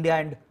between India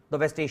and the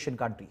West Asian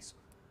countries.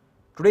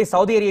 Today,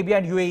 Saudi Arabia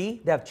and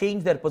UAE, they have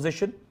changed their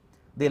position.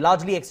 They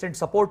largely extend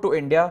support to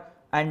India,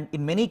 and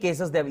in many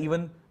cases, they have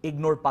even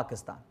ignored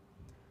Pakistan.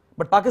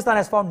 But Pakistan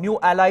has found new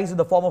allies in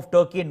the form of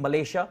Turkey and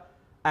Malaysia,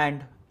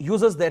 and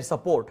uses their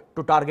support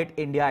to target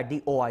India at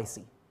the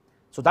OIC.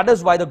 So that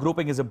is why the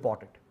grouping is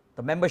important.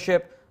 The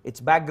membership, its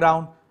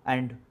background,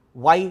 and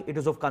why it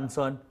is of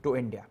concern to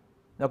India.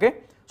 Okay?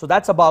 So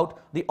that's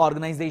about the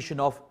Organization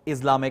of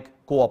Islamic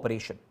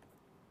Cooperation.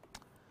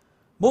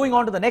 Moving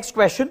on to the next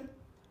question.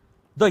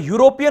 The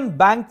European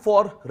Bank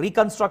for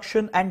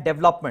Reconstruction and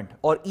Development,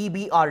 or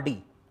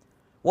EBRD,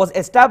 was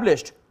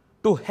established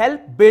to help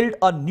build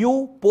a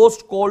new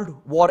post-Cold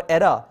War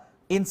era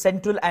in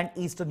Central and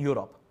Eastern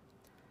Europe.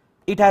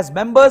 It has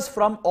members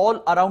from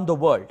all around the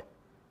world.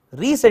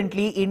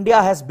 Recently,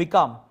 India has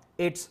become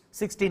its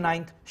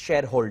 69th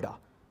shareholder.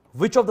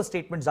 Which of the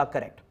statements are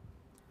correct?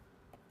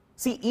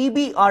 See,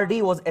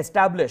 EBRD was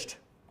established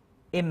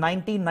in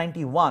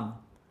 1991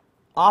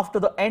 after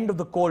the end of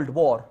the Cold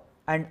War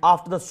and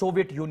after the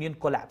Soviet Union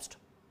collapsed.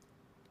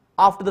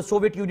 After the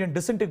Soviet Union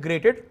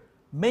disintegrated,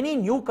 many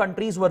new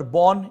countries were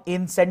born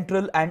in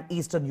Central and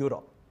Eastern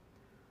Europe.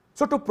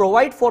 So to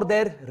provide for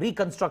their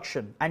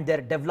reconstruction and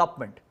their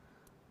development,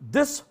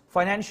 this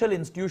financial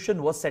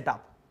institution was set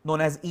up.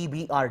 known as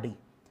EBRD.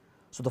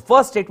 So the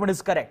first statement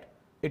is correct.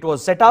 It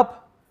was set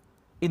up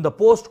in the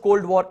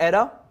post-Cold War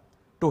era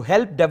to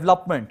help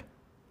development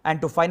and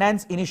to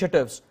finance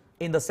initiatives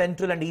in the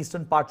central and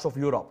eastern parts of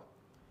Europe.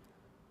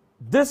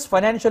 This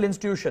financial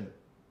institution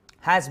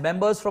has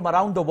members from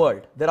around the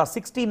world. There are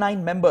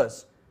 69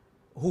 members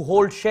who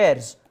hold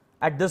shares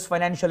at this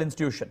financial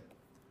institution.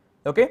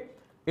 Okay?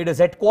 It is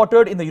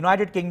headquartered in the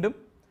United Kingdom,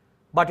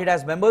 but it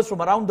has members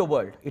from around the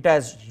world. It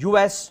has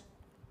US.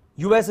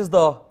 US is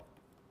the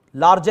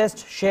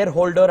largest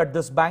shareholder at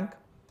this bank.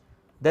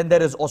 Then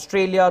there is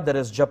Australia, there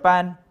is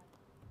Japan.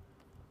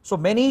 So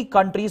many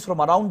countries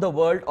from around the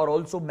world are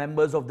also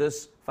members of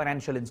this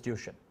financial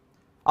institution.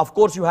 Of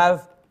course, you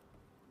have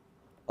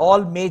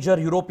all major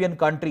European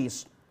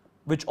countries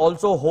which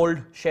also hold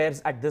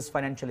shares at this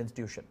financial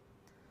institution.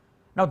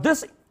 Now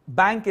this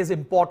bank is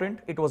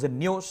important. It was in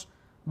news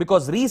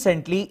because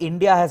recently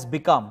India has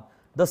become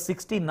the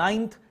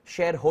 69th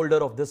shareholder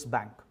of this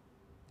bank.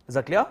 Is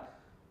that clear?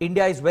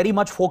 India is very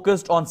much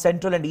focused on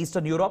Central and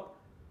Eastern Europe.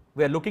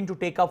 We are looking to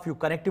take up few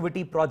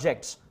connectivity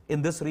projects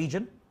in this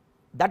region.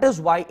 That is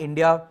why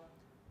India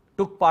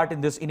took part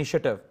in this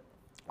initiative,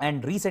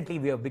 and recently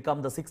we have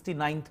become the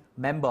 69th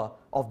member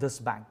of this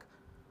bank.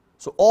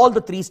 So all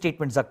the three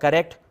statements are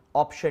correct.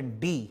 Option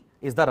D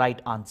is the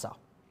right answer.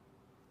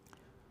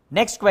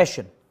 Next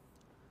question.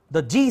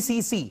 The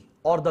GCC,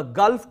 or the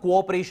Gulf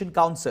Cooperation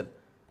Council,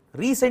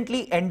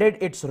 recently ended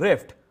its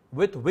rift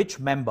with which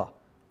member?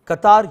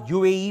 Qatar,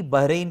 UAE,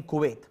 Bahrain,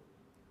 Kuwait.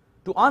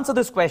 To answer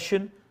this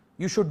question,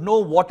 you should know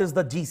what is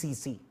the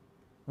GCC.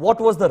 What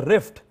was the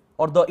rift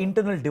or the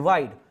internal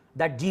divide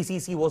that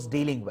GCC was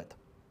dealing with?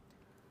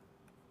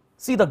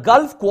 See, the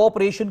Gulf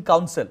Cooperation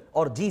Council,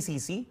 or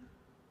GCC,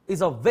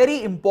 is a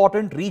very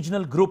important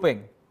regional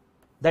grouping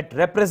that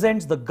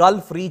represents the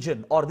Gulf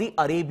region or the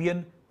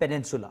Arabian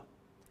Peninsula.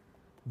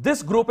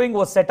 This grouping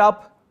was set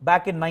up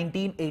back in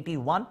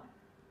 1981.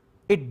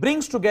 It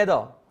brings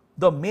together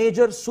the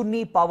major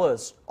Sunni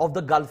powers of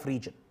the Gulf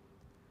region.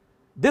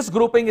 This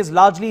grouping is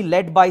largely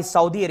led by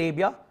Saudi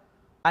Arabia,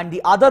 and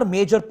the other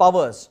major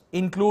powers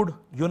include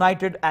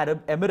United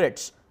Arab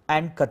Emirates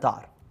and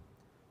Qatar.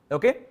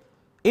 Okay?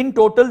 In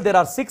total, there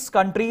are 6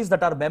 countries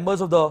that are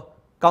members of the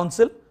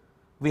council.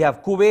 We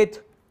have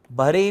Kuwait,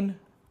 Bahrain,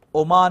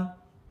 Oman,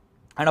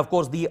 and of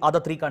course the other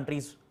 3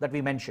 countries that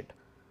we mentioned.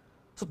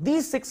 So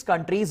these 6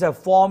 countries have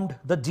formed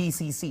the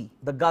GCC,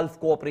 the Gulf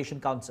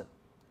Cooperation Council.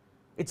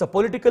 It's a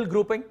political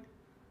grouping.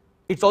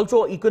 It's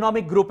also an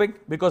economic grouping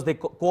because they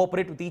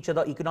cooperate with each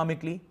other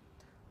economically,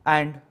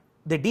 and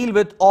they deal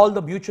with all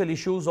the mutual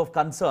issues of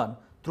concern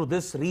through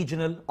this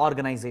regional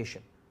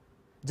organization.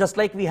 Just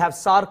like we have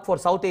SAARC for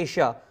South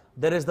Asia,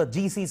 there is the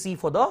GCC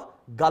for the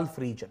Gulf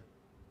region.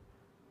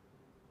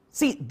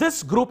 See,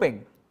 this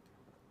grouping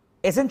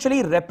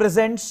essentially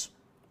represents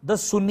the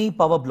Sunni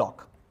power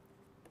bloc.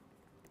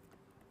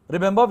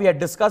 Remember, we had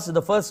discussed in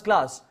the first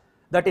class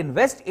that in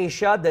West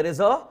Asia there is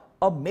a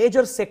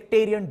major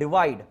sectarian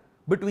divide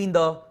between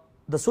the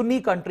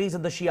Sunni countries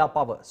and the Shia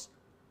powers.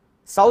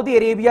 Saudi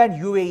Arabia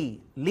and UAE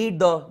lead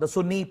the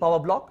Sunni power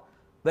bloc,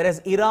 whereas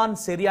Iran,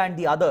 Syria and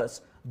the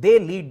others, they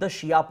lead the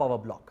Shia power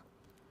bloc.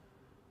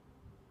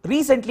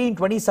 Recently in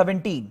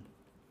 2017,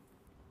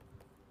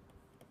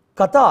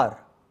 Qatar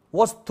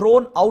was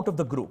thrown out of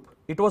the group.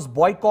 It was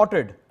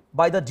boycotted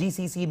by the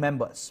GCC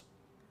members.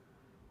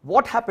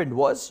 What happened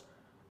was,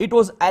 it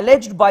was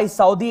alleged by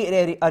Saudi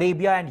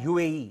Arabia and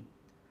UAE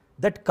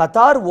that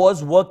Qatar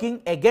was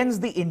working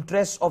against the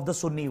interests of the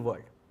Sunni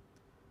world.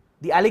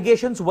 The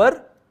allegations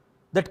were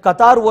that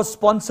Qatar was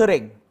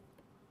sponsoring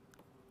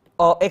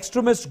an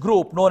extremist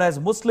group known as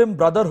Muslim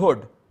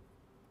Brotherhood,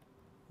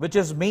 which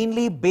is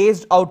mainly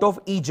based out of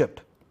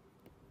Egypt.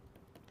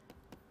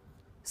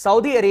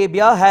 Saudi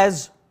Arabia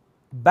has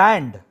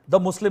banned the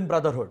Muslim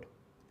Brotherhood.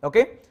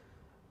 Okay?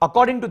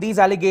 According to these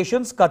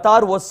allegations,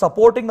 Qatar was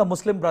supporting the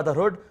Muslim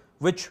Brotherhood,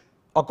 which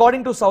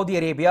according to Saudi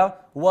Arabia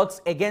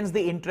works against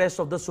the interests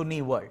of the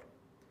Sunni world.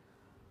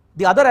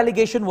 The other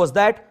allegation was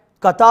that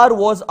Qatar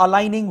was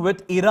aligning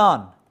with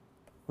Iran,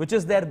 which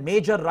is their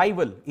major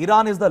rival.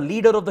 Iran is the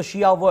leader of the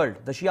Shia world,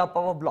 the Shia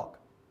power bloc.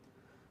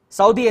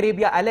 Saudi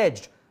Arabia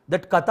alleged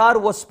that Qatar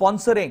was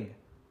sponsoring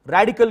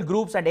radical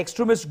groups and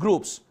extremist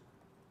groups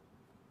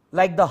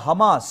like the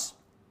Hamas,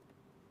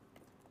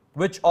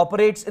 which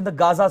operates in the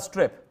Gaza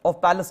Strip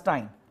of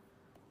Palestine,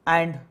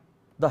 and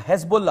the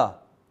Hezbollah,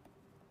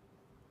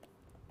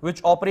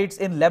 which operates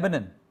in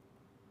Lebanon.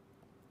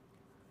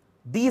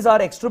 These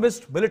are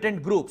extremist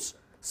militant groups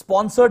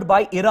sponsored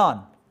by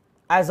Iran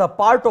as a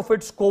part of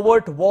its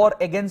covert war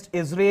against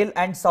Israel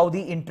and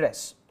Saudi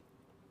interests.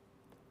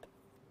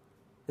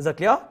 Is that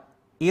clear?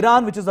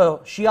 Iran, which is a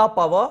Shia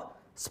power,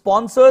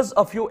 sponsors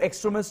a few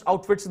extremist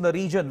outfits in the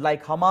region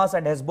like Hamas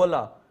and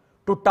Hezbollah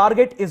to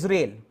target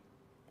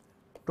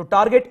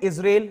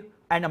Israel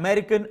and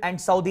American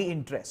and Saudi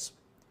interests.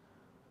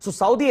 So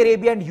Saudi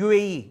Arabia and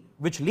UAE,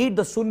 which lead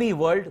the Sunni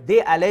world,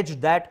 they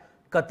alleged that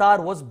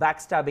Qatar was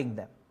backstabbing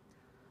them.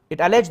 It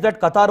alleged that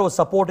Qatar was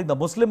supporting the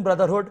Muslim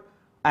Brotherhood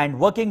and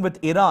working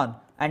with Iran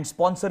and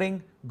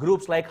sponsoring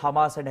groups like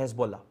Hamas and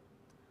Hezbollah.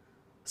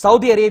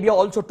 Saudi Arabia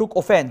also took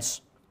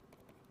offense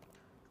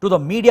to the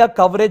media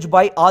coverage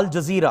by Al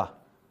Jazeera,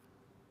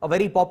 a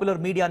very popular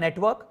media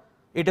network.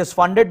 It is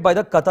funded by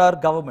the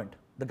Qatar government.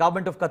 The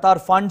government of Qatar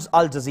funds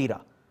Al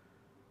Jazeera.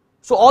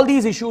 So all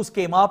these issues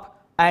came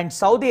up and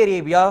Saudi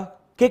Arabia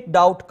kicked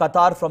out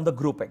Qatar from the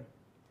grouping.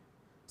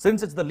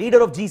 Since it's the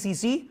leader of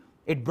GCC,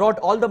 it brought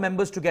all the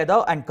members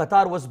together and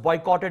Qatar was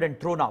boycotted and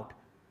thrown out.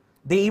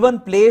 They even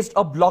placed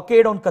a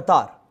blockade on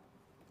Qatar.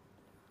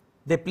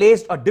 They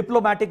placed a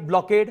diplomatic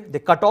blockade. They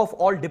cut off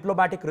all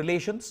diplomatic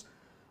relations.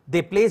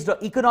 They placed an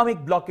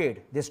economic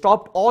blockade. They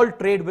stopped all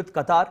trade with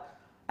Qatar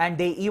and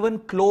they even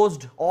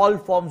closed all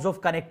forms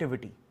of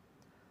connectivity.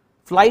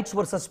 Flights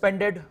were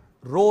suspended,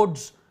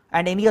 roads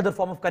and any other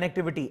form of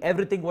connectivity,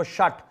 everything was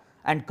shut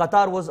and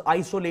Qatar was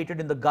isolated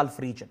in the Gulf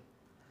region.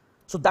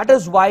 So that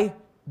is why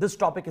this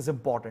topic is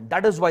important.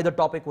 That is why the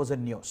topic was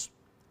in news.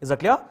 Is that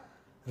clear?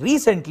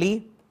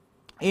 Recently,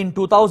 in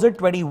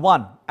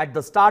 2021, at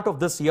the start of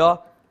this year,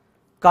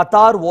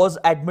 Qatar was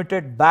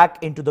admitted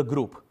back into the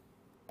group.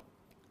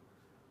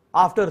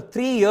 After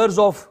 3 years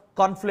of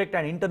conflict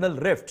and internal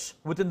rifts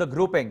within the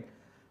grouping,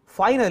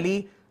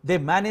 finally they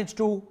managed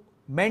to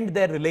mend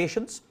their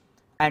relations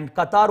and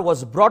Qatar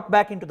was brought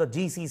back into the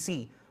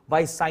GCC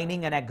by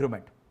signing an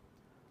agreement.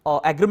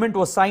 Agreement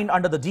was signed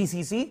under the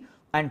GCC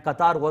and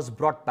Qatar was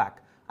brought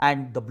back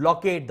and the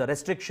blockade, the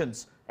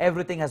restrictions,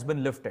 everything has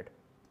been lifted.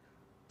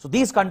 So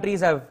these countries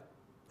have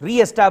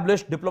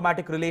re-established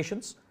diplomatic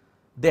relations.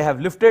 They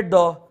have lifted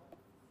the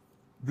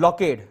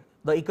blockade,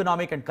 the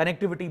economic and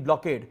connectivity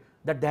blockade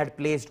that they had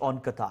placed on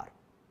Qatar.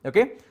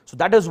 Okay, so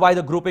that is why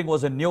the grouping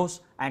was in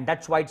news and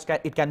that's why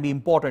it can be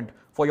important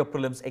for your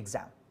prelims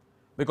exam,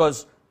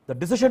 because the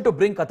decision to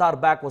bring Qatar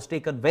back was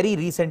taken very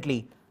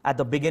recently at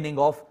the beginning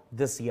of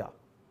this year.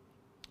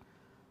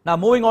 Now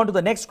moving on to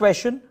the next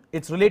question,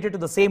 it's related to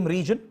the same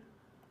region.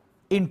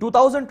 In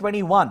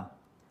 2021,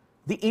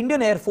 the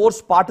Indian Air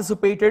Force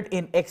participated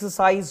in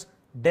exercise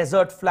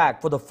Desert Flag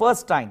for the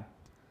first time.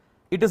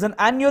 It is an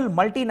annual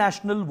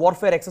multinational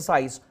warfare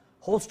exercise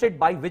hosted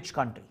by which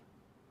country?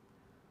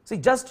 See,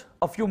 just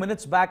a few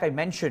minutes back I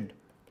mentioned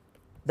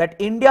that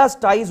India's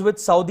ties with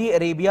Saudi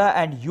Arabia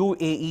and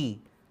UAE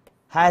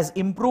has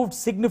improved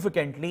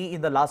significantly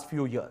in the last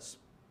few years.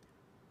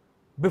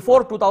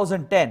 Before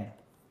 2010,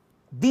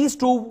 these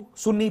two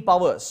Sunni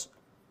powers,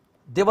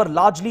 they were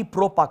largely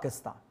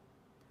pro-Pakistan.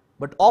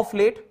 But of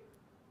late,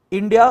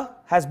 India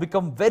has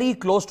become very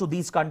close to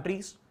these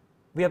countries.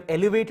 We have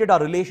elevated our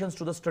relations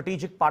to the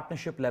strategic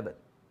partnership level.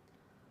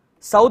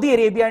 Saudi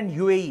Arabia and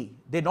UAE,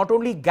 they not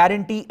only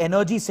guarantee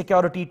energy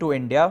security to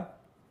India,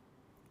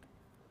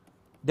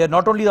 they are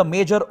not only the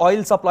major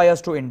oil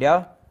suppliers to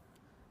India,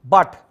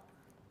 but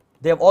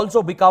they have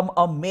also become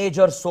a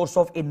major source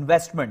of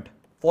investment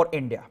for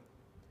India.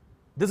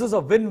 This is a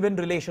win-win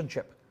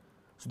relationship.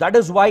 So that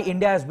is why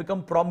India has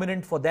become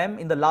prominent for them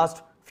in the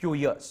last few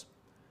years.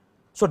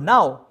 So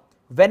now,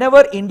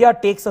 whenever India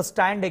takes a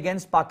stand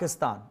against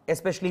Pakistan,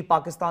 especially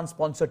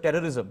Pakistan-sponsored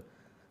terrorism,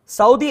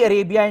 Saudi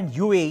Arabia and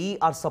UAE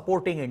are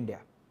supporting India.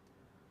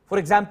 For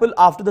example,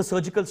 after the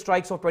surgical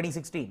strikes of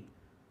 2016,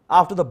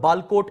 after the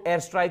Balkot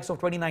airstrikes of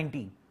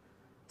 2019,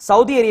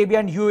 Saudi Arabia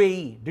and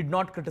UAE did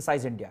not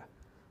criticize India.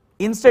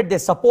 Instead, they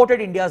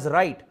supported India's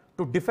right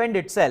to defend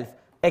itself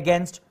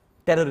against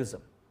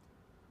terrorism.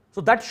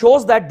 So that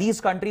shows that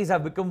these countries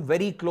have become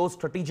very close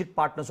strategic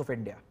partners of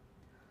India.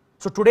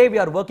 So today we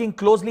are working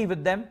closely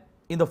with them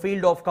in the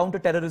field of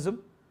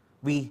counter-terrorism.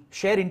 We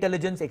share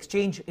intelligence,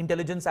 exchange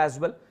intelligence as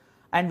well,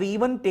 and we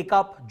even take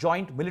up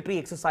joint military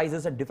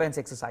exercises and defense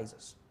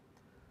exercises.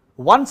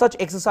 One such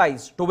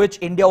exercise to which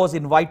India was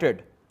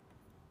invited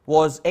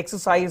was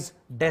exercise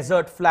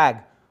Desert Flag,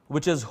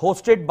 which is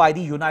hosted by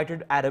the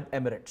United Arab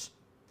Emirates.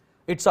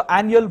 It's an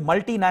annual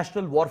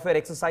multinational warfare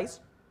exercise.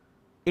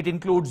 It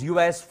includes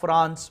US,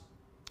 France,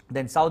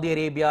 then Saudi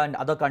Arabia and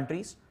other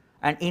countries,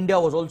 and India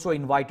was also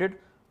invited,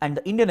 and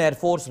the Indian Air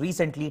Force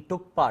recently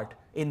took part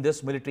in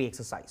this military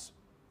exercise.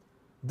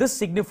 This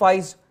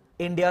signifies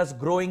India's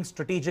growing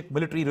strategic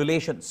military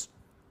relations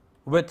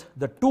with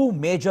the two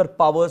major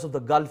powers of the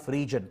Gulf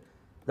region,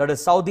 that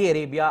is Saudi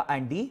Arabia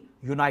and the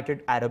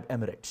United Arab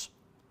Emirates.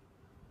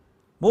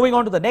 Moving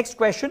on to the next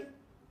question.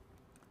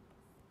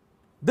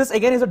 This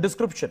again is a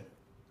description.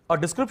 A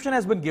description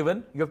has been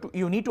given.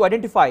 You need to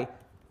identify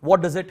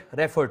what does it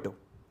refer to.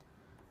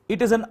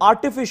 It is an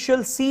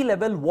artificial sea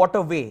level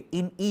waterway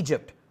in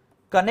Egypt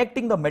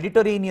connecting the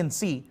Mediterranean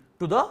Sea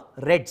to the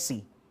Red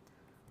Sea.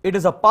 It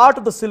is a part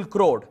of the Silk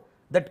Road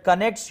that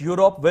connects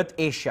Europe with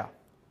Asia.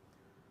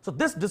 So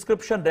this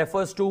description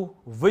refers to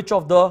which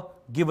of the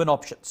given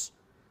options?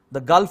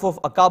 The Gulf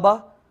of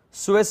Aqaba,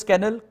 Suez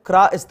Canal,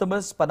 Kra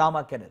Isthmus,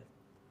 Panama Canal.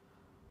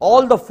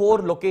 All the four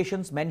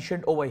locations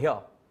mentioned over here,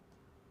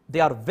 they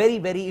are very,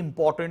 very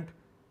important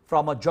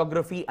from a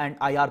geography and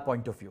IR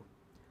point of view,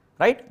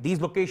 right?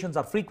 These locations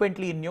are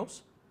frequently in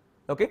news,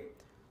 okay?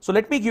 So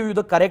let me give you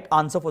the correct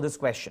answer for this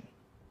question.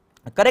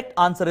 The correct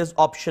answer is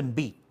option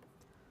B.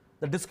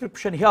 The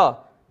description here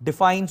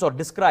defines or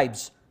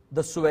describes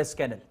the Suez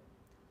Canal.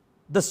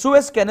 The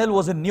Suez Canal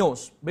was in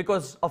news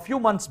because a few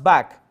months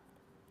back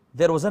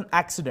there was an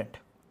accident.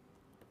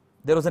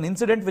 There was an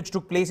incident which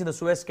took place in the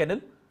Suez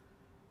Canal.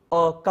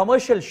 A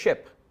commercial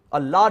ship, a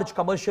large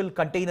commercial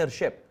container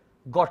ship,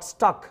 got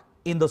stuck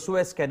in the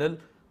Suez Canal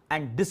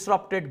and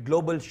disrupted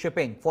global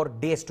shipping for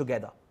days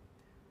together.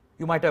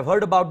 You might have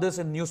heard about this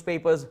in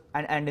newspapers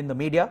and in the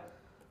media.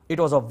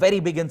 It was a very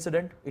big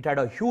incident. It had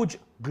a huge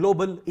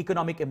global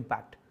economic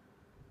impact.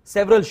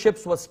 Several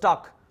ships were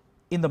stuck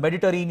in the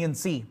Mediterranean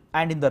Sea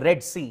and in the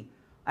Red Sea,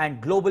 and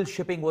global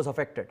shipping was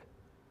affected.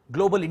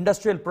 Global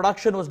industrial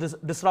production was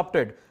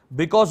disrupted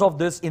because of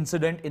this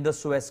incident in the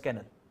Suez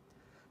Canal.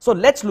 So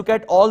let's look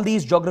at all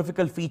these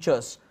geographical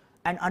features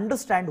and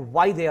understand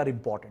why they are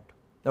important.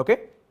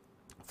 Okay?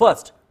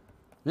 First,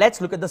 let's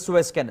look at the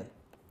Suez Canal.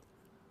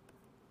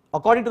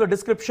 According to the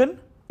description,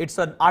 it's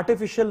an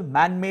artificial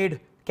man-made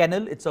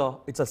canal. It's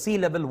a sea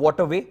level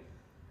waterway.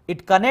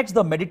 It connects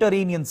the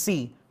Mediterranean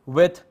Sea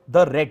with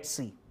the Red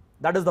Sea.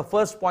 That is the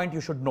first point you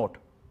should note.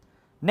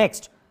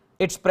 Next,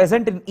 it's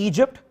present in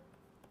Egypt.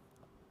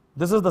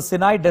 This is the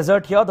Sinai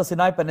Desert here, the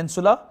Sinai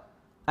Peninsula,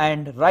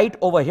 and right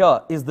over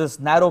here is this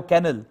narrow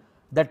canal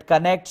that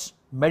connects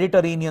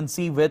Mediterranean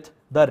Sea with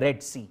the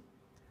Red Sea.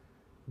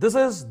 This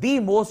is the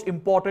most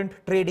important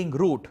trading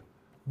route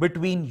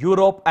between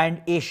Europe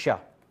and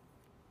Asia,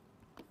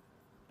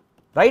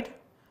 right?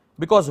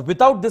 Because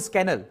without this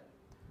canal,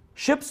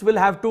 ships will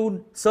have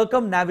to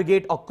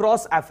circumnavigate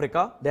across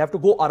Africa. They have to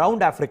go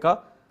around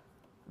Africa.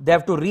 They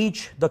have to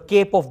reach the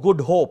Cape of Good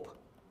Hope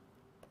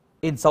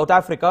in South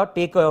Africa,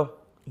 take a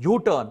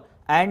U-turn,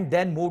 and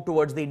then move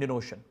towards the Indian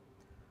Ocean.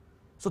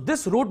 So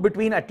this route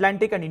between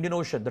Atlantic and Indian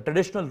Ocean, the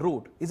traditional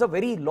route, is a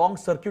very long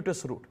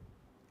circuitous route.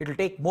 It will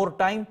take more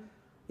time,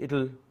 it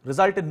will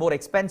result in more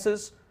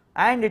expenses,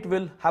 and it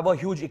will have a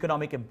huge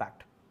economic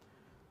impact.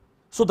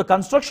 So the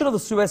construction of the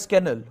Suez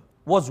Canal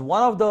was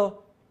one of the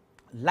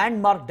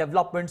landmark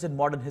developments in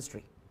modern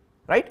history,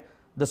 right?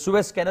 The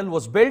Suez Canal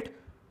was built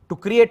to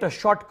create a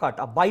shortcut,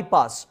 a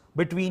bypass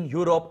between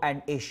Europe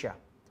and Asia.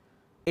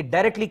 It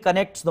directly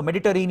connects the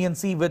Mediterranean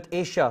Sea with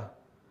Asia.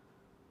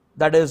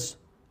 That is,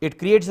 it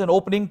creates an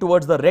opening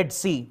towards the Red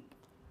Sea,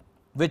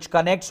 which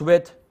connects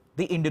with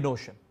the Indian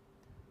Ocean.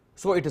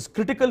 So it is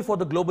critical for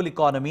the global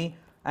economy,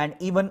 and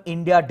even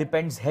India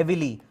depends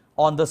heavily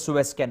on the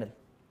Suez Canal.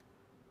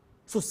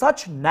 So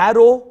such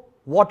narrow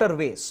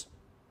waterways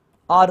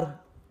are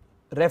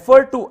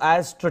referred to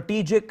as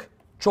strategic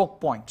choke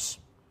points.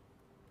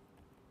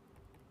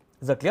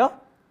 Is that clear?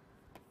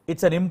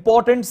 It's an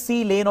important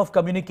sea lane of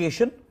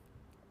communication.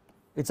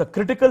 It's a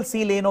critical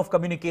sea lane of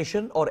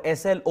communication, or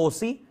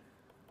SLOC,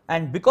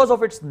 and because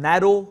of its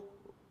narrow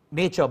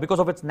nature, because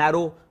of its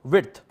narrow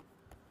width,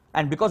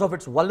 and because of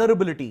its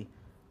vulnerability,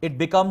 it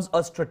becomes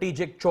a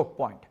strategic choke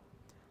point.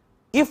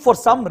 If for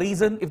some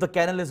reason, if the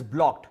canal is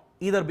blocked,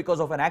 either because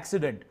of an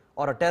accident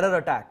or a terror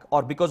attack,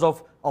 or because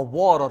of a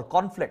war or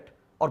conflict,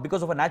 or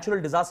because of a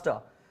natural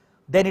disaster,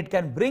 then it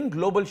can bring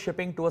global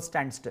shipping to a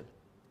standstill.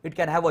 It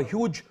can have a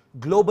huge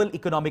global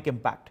economic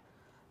impact.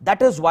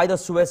 That is why the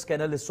Suez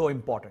Canal is so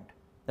important.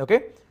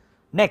 Okay?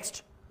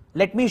 Next,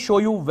 let me show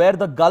you where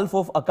the Gulf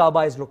of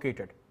Aqaba is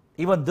located.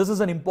 Even this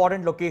is an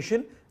important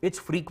location. It's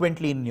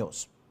frequently in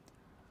news.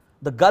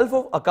 The Gulf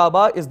of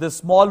Aqaba is this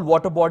small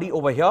water body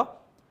over here,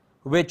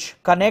 which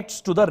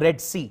connects to the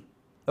Red Sea.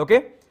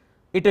 Okay?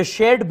 It is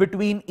shared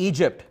between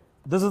Egypt.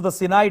 This is the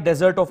Sinai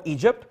Desert of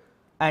Egypt,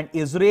 and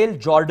Israel,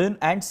 Jordan,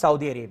 and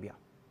Saudi Arabia.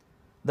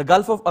 The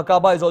Gulf of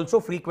Aqaba is also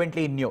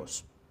frequently in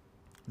news.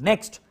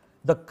 Next,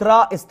 the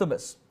Kra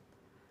Isthmus.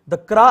 The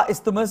Kra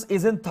Isthmus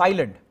is in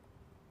Thailand.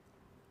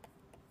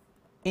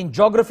 In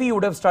geography, you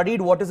would have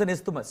studied what is an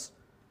isthmus.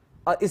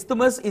 An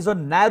isthmus is a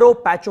narrow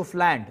patch of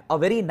land, a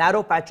very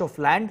narrow patch of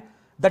land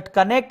that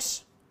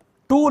connects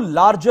two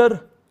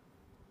larger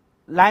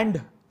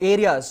land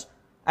areas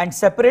and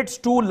separates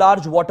two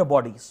large water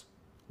bodies.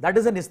 That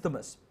is an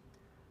isthmus.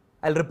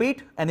 I'll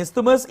repeat, an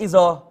isthmus is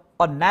a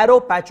narrow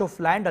patch of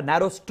land, a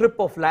narrow strip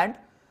of land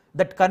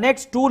that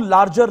connects two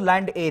larger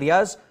land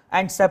areas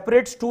and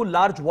separates two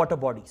large water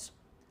bodies.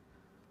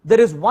 There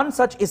is one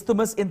such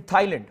isthmus in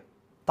Thailand.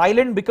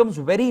 Thailand becomes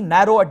very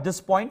narrow at this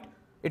point.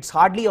 It's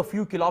hardly a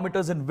few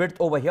kilometers in width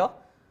over here,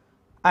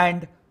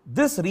 and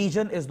this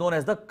region is known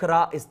as the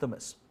Kra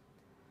Isthmus.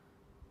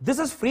 This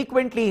is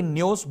frequently in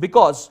news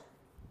because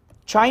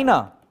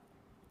China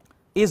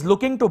is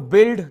looking to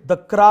build the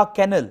Kra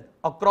Canal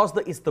across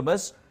the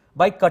isthmus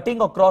by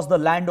cutting across the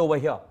land over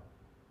here.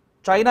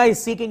 China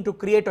is seeking to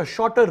create a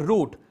shorter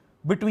route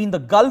between the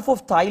Gulf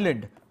of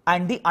Thailand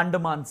and the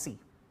Andaman Sea.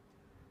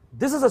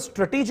 This is a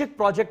strategic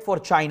project for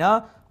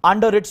China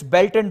under its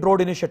Belt and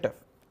Road Initiative.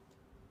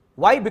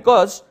 Why?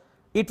 Because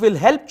it will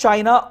help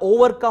China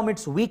overcome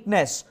its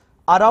weakness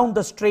around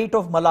the Strait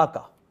of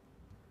Malacca.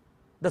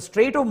 The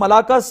Strait of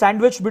Malacca,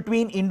 sandwiched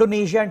between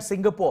Indonesia and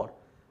Singapore,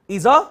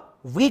 is a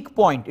weak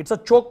point. It's a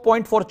choke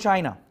point for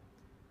China.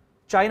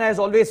 China has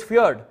always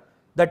feared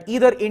that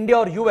either India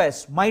or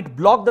US might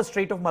block the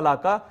Strait of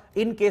Malacca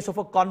in case of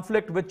a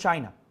conflict with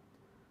China,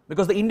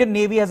 because the Indian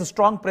Navy has a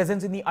strong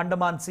presence in the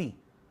Andaman Sea.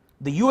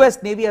 The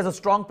US Navy has a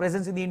strong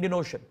presence in the Indian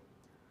Ocean.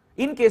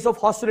 In case of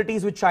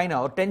hostilities with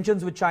China or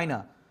tensions with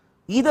China,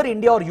 either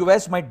India or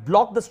US might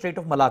block the Strait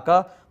of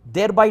Malacca,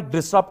 thereby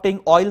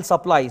disrupting oil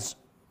supplies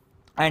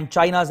and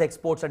China's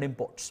exports and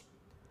imports.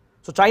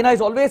 So China is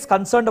always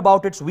concerned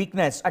about its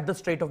weakness at the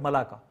Strait of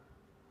Malacca.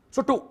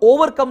 So to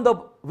overcome the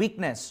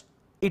weakness,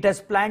 it has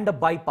planned a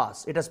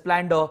bypass. It has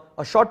planned a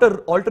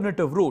shorter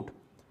alternative route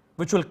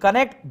which will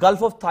connect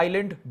Gulf of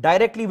Thailand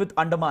directly with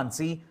Andaman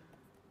Sea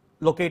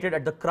located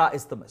at the Kra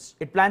Isthmus.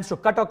 It plans to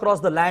cut across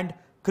the land,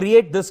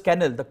 create this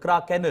canal, the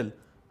Kra Canal,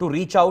 to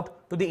reach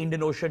out to the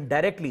Indian Ocean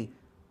directly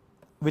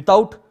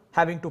without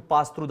having to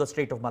pass through the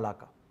Strait of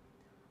Malacca.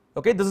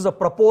 Okay, this is a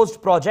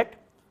proposed project.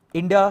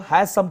 India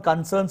has some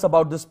concerns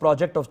about this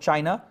project of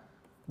China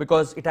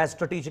because it has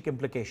strategic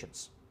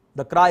implications.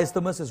 The Kra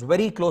Isthmus is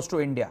very close to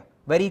India,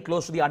 very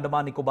close to the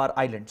Andaman Nicobar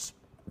Islands.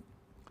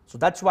 So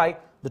that's why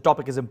the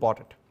topic is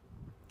important.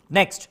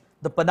 Next,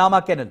 the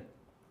Panama Canal.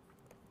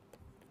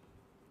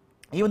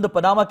 Even the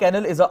Panama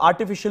Canal is an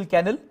artificial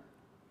canal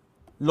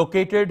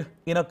located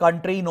in a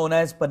country known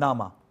as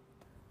Panama.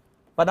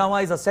 Panama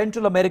is a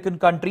Central American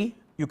country.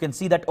 You can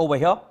see that over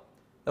here.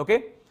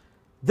 Okay.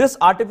 This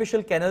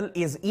artificial canal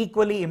is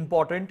equally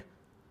important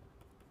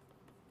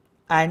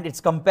and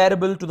it's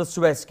comparable to the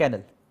Suez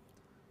Canal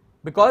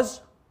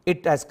because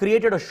it has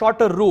created a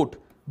shorter route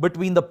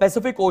between the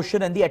Pacific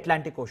Ocean and the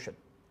Atlantic Ocean.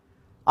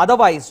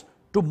 Otherwise,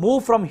 to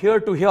move from here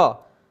to here,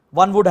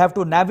 one would have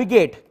to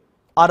navigate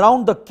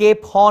around the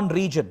Cape Horn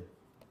region.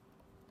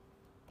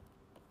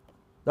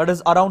 That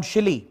is around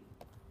Chile.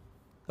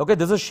 Okay,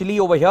 this is Chile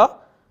over here.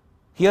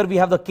 Here we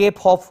have the Cape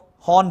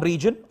Horn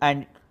region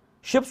and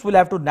ships will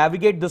have to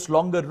navigate this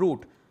longer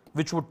route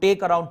which would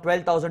take around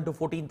 12,000 to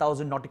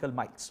 14,000 nautical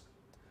miles.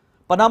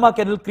 Panama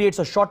Canal creates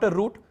a shorter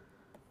route,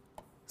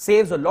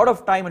 saves a lot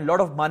of time and a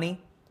lot of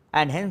money,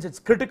 and hence it's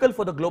critical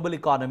for the global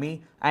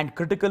economy and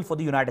critical for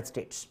the United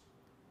States.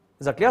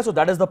 Is that clear? So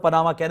that is the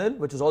Panama Canal,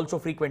 which is also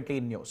frequently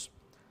in news.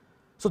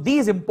 So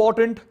these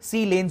important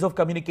sea lanes of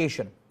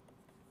communication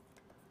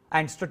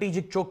and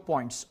strategic choke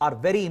points are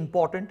very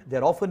important.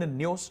 They're often in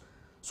news.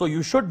 So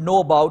you should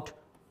know about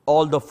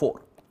all the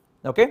four.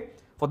 Okay.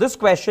 For this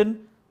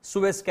question,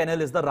 Suez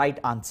Canal is the right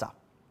answer.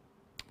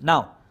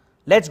 Now,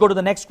 let's go to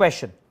the next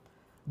question.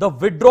 The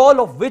withdrawal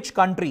of which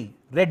country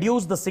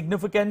reduced the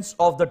significance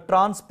of the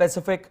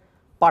Trans-Pacific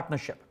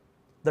Partnership,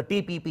 the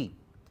TPP?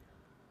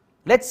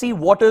 Let's see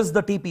what is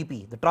the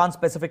TPP, the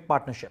Trans-Pacific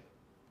Partnership.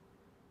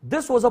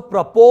 This was a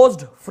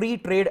proposed free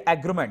trade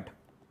agreement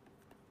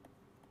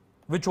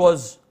which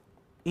was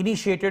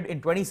initiated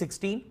in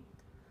 2016.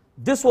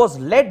 This was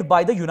led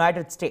by the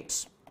United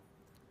States.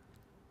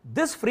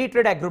 This free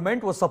trade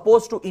agreement was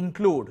supposed to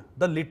include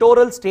the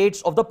littoral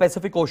states of the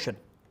Pacific Ocean.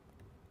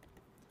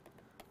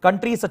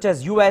 Countries such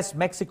as US,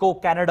 Mexico,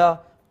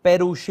 Canada,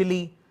 Peru,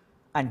 Chile,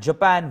 and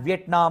Japan,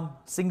 Vietnam,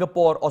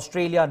 Singapore,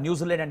 Australia, New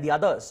Zealand, and the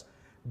others,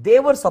 they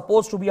were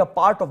supposed to be a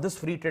part of this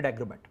free trade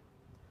agreement.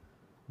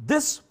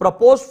 This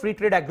proposed free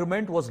trade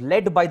agreement was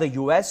led by the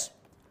US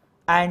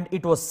and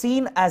it was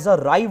seen as a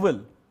rival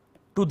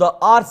to the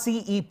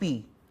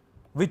RCEP,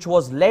 which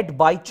was led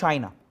by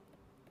China.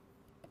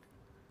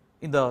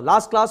 In the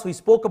last class, we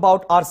spoke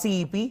about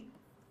RCEP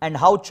and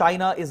how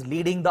China is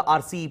leading the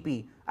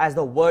RCEP as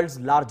the world's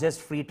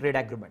largest free trade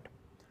agreement.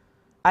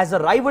 As a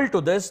rival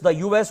to this, the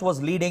US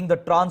was leading the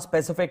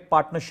Trans-Pacific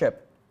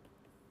Partnership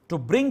to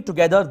bring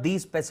together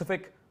these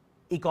Pacific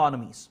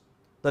economies,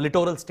 the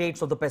littoral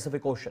states of the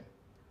Pacific Ocean.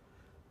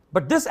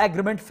 But this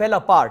agreement fell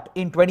apart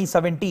in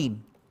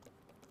 2017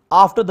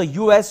 after the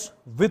US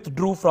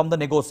withdrew from the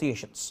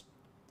negotiations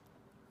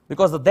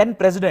because the then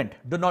President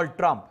Donald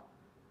Trump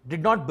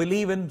did not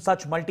believe in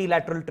such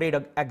multilateral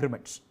trade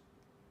agreements.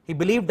 He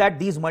believed that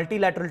these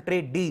multilateral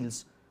trade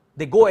deals,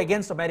 they go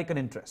against American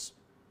interests.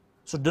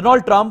 So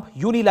Donald Trump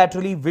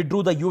unilaterally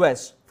withdrew the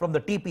US from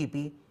the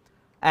TPP,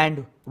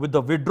 and with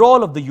the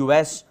withdrawal of the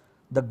US,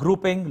 the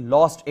grouping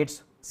lost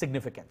its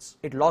significance.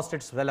 It lost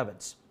its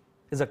relevance.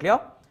 Is that clear?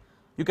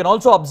 You can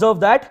also observe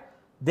that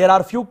there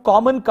are few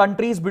common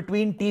countries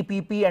between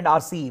TPP and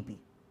RCEP.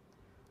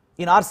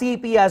 In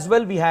RCEP as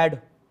well, we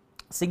had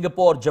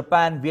Singapore,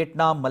 Japan,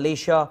 Vietnam,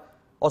 Malaysia,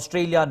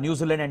 Australia, New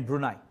Zealand, and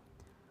Brunei.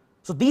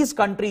 So these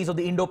countries of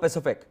the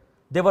Indo-Pacific,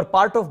 they were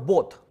part of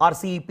both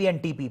RCEP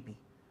and TPP.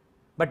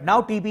 But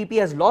now TPP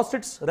has lost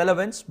its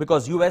relevance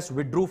because US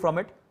withdrew from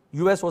it.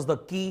 US was the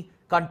key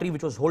country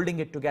which was holding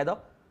it together.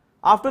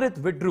 After it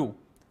withdrew,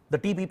 the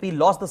TPP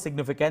lost the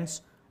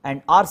significance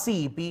and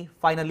RCEP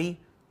finally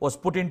was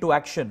put into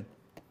action,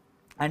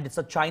 and it's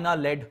a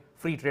China-led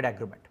free trade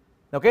agreement.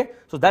 Okay,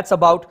 so that's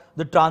about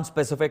the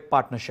Trans-Pacific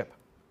Partnership.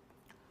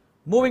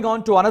 Moving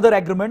on to another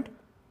agreement.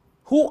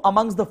 Who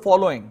amongst the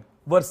following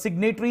were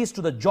signatories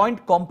to the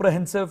Joint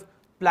Comprehensive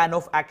Plan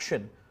of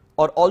Action,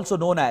 or also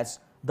known as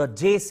the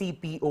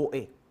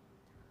JCPOA?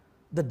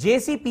 The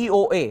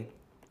JCPOA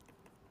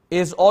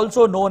is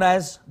also known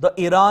as the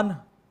Iran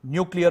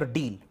nuclear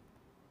deal.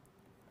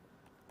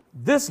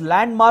 This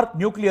landmark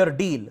nuclear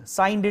deal,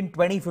 signed in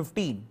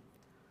 2015,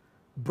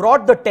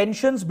 brought the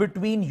tensions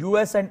between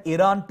US and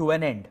Iran to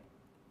an end.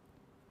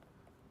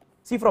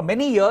 See, for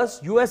many years,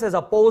 US has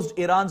opposed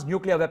Iran's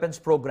nuclear weapons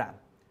program.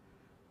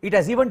 It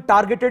has even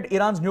targeted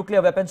Iran's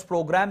nuclear weapons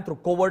program through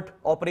covert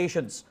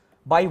operations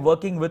by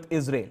working with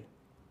Israel.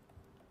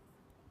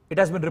 It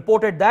has been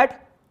reported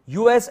that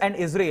US and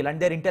Israel and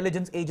their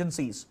intelligence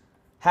agencies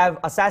have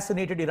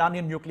assassinated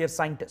Iranian nuclear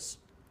scientists.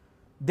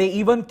 They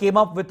even came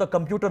up with a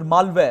computer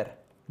malware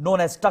known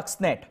as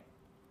Stuxnet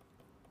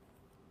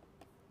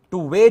to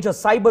wage a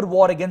cyber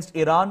war against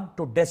Iran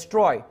to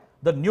destroy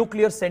the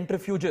nuclear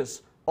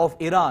centrifuges of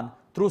Iran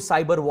through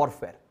cyber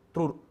warfare,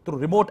 through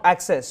remote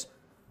access.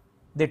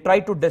 They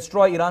tried to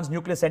destroy Iran's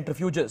nuclear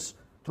centrifuges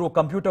through a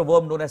computer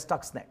worm known as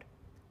Stuxnet.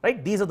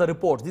 Right? These are the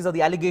reports, these are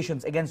the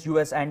allegations against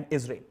US and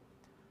Israel.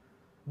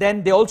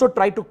 Then they also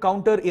tried to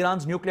counter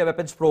Iran's nuclear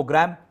weapons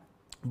program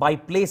by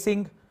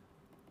placing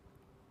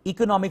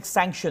economic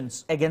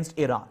sanctions against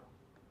Iran.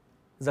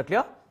 Is that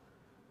clear?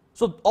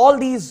 So all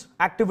these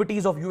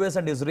activities of US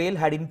and Israel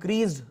had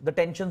increased the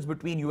tensions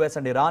between US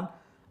and Iran,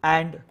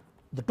 and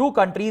the two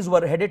countries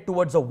were headed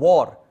towards a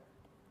war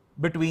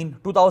between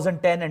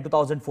 2010 and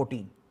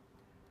 2014.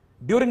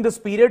 During this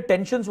period,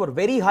 tensions were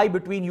very high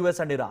between US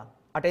and Iran.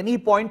 At any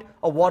point,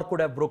 a war could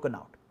have broken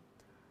out.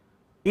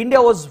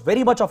 India was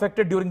very much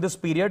affected during this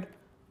period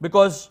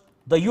because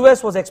the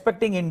US was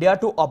expecting India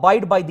to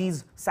abide by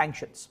these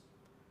sanctions.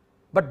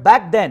 But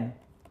back then,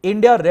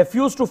 India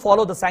refused to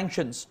follow the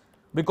sanctions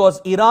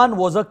because Iran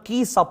was a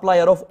key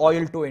supplier of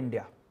oil to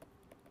India.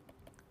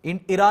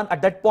 Iran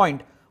at that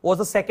point was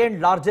the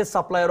second largest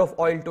supplier of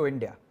oil to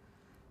India.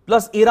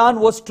 Plus, Iran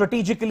was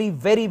strategically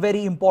very,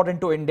 very important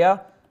to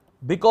India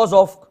because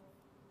of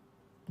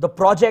the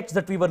projects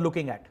that we were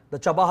looking at, the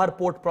Chabahar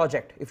port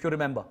project, if you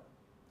remember,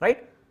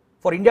 right?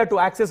 For India to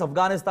access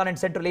Afghanistan and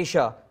Central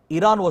Asia,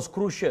 Iran was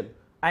crucial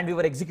and we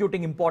were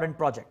executing important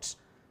projects.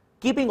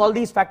 Keeping all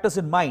these factors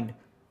in mind,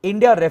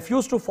 India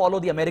refused to follow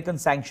the American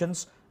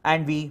sanctions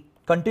and we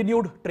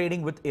continued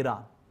trading with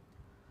Iran.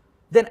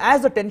 Then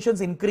as the tensions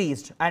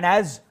increased and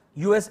as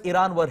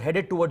US-Iran were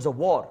headed towards a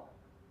war,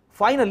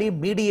 finally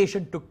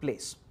mediation took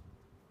place.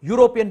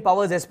 European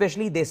powers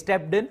especially, they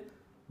stepped in,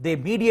 they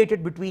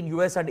mediated between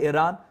US and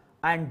Iran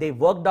and they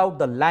worked out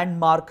the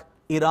landmark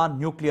Iran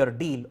nuclear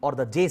deal, or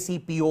the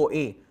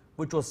JCPOA,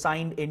 which was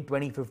signed in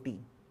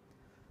 2015.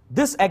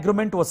 This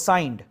agreement was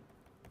signed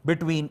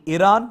between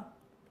Iran,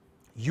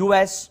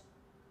 US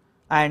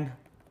and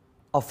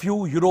a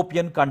few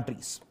European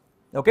countries.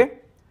 Okay?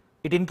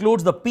 It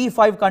includes the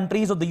P5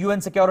 countries of the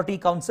UN Security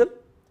Council,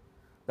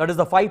 that is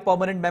the 5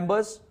 permanent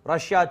members,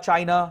 Russia,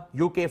 China,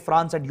 UK,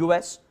 France and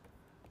US.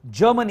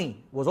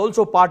 Germany was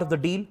also part of the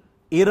deal,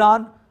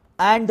 Iran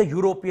and the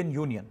European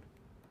Union.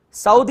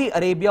 Saudi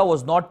Arabia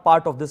was not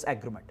part of this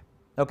agreement.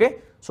 Okay?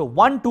 So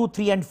 1, 2,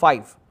 3 and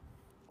 5.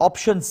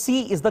 Option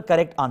C is the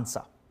correct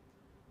answer.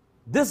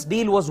 This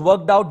deal was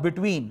worked out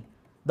between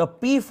the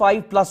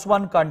P5 plus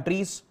 1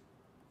 countries,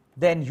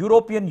 then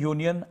European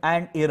Union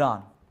and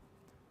Iran.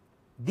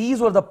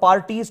 These were the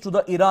parties to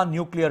the Iran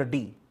nuclear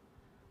deal.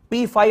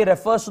 P5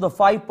 refers to the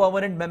 5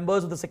 permanent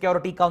members of the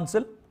Security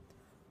Council,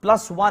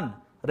 plus 1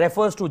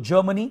 refers to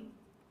Germany,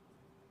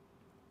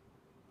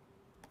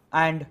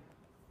 and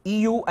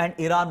EU and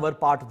Iran were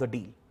part of the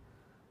deal.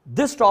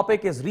 This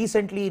topic is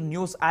recently in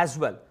news as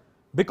well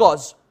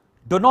because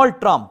Donald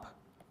Trump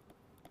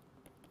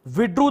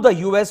withdrew the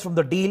US from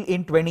the deal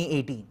in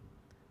 2018.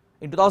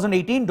 In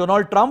 2018,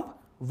 Donald Trump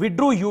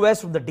withdrew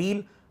US from the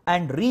deal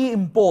and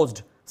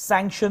reimposed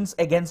sanctions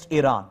against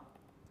Iran.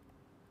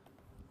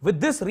 With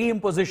this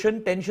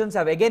reimposition, tensions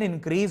have again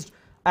increased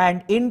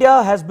and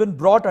India has been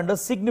brought under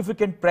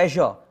significant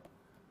pressure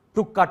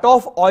to cut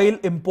off oil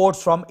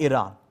imports from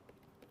Iran.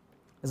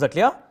 Is that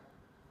clear?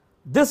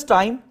 This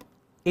time,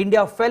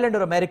 India fell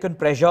under American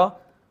pressure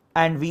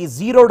and we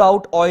zeroed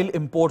out oil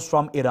imports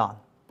from Iran.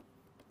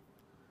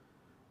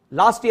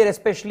 Last year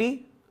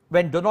especially,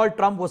 when Donald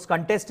Trump was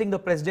contesting the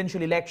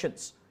presidential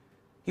elections,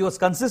 he was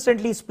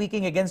consistently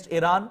speaking against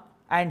Iran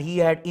and he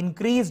had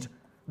increased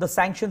the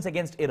sanctions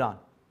against Iran.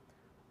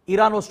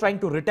 Iran was trying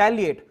to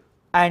retaliate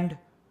and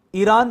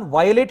Iran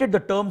violated the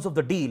terms of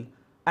the deal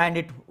and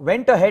it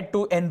went ahead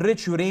to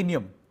enrich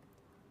uranium,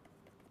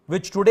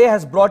 which today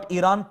has brought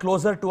Iran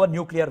closer to a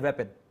nuclear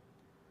weapon.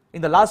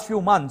 In the last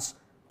few months,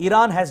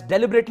 Iran has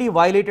deliberately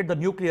violated the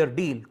nuclear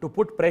deal to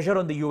put pressure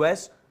on the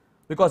US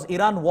because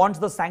Iran wants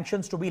the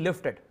sanctions to be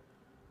lifted.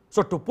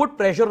 So to put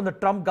pressure on the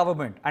Trump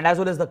government and as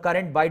well as the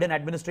current Biden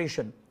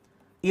administration,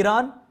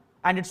 Iran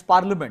and its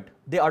parliament,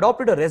 they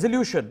adopted a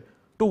resolution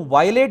to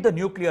violate the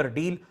nuclear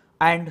deal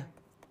and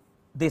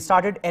they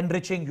started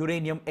enriching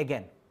uranium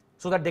again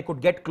so that they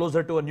could get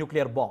closer to a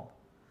nuclear bomb.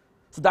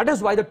 So that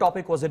is why the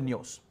topic was in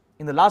news.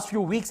 In the last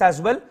few weeks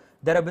as well,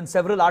 there have been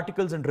several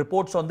articles and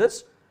reports on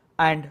this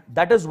and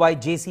that is why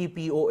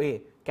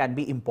JCPOA can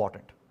be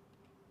important.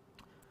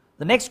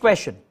 The next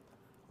question,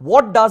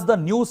 what does the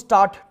New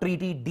START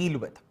treaty deal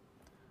with?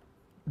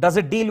 Does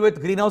it deal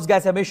with greenhouse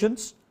gas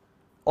emissions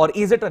or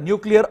is it a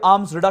nuclear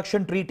arms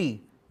reduction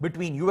treaty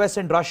between US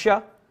and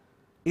Russia?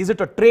 Is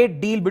it a trade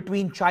deal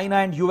between China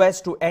and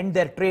US to end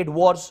their trade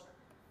wars?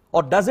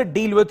 Or does it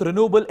deal with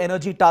renewable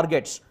energy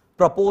targets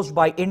proposed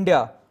by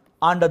India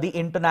under the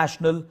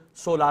International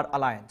Solar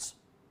Alliance?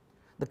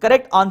 The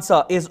correct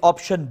answer is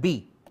option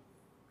B.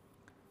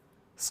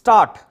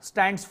 START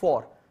stands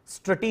for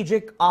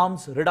Strategic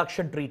Arms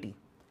Reduction Treaty.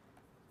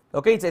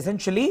 Okay, it's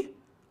essentially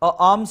a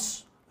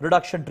arms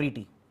reduction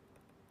treaty.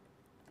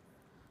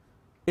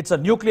 It's a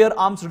nuclear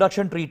arms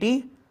reduction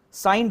treaty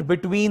signed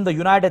between the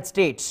United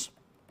States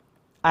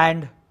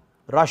and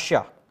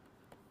Russia.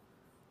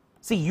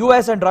 See,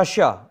 US and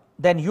Russia,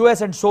 then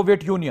US and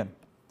Soviet Union,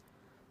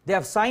 they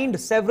have signed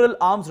several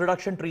arms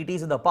reduction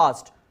treaties in the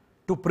past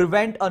to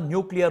prevent a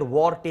nuclear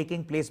war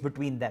taking place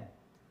between them.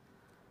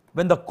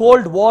 When the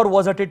Cold War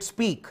was at its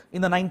peak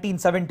in the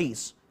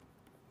 1970s,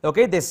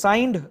 okay, they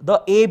signed the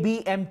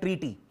ABM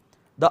treaty,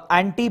 the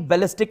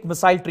Anti-Ballistic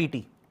Missile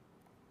Treaty.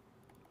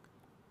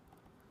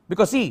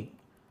 Because see,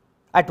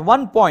 at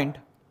one point,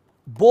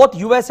 both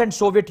US and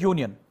Soviet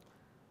Union,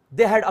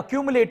 they had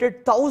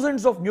accumulated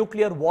thousands of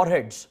nuclear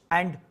warheads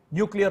and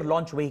nuclear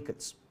launch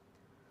vehicles.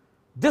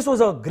 This was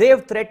a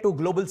grave threat to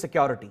global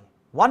security.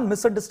 One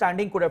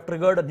misunderstanding could have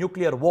triggered a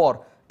nuclear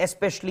war,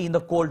 especially in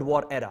the Cold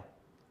War era.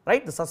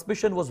 Right? The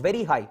suspicion was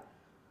very high.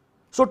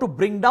 So to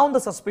bring down the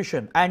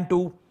suspicion and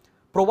to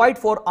provide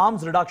for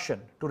arms reduction,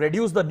 to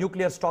reduce the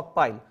nuclear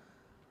stockpile,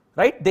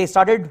 right, they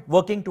started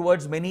working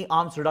towards many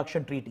arms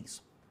reduction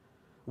treaties.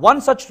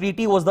 One such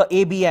treaty was the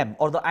ABM,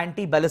 or the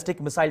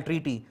Anti-Ballistic Missile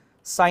Treaty,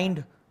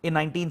 signed in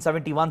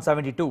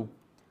 1971-72,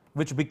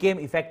 which became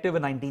effective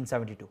in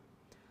 1972.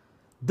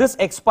 This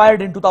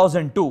expired in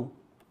 2002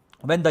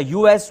 when the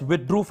US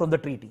withdrew from the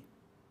treaty.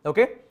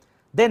 Okay?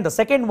 Then the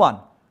second one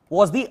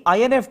was the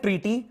INF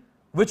Treaty,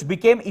 which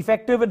became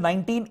effective in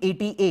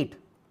 1988.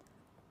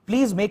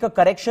 Please make a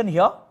correction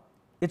here.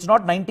 It's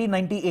not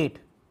 1998.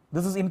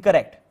 This is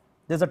incorrect.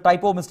 There's a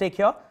typo mistake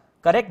here.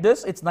 Correct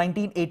this. It's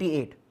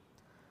 1988.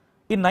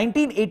 In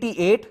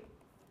 1988,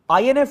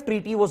 INF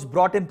Treaty was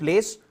brought in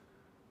place.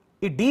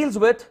 It deals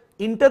with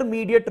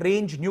intermediate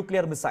range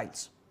nuclear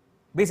missiles.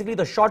 Basically,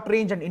 the short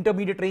range and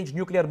intermediate range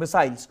nuclear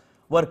missiles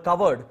were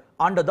covered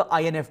under the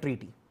INF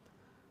Treaty.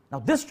 Now,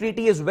 this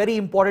treaty is very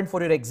important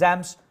for your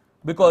exams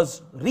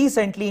because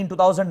recently in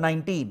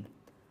 2019,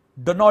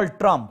 Donald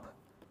Trump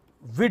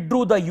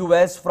withdrew the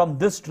US from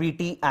this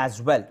treaty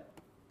as well.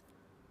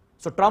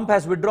 So Trump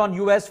has withdrawn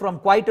US from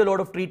quite a lot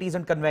of treaties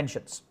and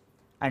conventions,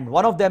 and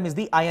one of them is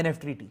the INF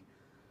Treaty.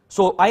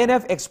 So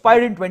INF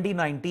expired in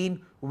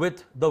 2019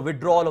 with the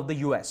withdrawal of the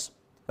US.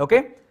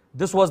 Okay,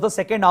 this was the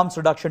second arms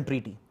reduction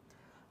treaty.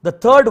 The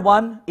third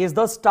one is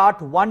the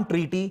START 1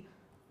 treaty,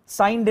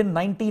 signed in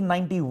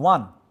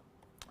 1991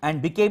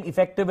 and became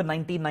effective in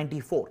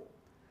 1994.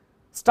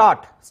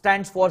 START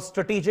stands for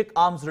Strategic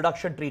Arms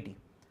Reduction Treaty.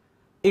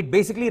 It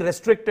basically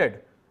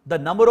restricted the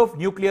number of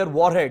nuclear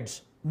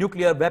warheads,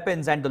 nuclear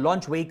weapons and the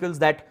launch vehicles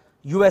that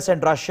US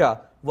and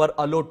Russia were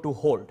allowed to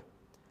hold.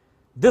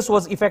 This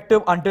was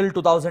effective until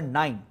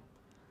 2009.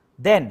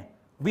 Then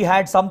we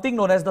had something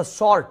known as the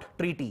SALT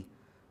Treaty,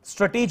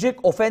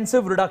 Strategic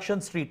Offensive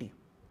Reductions Treaty.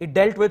 It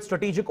dealt with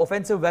strategic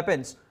offensive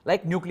weapons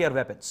like nuclear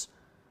weapons.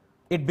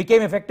 It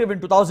became effective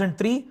in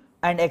 2003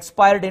 and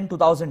expired in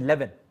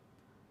 2011.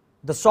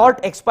 The SALT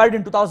expired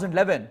in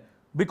 2011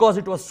 because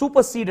it was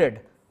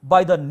superseded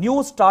by the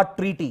new START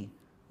Treaty,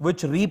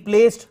 which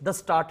replaced the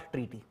START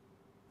Treaty.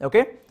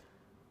 Okay?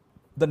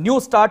 The new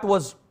START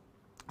was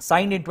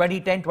signed in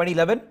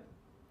 2010-2011,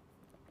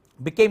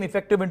 became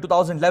effective in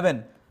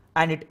 2011,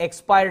 and it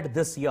expired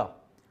this year.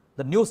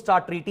 The new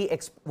START Treaty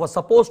was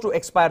supposed to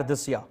expire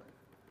this year.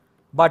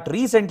 But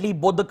recently,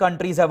 both the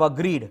countries have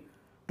agreed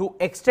to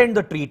extend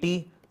the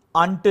treaty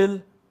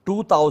until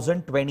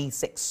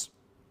 2026.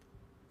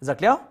 Is that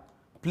clear?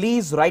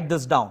 Please write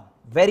this down.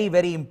 Very,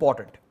 very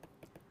important.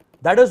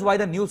 That is why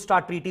the new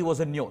START Treaty was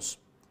in news.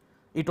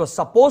 It was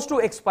supposed to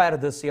expire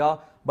this year,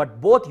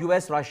 but both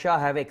US and Russia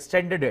have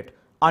extended it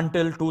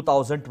until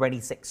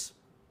 2026.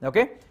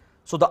 Okay?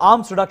 So the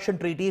arms reduction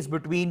treaties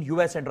between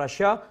US and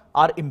Russia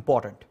are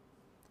important.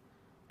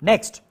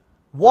 Next,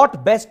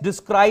 what best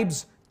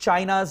describes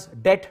China's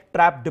debt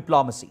trap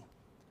diplomacy?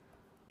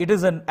 It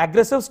is an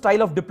aggressive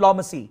style of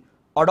diplomacy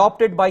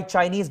adopted by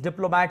Chinese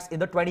diplomats in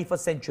the 21st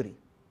century.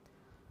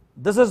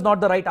 This is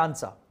not the right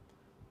answer.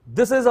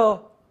 This is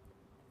a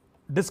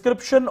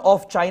description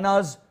of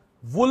China's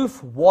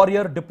wolf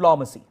warrior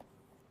diplomacy.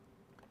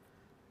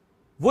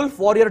 Wolf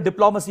warrior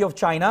diplomacy of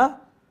China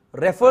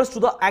refers to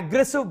the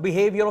aggressive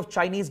behavior of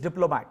Chinese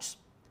diplomats.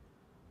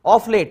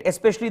 Of late,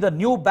 especially the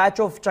new batch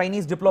of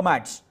Chinese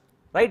diplomats,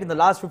 right, in the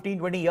last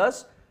 15-20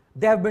 years,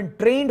 they have been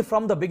trained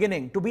from the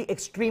beginning to be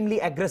extremely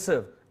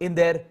aggressive in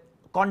their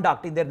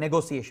conduct, in their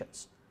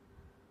negotiations.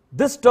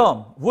 This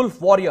term,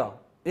 wolf warrior,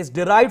 is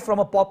derived from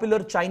a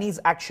popular Chinese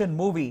action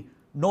movie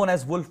known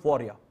as Wolf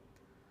Warrior.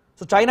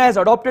 So China has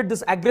adopted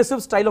this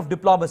aggressive style of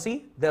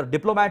diplomacy. Their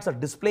diplomats are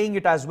displaying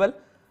it as well,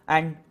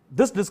 and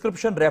this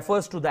description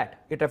refers to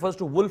that. It refers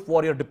to wolf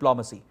warrior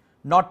diplomacy,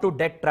 not to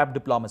debt trap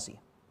diplomacy.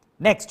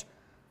 Next,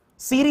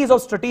 series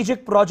of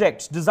strategic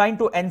projects designed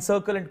to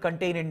encircle and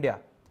contain India.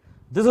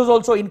 This is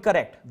also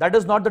incorrect. That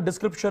is not the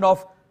description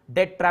of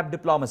debt trap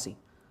diplomacy.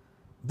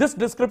 This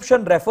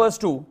description refers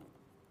to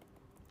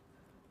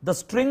the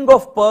string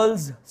of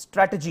pearls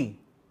strategy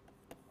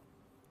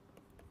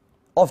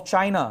of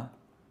China,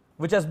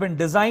 which has been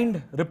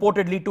designed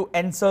reportedly to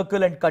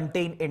encircle and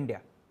contain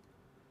India.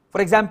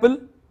 For example,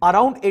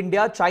 around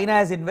India, China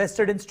has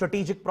invested in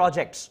strategic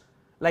projects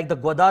like the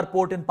Gwadar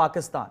port in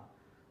Pakistan,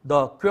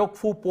 the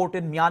Kyaukphu port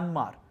in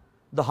Myanmar,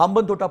 the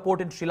Hambantota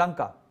port in Sri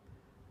Lanka.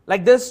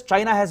 Like this,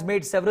 China has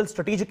made several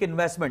strategic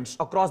investments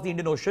across the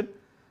Indian Ocean,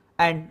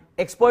 and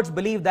experts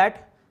believe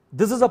that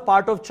this is a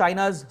part of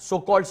China's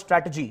so-called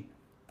strategy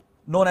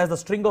known as the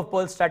string of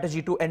pearls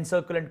strategy to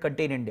encircle and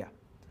contain India.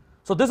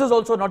 So this is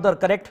also not the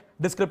correct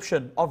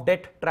description of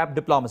debt trap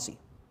diplomacy.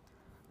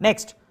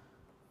 Next,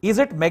 is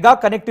it mega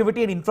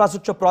connectivity and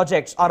infrastructure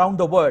projects around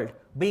the world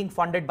being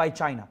funded by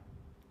China?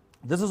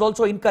 This is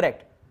also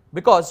incorrect,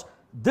 because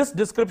this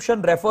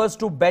description refers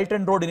to Belt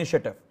and Road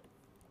Initiative,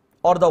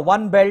 or the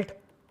One Belt,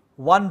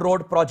 One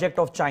Road project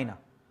of China,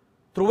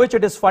 through which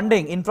it is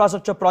funding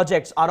infrastructure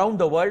projects around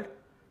the world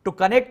to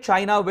connect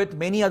China with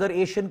many other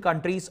Asian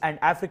countries and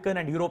African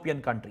and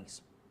European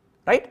countries.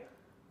 Right?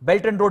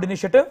 Belt and Road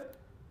Initiative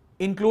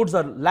includes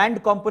a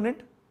land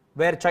component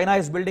where China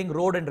is building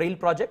road and rail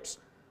projects.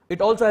 It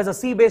also has a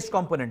sea-based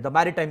component, the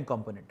maritime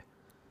component.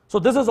 So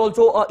this is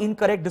also an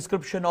incorrect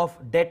description of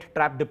debt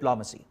trap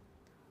diplomacy.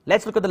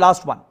 Let's look at the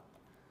last one.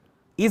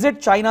 Is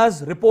it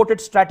China's reported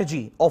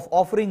strategy of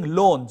offering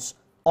loans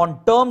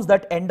on terms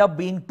that end up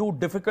being too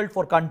difficult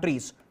for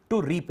countries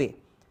to repay,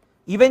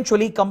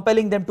 eventually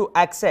compelling them to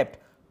accept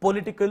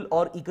political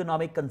or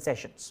economic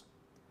concessions?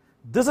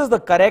 This is the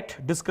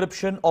correct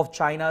description of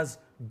China's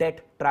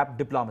debt trap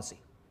diplomacy.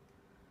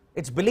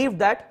 It's believed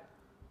that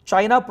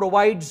China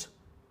provides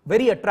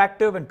very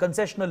attractive and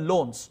concessional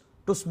loans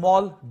to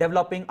small,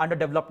 developing,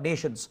 underdeveloped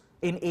nations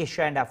in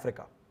Asia and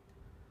Africa.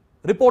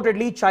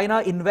 Reportedly,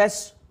 China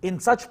invests in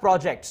such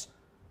projects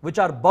which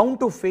are bound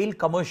to fail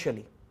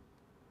commercially.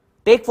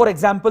 Take, for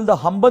example, the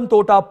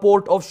Hambantota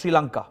port of Sri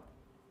Lanka.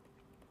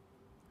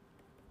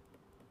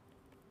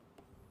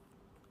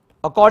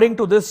 According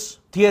to this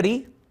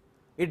theory,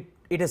 it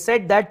is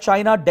said that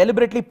China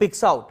deliberately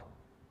picks out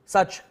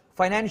such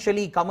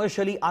financially,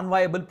 commercially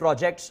unviable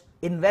projects,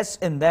 invests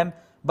in them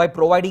by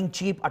providing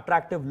cheap,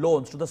 attractive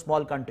loans to the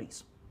small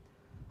countries.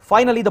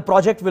 Finally, the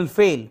project will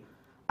fail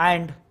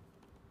and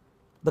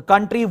the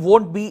country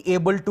won't be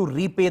able to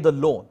repay the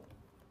loan.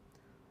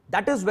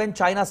 That is when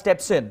China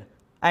steps in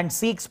and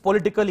seeks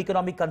political,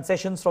 economic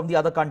concessions from the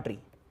other country,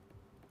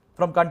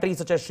 from countries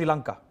such as Sri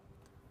Lanka.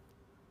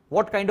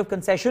 What kind of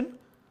concession?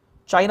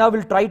 China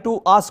will try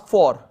to ask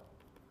for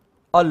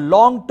a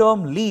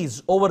long-term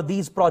lease over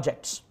these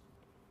projects.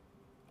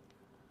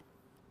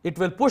 It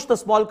will push the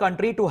small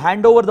country to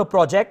hand over the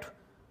project,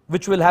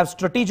 which will have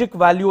strategic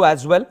value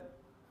as well,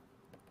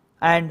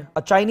 and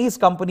a Chinese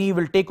company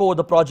will take over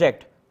the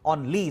project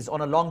on lease,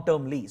 on a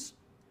long-term lease.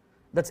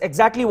 That's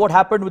exactly what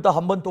happened with the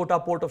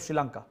Hambantota port of Sri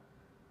Lanka.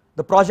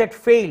 The project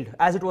failed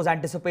as it was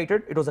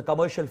anticipated. It was a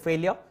commercial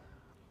failure,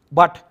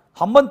 but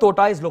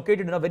Hambantota is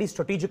located in a very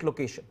strategic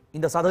location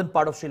in the southern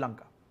part of Sri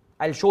Lanka.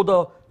 I'll show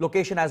the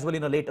location as well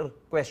in a later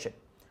question.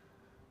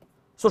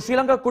 So Sri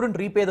Lanka couldn't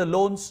repay the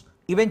loans.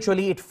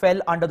 Eventually, it fell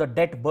under the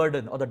debt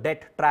burden or the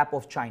debt trap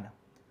of China.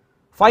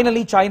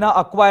 Finally, China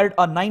acquired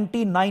a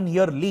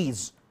 99-year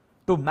lease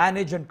to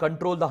manage and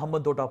control the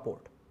Hambantota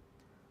port.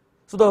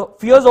 So the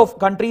fears of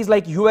countries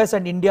like US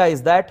and India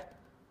is that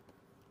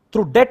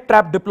through debt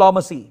trap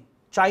diplomacy,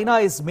 China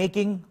is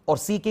making or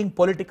seeking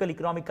political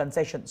economic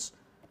concessions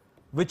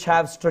which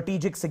have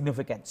strategic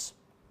significance.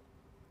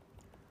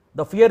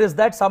 The fear is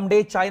that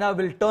someday China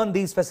will turn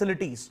these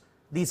facilities,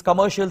 these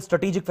commercial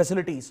strategic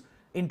facilities,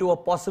 into a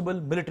possible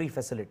military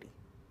facility.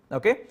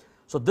 Okay?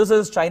 So this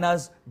is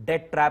China's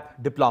debt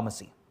trap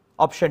diplomacy.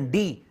 Option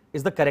D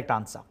is the correct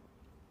answer.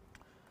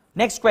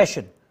 Next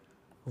question.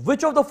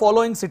 Which of the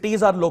following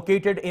cities are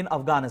located in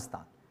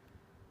Afghanistan?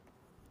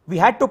 We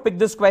had to pick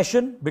this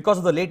question because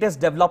of the latest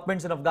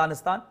developments in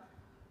Afghanistan.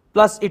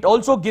 Plus, it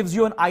also gives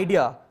you an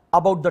idea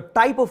about the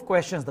type of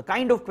questions, the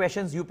kind of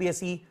questions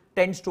UPSC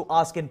tends to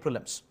ask in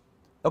prelims.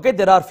 Okay,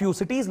 there are few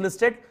cities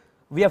listed.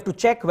 We have to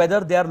check whether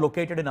they are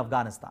located in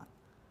Afghanistan.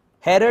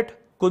 Herat,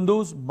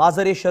 Kunduz,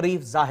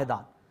 Mazar-e-Sharif,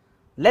 Zahedan.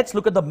 Let's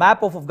look at the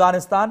map of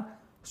Afghanistan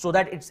so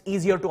that it's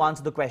easier to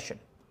answer the question.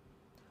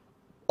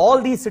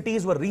 All these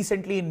cities were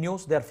recently in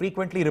news. They are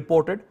frequently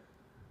reported.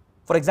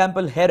 For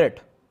example,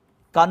 Herat,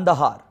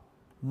 Kandahar,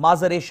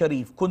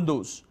 Mazar-e-Sharif,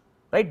 Kunduz,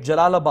 right?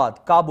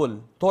 Jalalabad,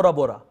 Kabul, Tora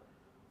Bora.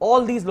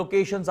 All these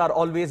locations are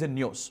always in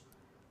news.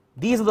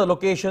 These are the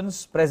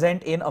locations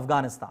present in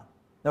Afghanistan.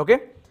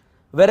 Okay?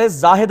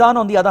 Whereas Zahedan,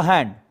 on the other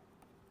hand,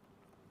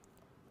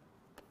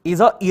 is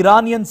an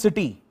Iranian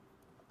city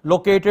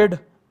located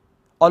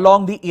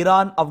along the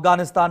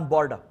Iran-Afghanistan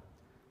border.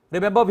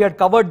 Remember, we had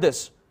covered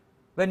this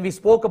when we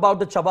spoke about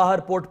the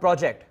Chabahar port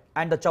project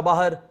and the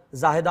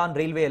Chabahar-Zahedan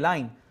railway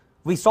line.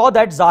 We saw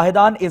that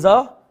Zahedan is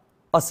a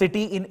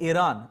city in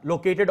Iran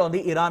located on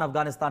the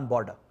Iran-Afghanistan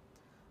border,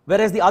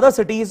 whereas the other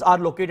cities are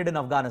located in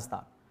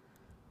Afghanistan.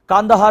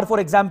 Kandahar, for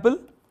example,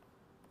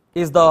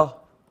 is the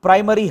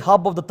primary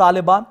hub of the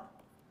Taliban,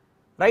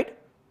 right?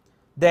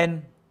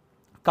 Then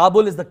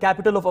Kabul is the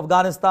capital of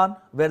Afghanistan,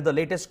 where the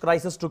latest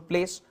crisis took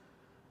place.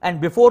 And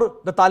before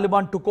the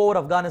Taliban took over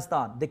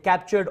Afghanistan, they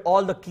captured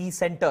all the key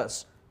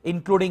centers,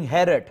 including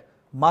Herat,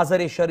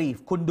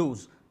 Mazar-e-Sharif,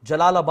 Kunduz,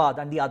 Jalalabad,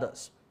 and the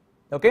others.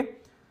 Okay?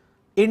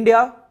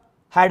 India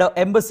had an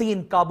embassy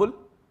in Kabul,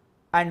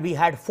 and we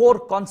had 4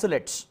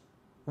 consulates,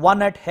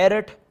 one at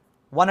Herat,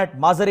 one at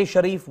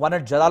Mazar-e-Sharif, one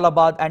at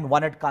Jalalabad, and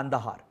one at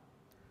Kandahar.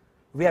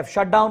 We have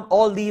shut down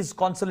all these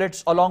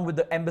consulates along with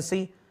the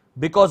embassy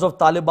because of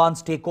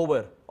Taliban's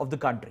takeover of the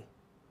country.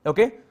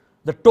 Okay?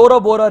 The Tora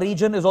Bora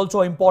region is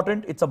also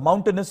important. It's a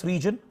mountainous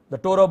region, the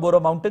Tora Bora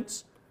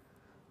mountains.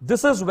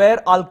 This is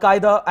where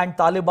Al-Qaeda and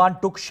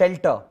Taliban took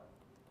shelter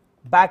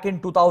back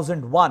in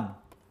 2001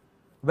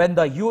 when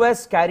the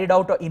US carried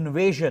out an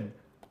invasion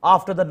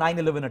after the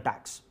 9/11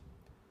 attacks.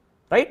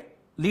 Right?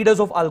 Leaders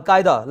of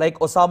Al-Qaeda like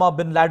Osama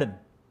bin Laden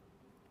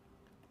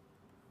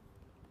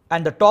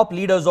and the top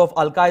leaders of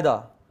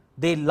Al-Qaeda,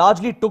 they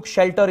largely took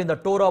shelter in the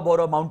Tora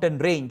Bora mountain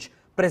range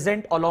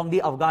present along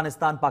the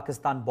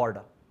Afghanistan-Pakistan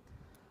border.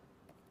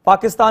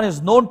 Pakistan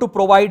is known to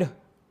provide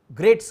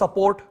great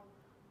support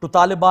to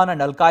Taliban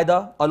and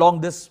Al-Qaeda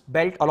along this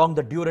belt, along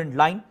the Durand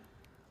line.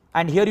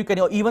 And here you can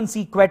even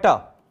see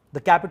Quetta, the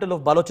capital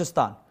of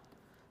Balochistan.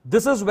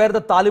 This is where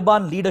the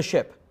Taliban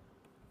leadership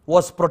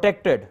was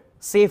protected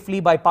safely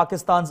by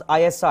Pakistan's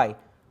ISI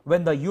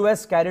when the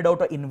US carried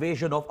out an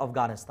invasion of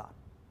Afghanistan.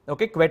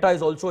 Okay, Quetta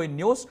is also in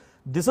news.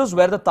 This is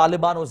where the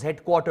Taliban was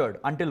headquartered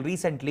until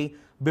recently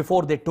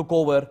before they took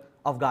over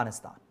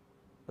Afghanistan.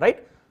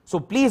 Right? So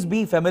please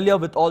be familiar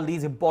with all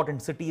these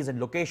important cities and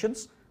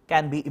locations,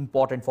 can be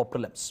important for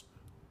prelims.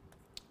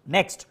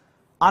 Next,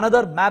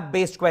 another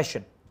map-based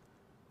question.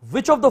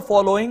 Which of the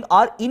following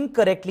are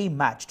incorrectly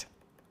matched?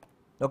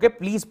 Okay,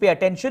 please pay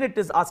attention. It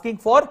is asking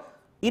for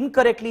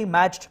incorrectly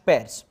matched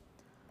pairs.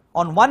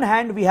 On one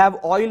hand, we have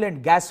oil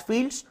and gas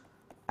fields,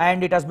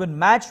 and it has been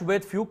matched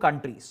with few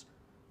countries.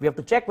 We have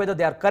to check whether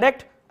they are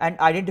correct and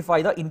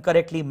identify the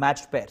incorrectly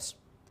matched pairs.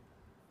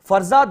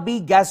 Farzad B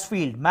gas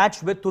field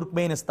matched with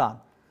Turkmenistan.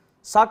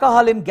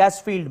 Sakhalin gas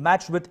field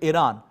matched with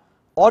Iran.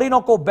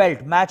 Orinoco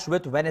belt matched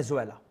with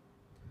Venezuela.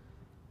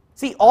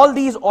 See, all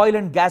these oil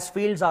and gas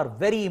fields are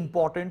very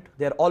important.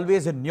 They are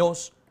always in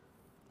news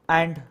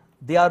and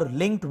they are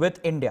linked with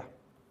India.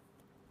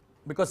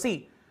 Because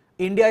see,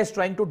 India is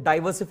trying to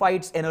diversify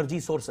its energy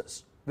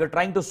sources. We are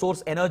trying to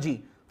source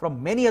energy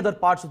from many other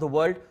parts of the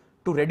world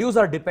to reduce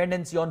our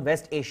dependency on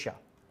West Asia.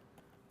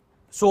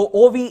 So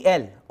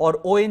OVL or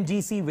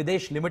ONGC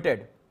Videsh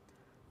Limited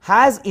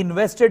has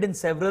invested in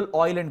several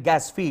oil and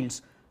gas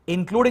fields,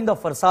 including the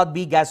Farsad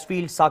B gas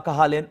field,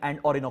 Sakhalin and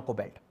Orinoco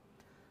belt.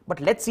 But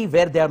let's see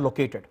where they are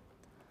located.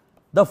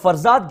 The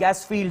Farzad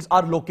gas fields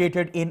are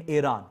located in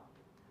Iran.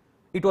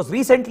 It was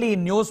recently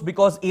in news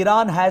because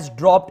Iran has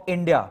dropped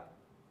India.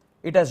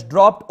 It has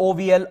dropped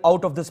OVL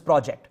out of this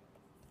project.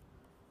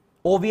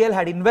 OVL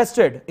had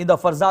invested in the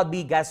Farzad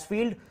B gas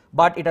field,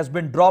 but it has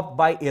been dropped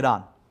by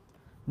Iran.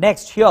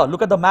 Next, here,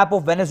 look at the map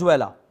of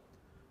Venezuela.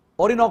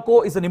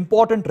 Orinoco is an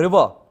important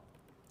river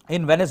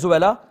in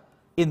Venezuela.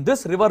 In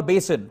this river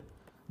basin,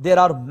 there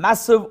are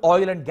massive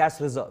oil and gas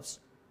reserves.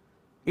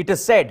 It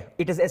is said,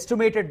 it is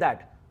estimated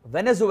that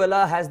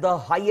Venezuela has the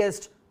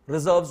highest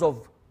reserves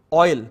of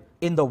oil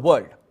in the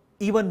world,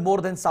 even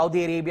more than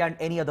Saudi Arabia and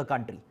any other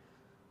country.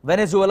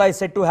 Venezuela is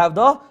said to have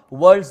the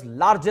world's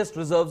largest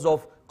reserves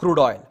of crude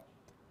oil.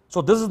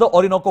 So this is the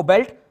Orinoco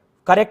belt,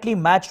 correctly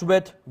matched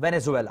with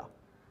Venezuela.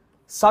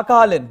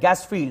 Sakhalin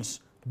gas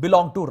fields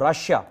belong to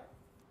Russia.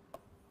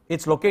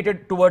 It's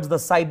located towards the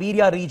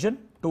Siberia region,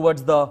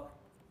 towards the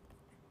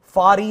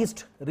Far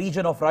East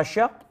region of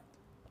Russia.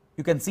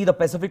 You can see the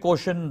Pacific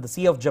Ocean, the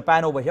Sea of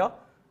Japan over here.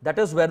 That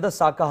is where the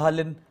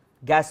Sakhalin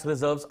gas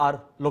reserves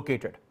are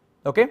located.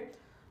 Okay.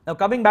 Now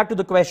coming back to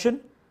the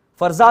question,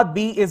 Farzad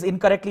B is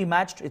incorrectly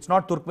matched. It's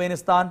not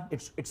Turkmenistan.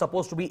 It's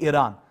supposed to be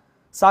Iran.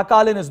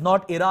 Sakhalin is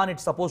not Iran.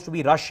 It's supposed to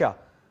be Russia.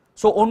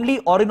 So only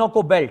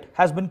Orinoco belt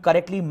has been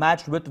correctly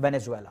matched with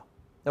Venezuela.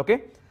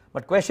 Okay.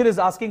 But question is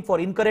asking for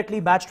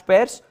incorrectly matched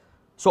pairs.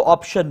 So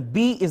option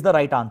B is the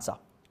right answer.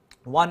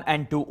 1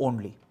 and 2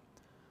 only.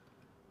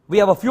 We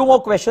have a few more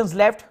questions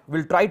left.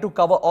 We'll try to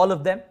cover all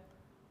of them.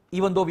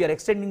 Even though we are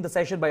extending the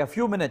session by a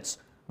few minutes,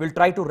 we'll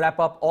try to wrap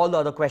up all the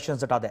other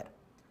questions that are there.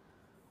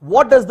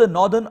 What does the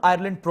Northern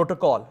Ireland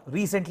Protocol,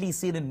 recently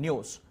seen in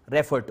news,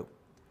 refer to?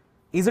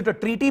 Is it a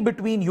treaty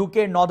between UK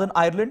and Northern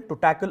Ireland to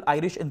tackle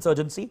Irish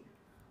insurgency?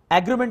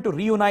 Agreement to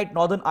reunite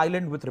Northern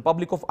Ireland with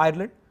Republic of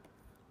Ireland?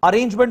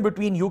 Arrangement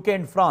between UK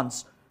and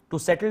France to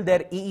settle their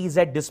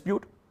EEZ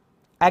dispute?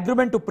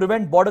 Agreement to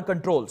prevent border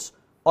controls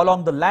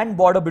along the land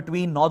border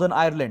between Northern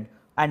Ireland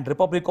and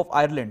Republic of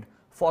Ireland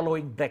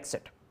following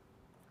Brexit?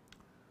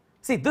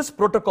 See, this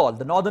protocol,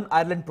 the Northern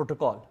Ireland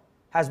Protocol,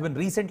 has been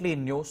recently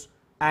in news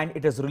and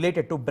it is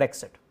related to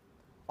Brexit.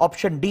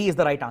 Option D is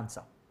the right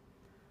answer.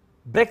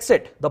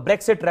 Brexit, the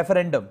Brexit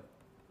referendum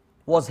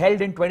was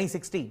held in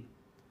 2016,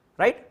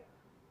 right?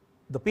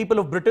 The people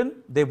of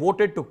Britain, they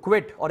voted to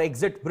quit or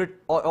exit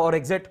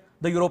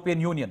the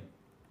European Union.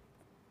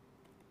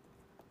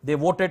 they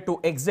voted to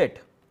exit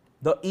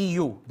the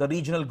EU, the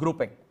regional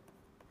grouping.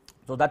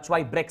 So that's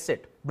why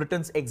Brexit,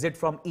 Britain's exit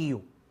from EU.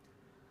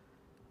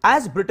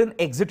 As Britain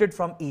exited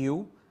from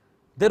EU,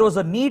 there was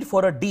a need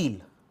for a deal.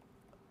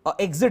 An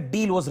exit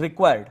deal was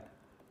required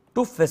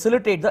to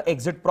facilitate the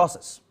exit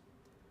process.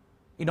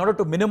 In order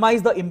to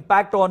minimize the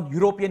impact on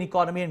European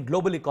economy and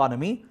global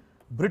economy,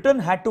 Britain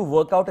had to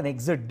work out an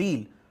exit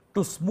deal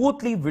to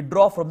smoothly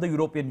withdraw from the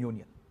European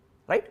Union,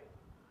 right?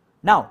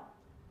 Now,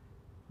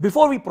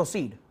 before we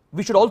proceed,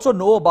 we should also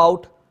know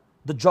about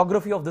the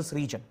geography of this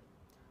region.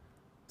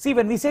 See,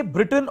 when we say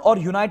Britain or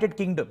United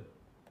Kingdom,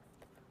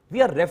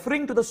 we are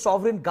referring to the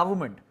sovereign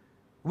government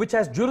which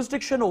has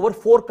jurisdiction over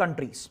 4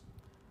 countries.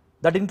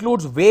 That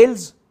includes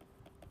Wales,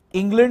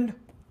 England,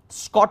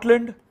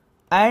 Scotland,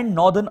 and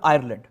Northern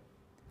Ireland.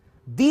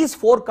 These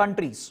 4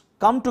 countries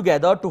come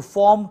together to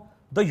form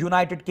the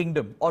United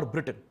Kingdom or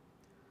Britain,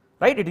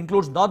 right? It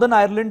includes Northern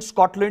Ireland,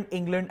 Scotland,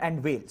 England,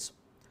 and Wales.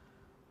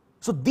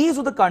 So these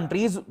were the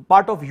countries,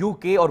 part of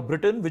UK or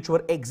Britain, which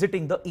were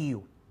exiting the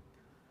EU.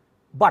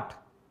 But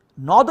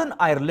Northern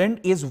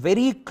Ireland is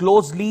very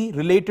closely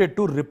related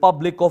to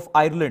Republic of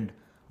Ireland,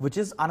 which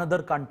is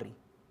another country.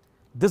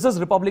 This is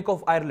Republic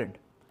of Ireland.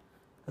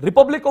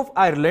 Republic of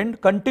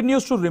Ireland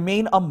continues to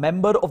remain a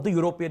member of the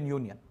European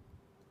Union.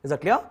 Is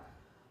that clear?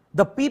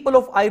 The people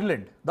of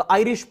Ireland, the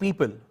Irish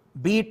people,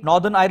 be it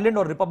Northern Ireland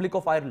or Republic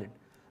of Ireland,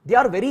 they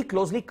are very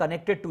closely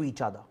connected to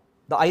each other.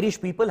 The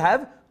Irish people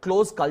have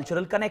close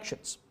cultural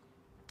connections.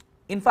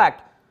 In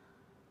fact,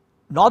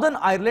 Northern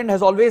Ireland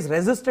has always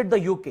resisted the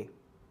UK.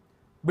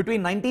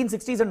 Between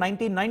 1960s and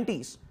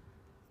 1990s,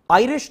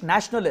 Irish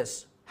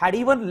nationalists had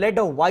even led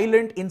a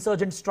violent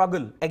insurgent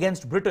struggle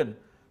against Britain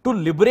to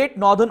liberate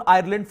Northern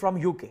Ireland from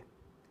UK.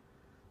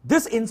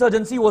 This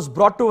insurgency was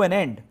brought to an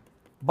end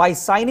by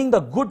signing the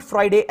Good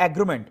Friday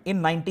Agreement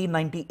in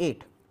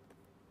 1998.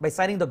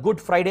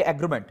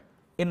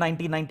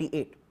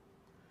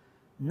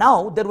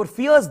 Now, there were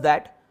fears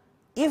that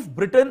if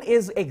Britain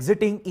is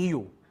exiting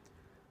EU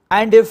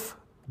and if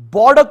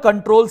border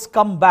controls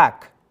come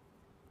back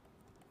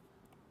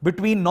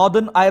between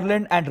Northern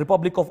Ireland and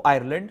Republic of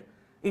Ireland,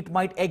 it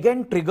might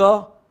again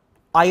trigger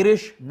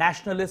Irish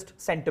nationalist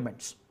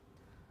sentiments.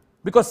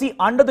 Because see,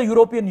 under the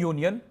European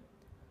Union,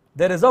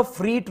 there is a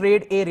free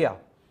trade area,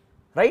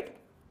 right?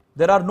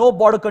 There are no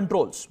border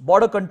controls.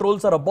 Border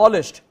controls are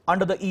abolished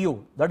under the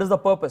EU. That is the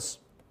purpose.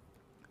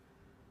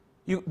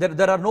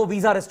 There are no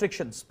visa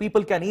restrictions.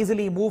 People can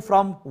easily move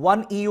from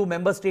one EU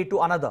member state to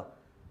another.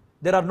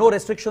 There are no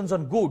restrictions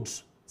on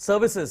goods,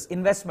 services,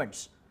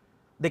 investments.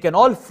 They can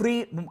all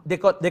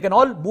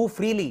move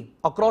freely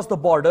across the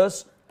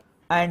borders,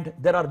 and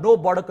there are no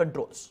border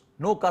controls,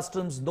 no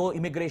customs, no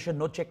immigration,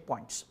 no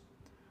checkpoints.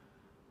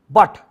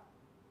 But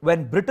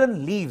when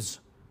Britain leaves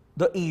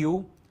the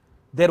EU,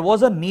 there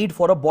was a need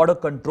for a border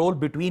control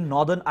between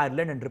Northern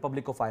Ireland and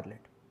Republic of Ireland.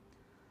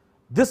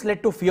 This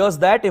led to fears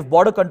that if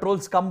border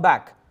controls come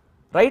back,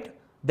 right,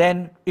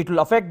 then it will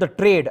affect the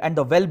trade and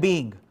the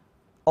well-being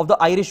of the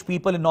Irish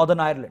people in Northern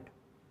Ireland.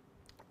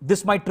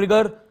 This might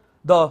trigger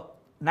the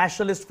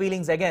nationalist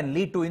feelings again,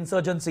 lead to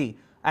insurgency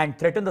and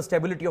threaten the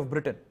stability of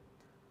Britain.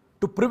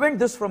 To prevent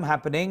this from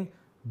happening,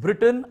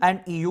 Britain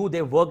and EU,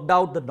 they worked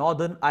out the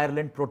Northern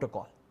Ireland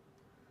Protocol.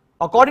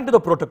 According to the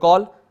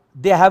protocol,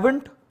 they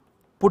haven't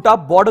put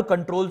up border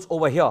controls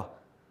over here.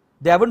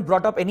 They haven't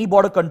brought up any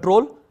border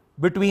control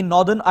between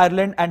Northern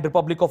Ireland and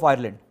Republic of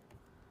Ireland.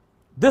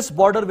 This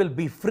border will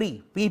be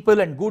free. People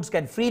and goods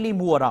can freely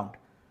move around.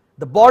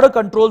 The border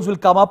controls will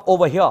come up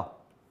over here.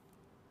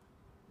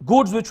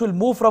 Goods which will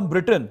move from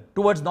Britain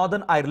towards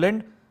Northern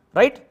Ireland,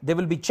 right, they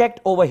will be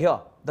checked over here.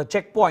 The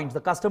checkpoints,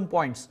 the custom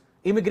points,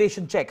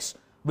 immigration checks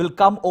will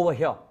come over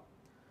here.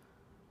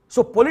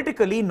 So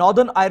politically,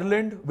 Northern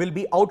Ireland will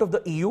be out of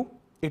the EU.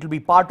 It will be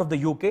part of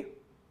the UK.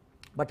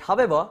 But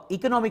however,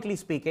 economically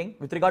speaking,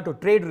 with regard to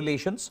trade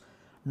relations,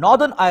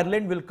 Northern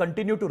Ireland will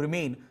continue to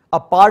remain a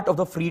part of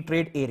the free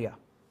trade area.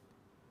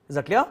 Is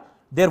that clear?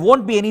 There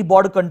won't be any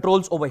border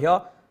controls over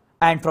here,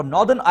 and from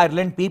Northern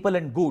Ireland, people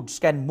and goods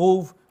can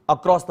move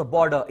across the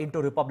border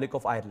into Republic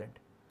of Ireland.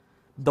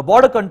 The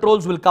border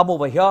controls will come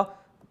over here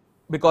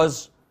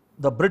because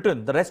the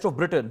rest of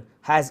Britain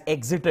has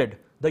exited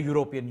the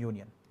European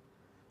Union.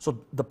 So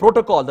the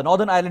protocol, the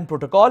Northern Ireland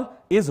Protocol,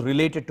 is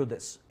related to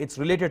this. It's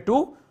related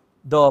to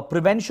the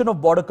prevention of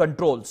border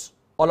controls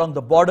along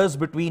the borders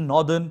between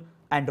Northern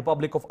and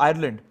Republic of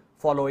Ireland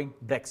following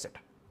Brexit.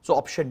 So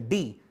option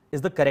D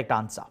is the correct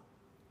answer.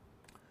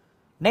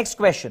 Next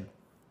question.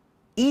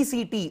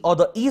 ECT, or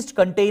the East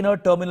Container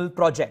Terminal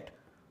Project,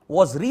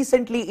 was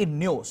recently in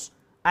news,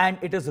 and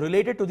it is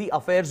related to the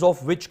affairs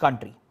of which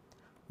country?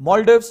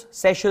 Maldives,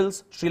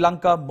 Seychelles, Sri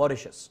Lanka,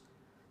 Mauritius.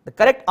 The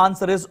correct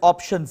answer is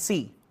option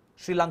C,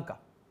 Sri Lanka.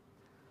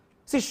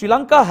 See, Sri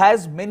Lanka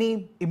has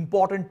many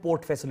important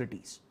port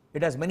facilities.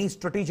 It has many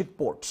strategic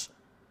ports.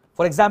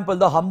 For example,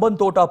 the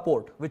Hambantota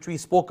port, which we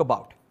spoke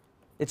about.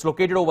 It's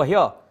located over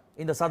here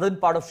in the southern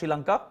part of Sri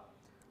Lanka.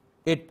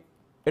 It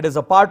is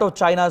a part of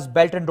China's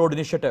Belt and Road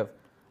Initiative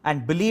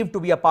and believed to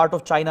be a part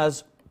of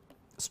China's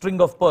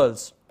string of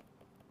pearls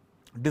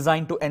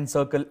designed to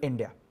encircle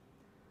India.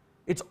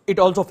 It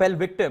also fell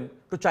victim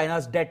to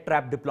China's debt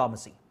trap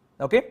diplomacy.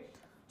 Okay,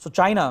 so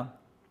China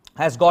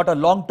has got a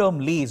long-term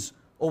lease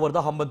over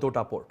the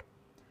Hambantota port.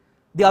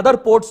 The other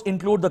ports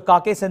include the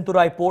Kake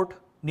Senturai port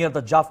near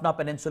the Jaffna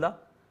Peninsula.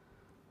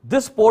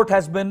 This port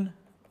has been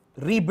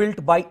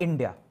rebuilt by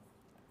India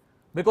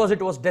because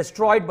it was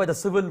destroyed by the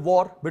civil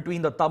war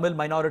between the Tamil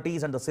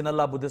minorities and the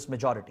Sinhala Buddhist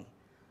majority.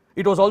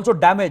 It was also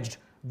damaged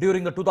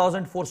during the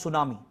 2004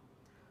 tsunami.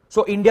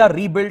 So India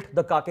rebuilt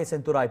the Kake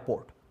Senturai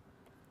port.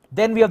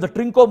 Then we have the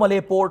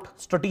Trincomalee port,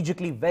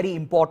 strategically very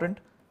important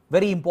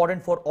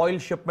for oil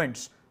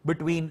shipments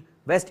between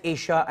West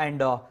Asia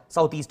and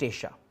Southeast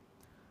Asia.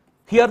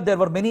 Here there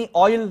were many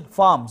oil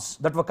farms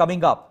that were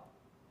coming up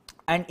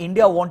and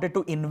India wanted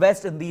to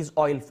invest in these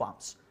oil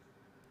farms.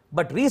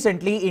 But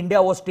recently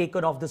India was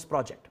taken off this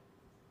project.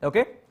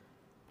 Okay?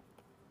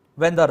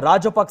 When the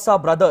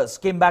Rajapaksa brothers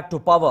came back to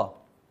power,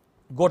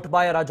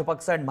 Gotabaya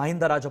Rajapaksa and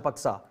Mahinda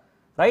Rajapaksa,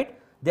 right?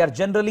 They are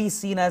generally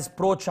seen as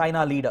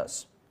pro-China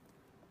leaders.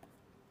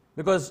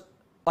 Because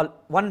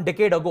 1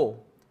 decade ago,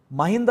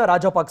 Mahinda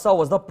Rajapaksa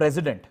was the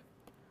president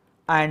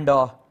and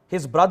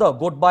his brother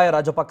Gotabaya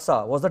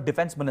Rajapaksa was the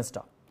defense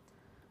minister.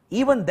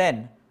 Even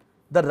then,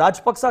 the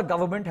Rajapaksa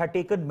government had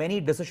taken many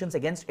decisions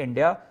against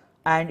India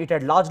and it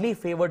had largely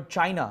favored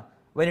China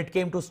when it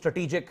came to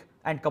strategic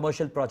and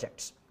commercial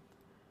projects.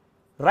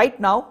 Right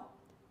now,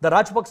 the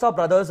Rajapaksa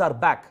brothers are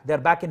back. They are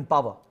back in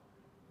power.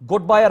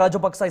 Gotabaya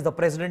Rajapaksa is the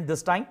president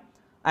this time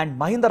and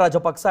Mahinda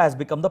Rajapaksa has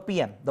become the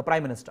PM, the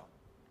Prime Minister.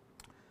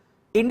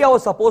 India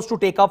was supposed to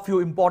take up few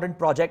important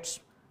projects,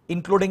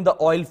 including the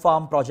oil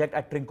farm project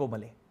at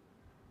Trincomalee.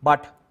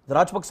 But the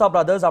Rajapaksa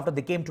brothers, after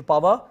they came to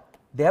power,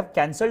 they have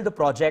cancelled the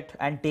project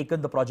and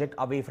taken the project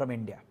away from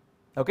India.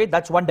 Okay,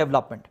 that's one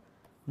development.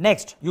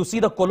 Next, you see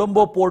the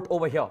Colombo port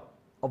over here,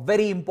 a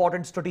very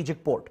important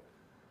strategic port.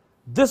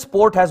 This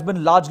port has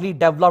been largely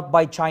developed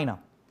by China.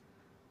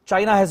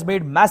 China has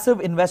made massive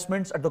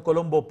investments at the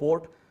Colombo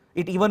port.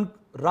 It even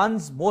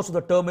runs most of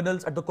the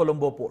terminals at the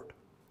Colombo port.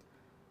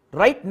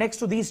 Right next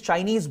to these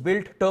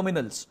Chinese-built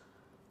terminals,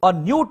 a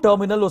new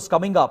terminal was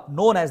coming up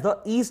known as the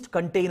East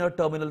Container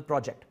Terminal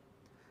Project.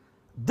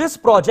 This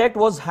project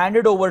was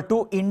handed over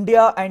to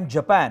India and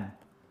Japan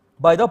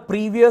by the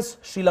previous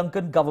Sri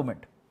Lankan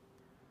government.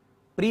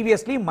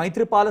 Previously,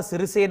 Maithripala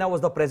Sirisena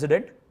was the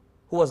president,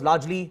 who was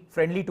largely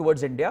friendly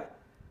towards India.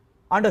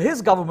 Under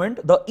his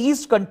government, the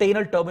East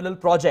Container Terminal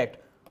Project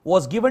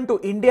was given to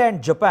India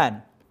and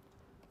Japan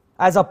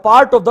as a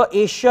part of the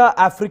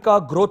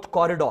Asia-Africa Growth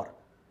Corridor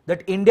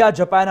that India and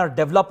Japan are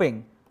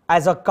developing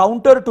as a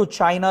counter to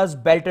China's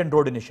Belt and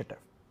Road Initiative.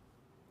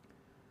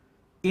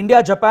 India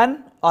and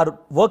Japan are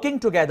working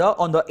together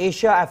on the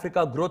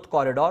Asia-Africa Growth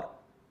Corridor.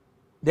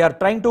 They are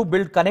trying to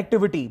build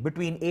connectivity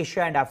between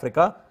Asia and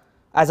Africa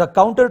as a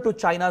counter to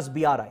China's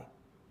BRI.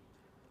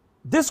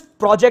 This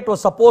project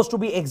was supposed to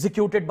be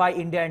executed by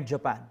India and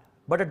Japan,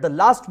 but at the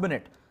last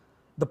minute,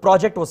 the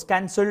project was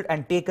cancelled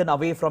and taken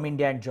away from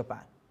India and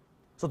Japan.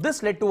 So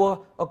this led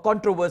to a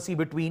controversy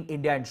between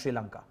India and Sri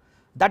Lanka.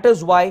 That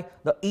is why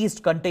the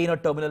East Container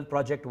Terminal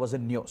Project was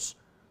in news.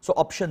 So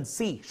option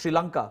C, Sri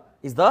Lanka,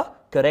 is the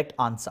correct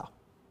answer.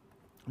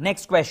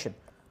 Next question.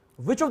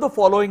 Which of the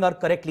following are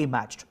correctly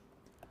matched?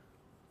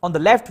 On the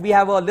left, we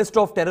have a list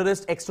of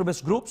terrorist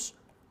extremist groups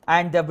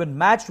and they have been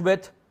matched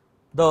with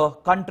the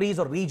countries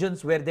or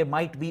regions where they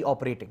might be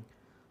operating.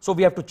 So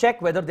we have to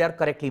check whether they are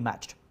correctly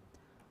matched.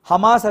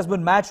 Hamas has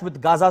been matched with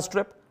Gaza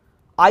Strip,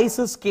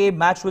 ISIS-K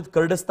matched with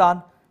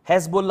Kurdistan,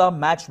 Hezbollah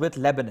matched with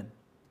Lebanon.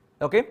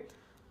 Okay?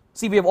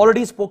 See, we have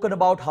already spoken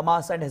about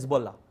Hamas and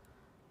Hezbollah.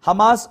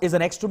 Hamas is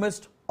an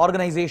extremist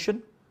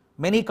organization.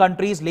 Many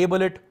countries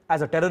label it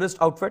as a terrorist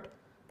outfit.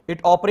 It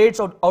operates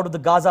out of the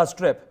Gaza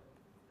Strip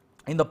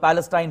in the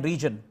Palestine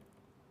region,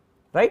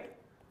 right?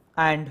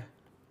 And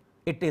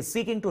it is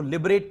seeking to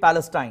liberate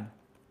Palestine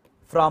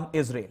from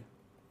Israel.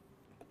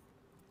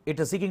 It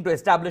is seeking to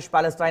establish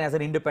Palestine as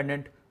an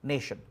independent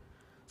nation.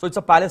 So it's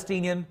a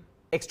Palestinian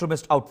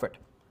extremist outfit.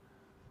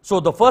 So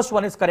the first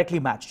one is correctly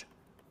matched.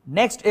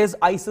 Next is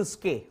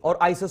ISIS-K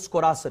or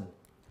ISIS-Khorasan.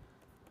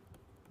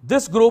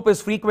 This group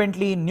is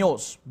frequently in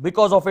news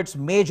because of its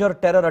major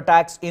terror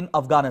attacks in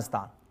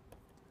Afghanistan.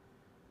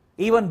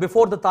 Even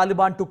before the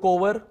Taliban took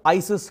over,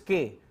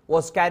 ISIS-K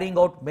was carrying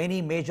out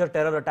many major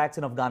terror attacks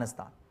in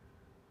Afghanistan.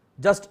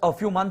 Just a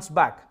few months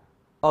back,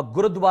 a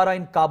Gurudwara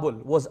in Kabul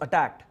was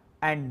attacked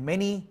and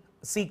many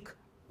Sikh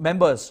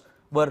members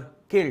were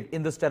killed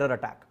in this terror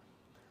attack.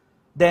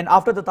 Then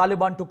after the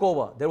Taliban took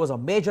over, there was a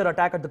major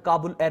attack at the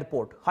Kabul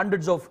airport.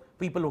 Hundreds of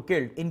people were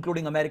killed,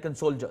 including American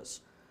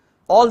soldiers.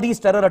 All these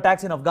terror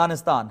attacks in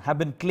Afghanistan have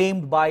been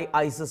claimed by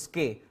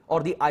ISIS-K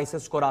or the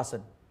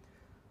ISIS-Khorasan.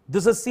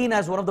 This is seen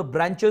as one of the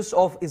branches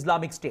of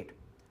Islamic State.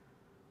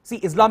 See,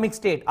 Islamic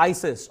State,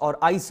 ISIS or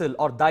ISIL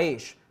or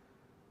Daesh,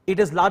 it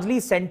is largely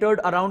centered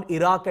around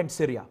Iraq and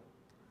Syria.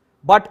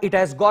 But it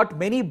has got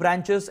many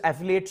branches,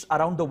 affiliates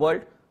around the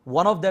world.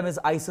 One of them is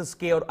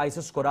ISIS-K or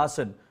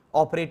ISIS-Khorasan,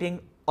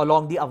 operating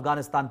along the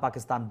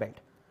Afghanistan-Pakistan belt.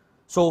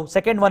 So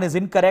second one is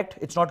incorrect.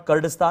 It's not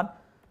Kurdistan.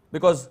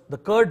 because the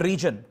Kurd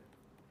region,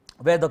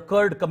 where the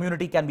Kurd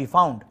community can be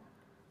found,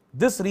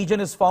 this region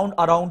is found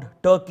around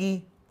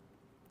Turkey,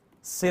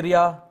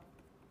 Syria,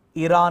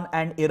 Iran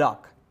and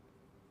Iraq.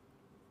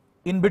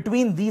 In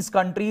between these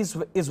countries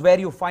is where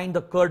you find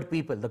the Kurd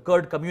people, the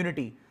Kurd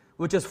community,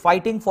 which is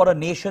fighting for a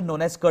nation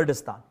known as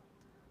Kurdistan.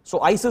 So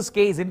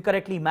ISIS-K is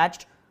incorrectly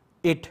matched.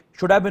 It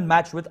should have been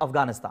matched with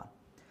Afghanistan.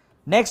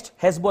 Next,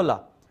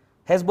 Hezbollah.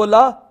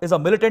 Hezbollah is a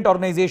militant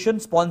organization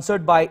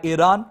sponsored by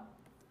Iran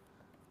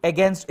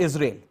against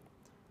Israel,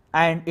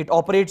 and it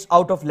operates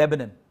out of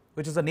Lebanon,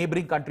 which is a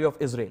neighboring country of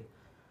Israel.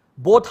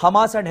 Both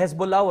Hamas and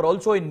Hezbollah were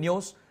also in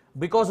news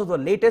because of the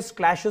latest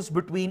clashes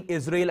between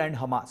Israel and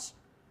Hamas.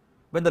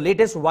 When the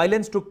latest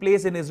violence took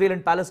place in Israel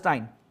and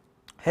Palestine,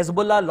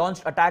 Hezbollah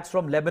launched attacks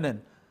from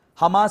Lebanon.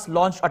 Hamas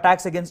launched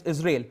attacks against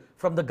Israel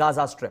from the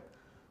Gaza Strip.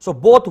 So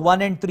both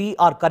 1 and 3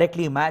 are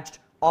correctly matched.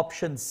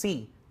 Option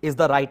C is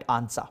the right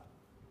answer.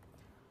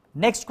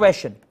 Next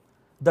question.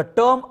 The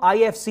term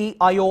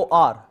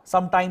IFC-IOR,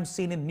 sometimes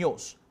seen in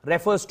news,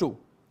 refers to?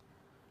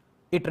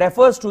 It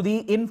refers to the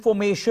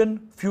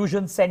Information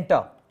Fusion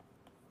Center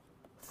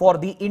for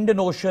the Indian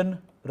Ocean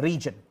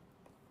region.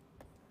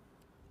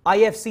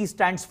 IFC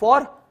stands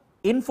for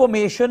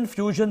Information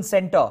Fusion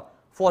Center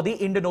for the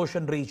Indian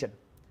Ocean region.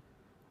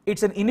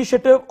 It's an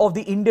initiative of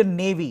the Indian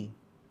Navy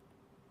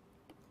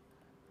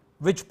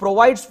which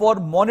provides for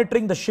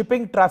monitoring the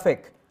shipping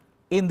traffic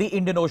in the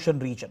Indian Ocean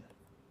region.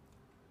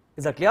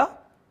 Is that clear?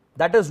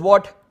 That is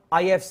what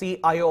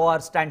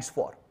IFC-IOR stands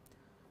for.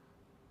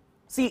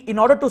 See, in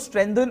order to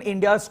strengthen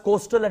India's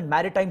coastal and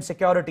maritime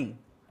security,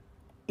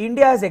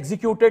 India has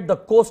executed the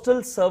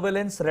Coastal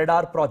Surveillance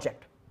Radar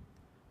project.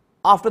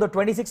 After the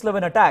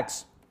 26/11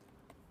 attacks,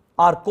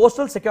 our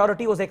coastal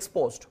security was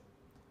exposed.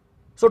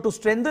 So to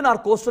strengthen our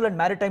coastal and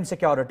maritime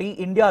security,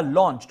 India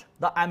launched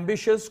the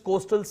ambitious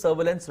Coastal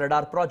Surveillance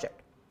Radar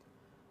project.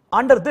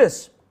 Under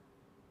this,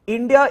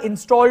 India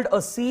installed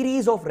a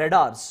series of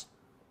radars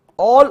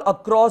all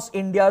across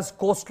India's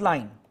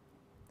coastline,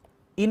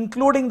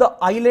 including the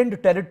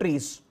island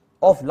territories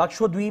of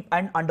Lakshadweep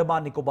and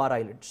Andaman Nicobar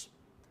Islands.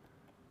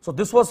 So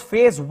this was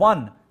phase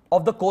 1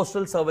 of the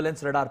Coastal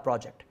Surveillance Radar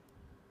project.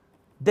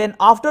 Then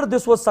after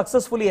this was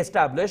successfully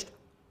established,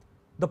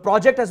 the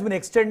project has been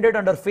extended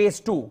under phase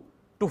 2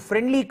 to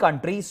friendly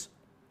countries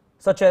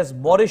such as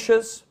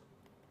Mauritius,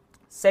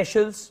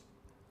 Seychelles.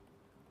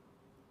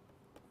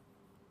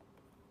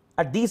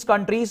 At these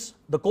countries,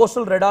 the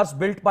coastal radars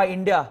built by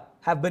India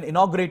have been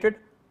inaugurated,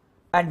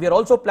 and we are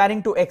also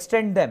planning to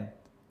extend them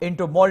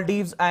into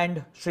Maldives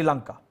and Sri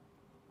Lanka.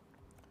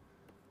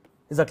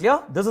 Is that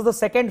clear? This is the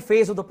second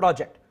phase of the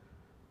project.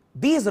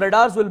 These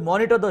radars will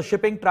monitor the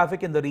shipping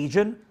traffic in the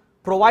region,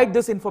 provide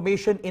this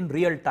information in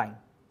real time.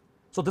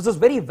 So this is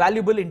very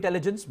valuable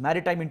intelligence,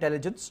 maritime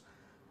intelligence,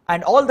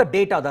 and all the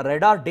data, the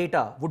radar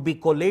data, would be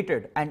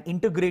collated and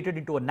integrated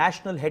into a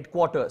national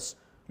headquarters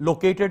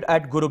located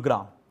at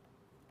Gurugram.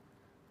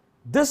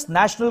 This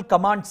National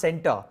Command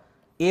Center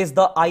is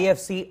the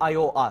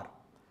IFC-IOR,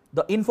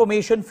 the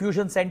Information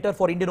Fusion Center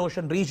for Indian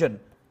Ocean region,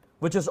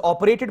 which is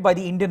operated by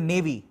the Indian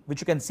Navy,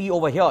 which you can see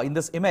over here in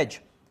this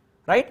image,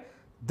 right?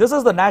 This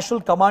is the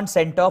National Command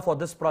Center for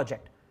this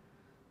project.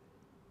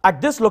 At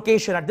this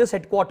location, at this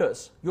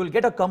headquarters, you will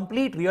get a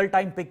complete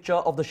real-time picture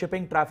of the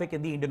shipping traffic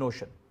in the Indian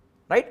Ocean,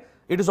 right?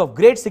 It is of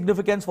great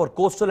significance for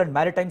coastal and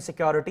maritime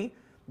security.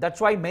 That's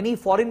why many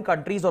foreign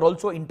countries are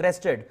also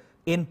interested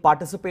in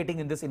participating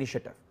in this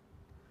initiative.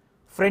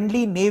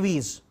 Friendly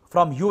navies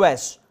from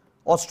US,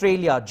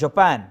 Australia,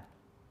 Japan,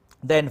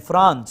 then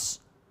France,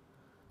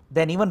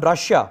 then even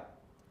Russia,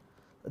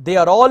 they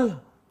are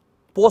all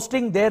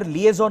posting their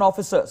liaison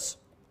officers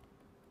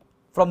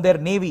from their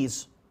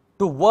navies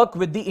to work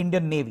with the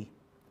Indian Navy.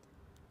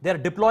 They are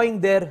deploying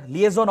their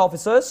liaison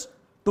officers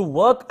to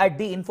work at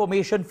the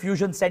Information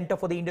Fusion Center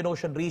for the Indian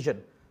Ocean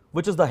region,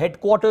 which is the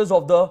headquarters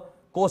of the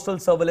Coastal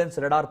Surveillance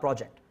Radar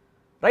project,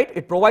 right?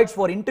 It provides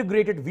for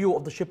integrated view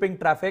of the shipping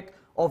traffic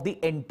of the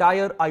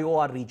entire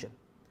IOR region.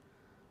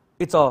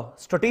 It's a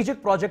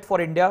strategic project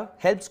for India,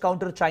 helps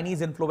counter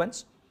Chinese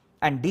influence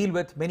and deal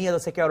with many other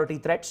security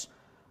threats,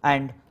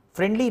 and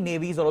friendly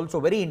navies are also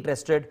very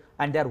interested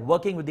and they are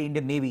working with the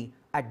Indian Navy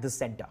at this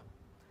center.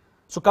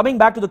 So coming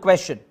back to the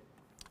question,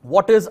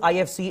 what is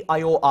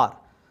IFC-IOR?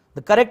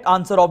 The correct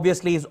answer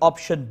obviously is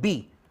option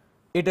B.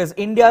 It is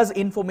India's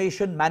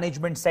Information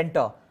Management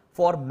Center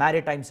for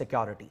Maritime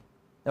Security.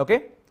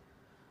 Okay.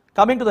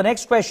 Coming to the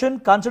next question,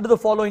 consider the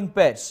following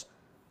pairs.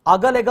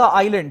 Agalega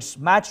Islands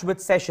matched with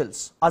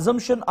Seychelles,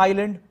 Assumption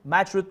Island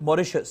matched with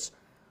Mauritius,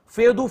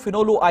 Feodu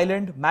Finolu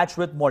Island matched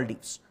with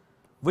Maldives.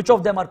 Which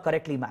of them are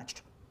correctly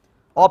matched?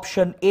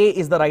 Option A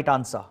is the right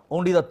answer.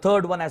 Only the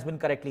third one has been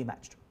correctly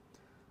matched.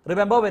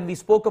 Remember when we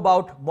spoke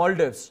about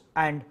Maldives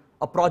and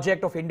a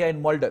project of India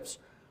in Maldives,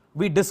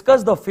 we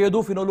discussed the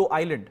Feodu Finolu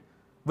Island,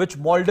 which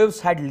Maldives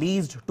had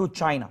leased to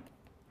China.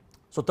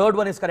 So third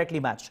one is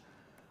correctly matched.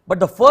 But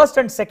the first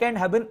and second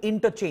have been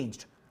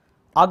interchanged.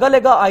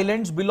 Agalega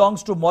Islands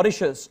belongs to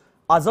Mauritius,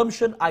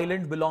 Assumption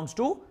Island belongs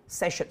to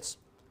Seychelles.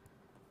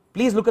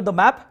 Please look at the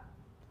map.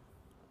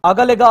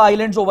 Agalega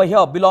Islands over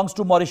here belongs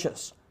to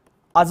Mauritius.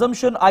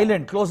 Assumption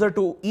Island closer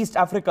to East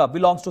Africa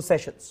belongs to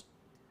Seychelles.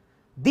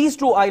 These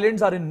two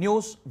islands are in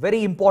news,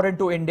 very important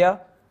to India,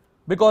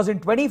 because in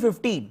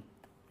 2015,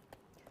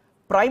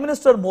 Prime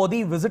Minister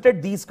Modi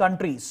visited these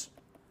countries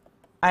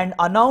and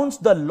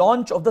announced the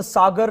launch of the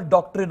Sagar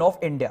Doctrine of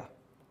India.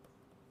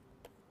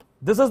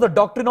 This is the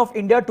doctrine of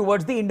India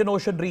towards the Indian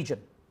Ocean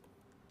region.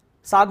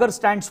 Sagar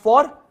stands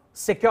for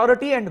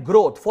security and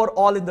growth for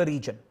all in the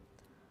region.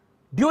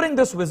 During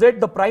this visit,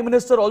 the Prime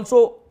Minister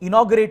also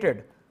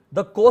inaugurated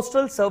the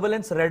coastal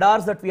surveillance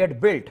radars that we had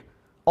built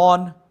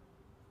on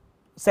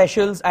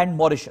Seychelles and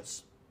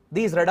Mauritius.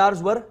 These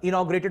radars were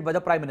inaugurated by the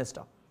Prime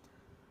Minister.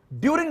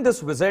 During this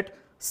visit,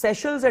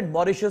 Seychelles and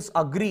Mauritius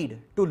agreed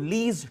to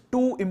lease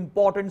two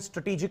important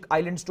strategic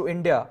islands to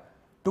India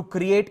to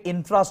create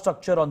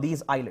infrastructure on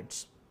these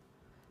islands.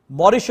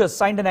 Mauritius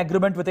signed an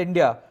agreement with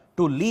India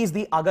to lease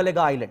the Agalega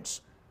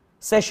Islands.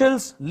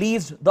 Seychelles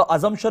leased the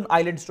Assumption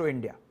Islands to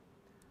India.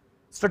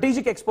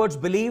 Strategic experts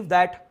believe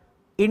that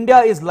India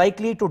is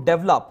likely to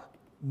develop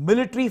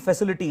military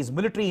facilities,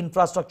 military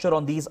infrastructure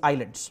on these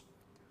islands.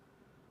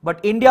 But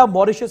India,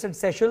 Mauritius and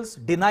Seychelles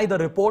deny the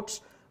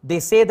reports. They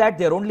say that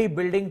they are only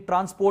building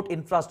transport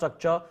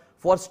infrastructure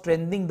for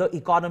strengthening the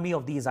economy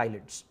of these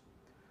islands.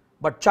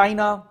 But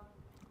China,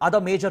 other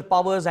major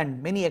powers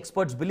and many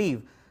experts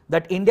believe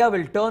that India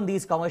will turn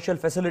these commercial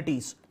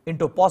facilities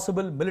into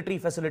possible military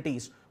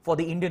facilities for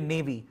the Indian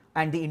Navy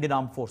and the Indian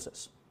Armed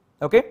Forces.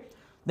 Okay?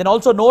 Then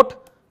also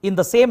note, in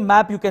the same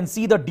map you can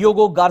see the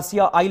Diego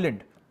Garcia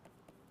Island,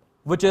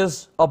 which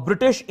is a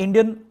British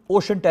Indian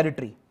Ocean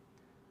territory.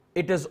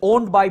 It is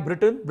owned by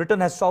Britain. Britain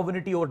has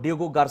sovereignty over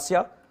Diego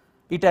Garcia.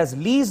 It has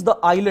leased the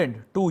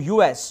island to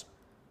US,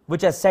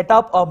 which has set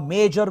up a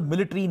major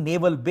military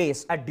naval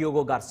base at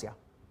Diego Garcia.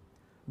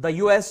 The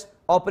US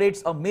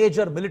operates a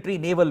major military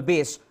naval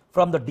base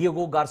from the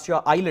Diego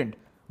Garcia Island,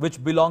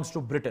 which belongs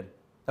to Britain.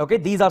 Okay,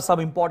 these are some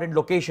important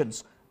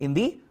locations in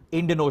the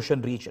Indian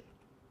Ocean region.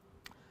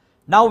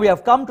 Now we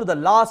have come to the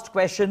last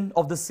question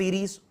of this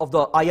series of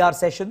the IR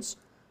sessions.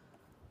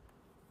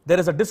 There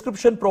is a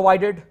description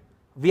provided.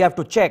 We have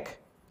to check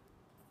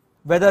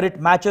whether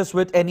it matches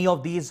with any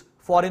of these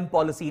foreign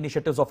policy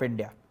initiatives of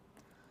India.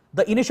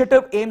 The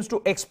initiative aims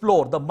to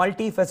explore the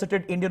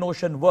multifaceted Indian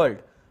Ocean world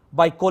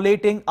by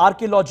collating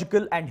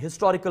archaeological and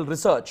historical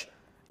research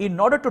in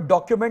order to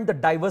document the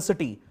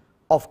diversity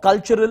of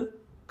cultural,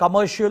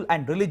 commercial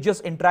and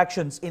religious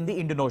interactions in the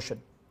Indian Ocean.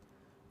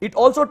 It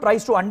also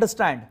tries to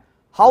understand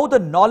how the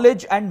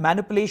knowledge and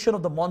manipulation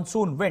of the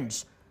monsoon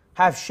winds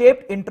have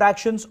shaped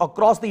interactions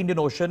across the Indian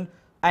Ocean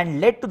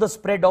and led to the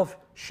spread of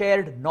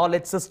shared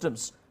knowledge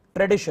systems,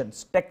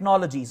 traditions,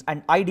 technologies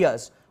and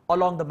ideas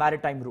along the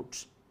maritime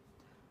routes.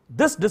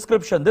 This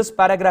description, this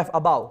paragraph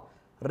above,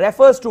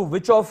 refers to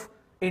which of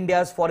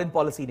India's foreign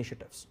policy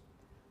initiatives?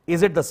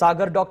 Is it the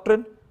Sagar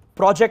Doctrine,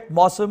 Project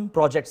Mosam,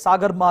 Project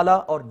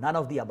Sagarmala, or none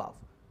of the above?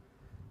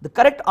 The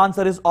correct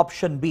answer is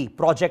option B,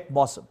 Project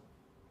Mosam.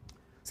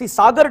 See,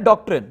 Sagar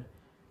Doctrine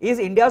is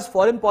India's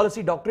foreign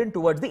policy doctrine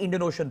towards the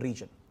Indian Ocean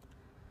region.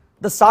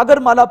 The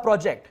Sagarmala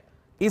project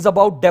is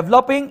about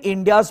developing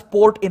India's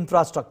port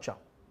infrastructure,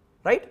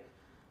 right?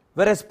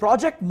 Whereas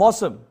Project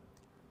Mosam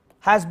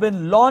has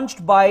been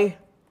launched by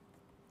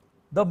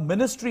the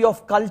Ministry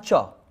of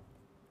Culture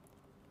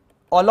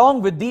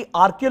along with the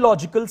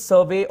Archaeological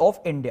Survey of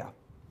India.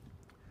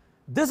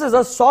 This is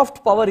a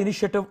soft power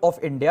initiative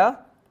of India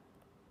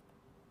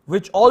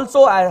which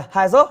also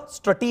has a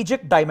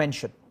strategic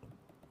dimension.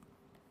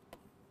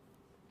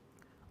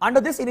 Under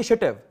this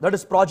initiative, that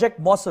is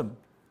Project Mosam,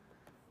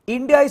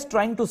 India is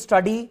trying to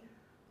study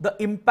the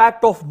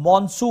impact of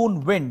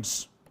monsoon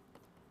winds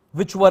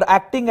which were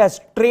acting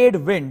as trade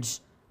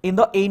winds in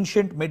the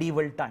ancient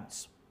medieval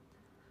times.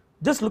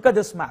 Just look at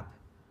this map.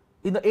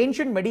 In the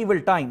ancient medieval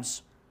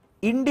times,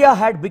 India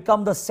had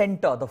become the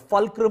center, the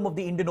fulcrum of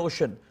the Indian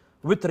Ocean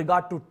with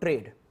regard to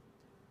trade.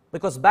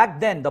 Because back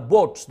then, the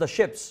boats, the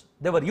ships,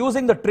 they were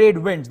using the trade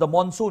winds, the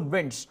monsoon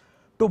winds,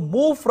 to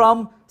move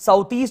from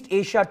Southeast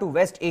Asia to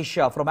West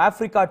Asia, from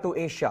Africa to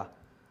Asia.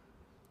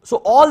 So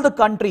all the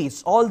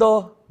countries, all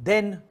the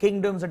then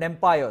kingdoms and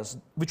empires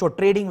which were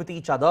trading with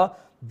each other,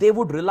 they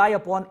would rely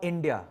upon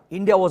India.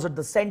 India was at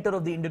the center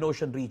of the Indian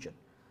Ocean region.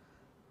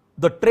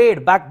 The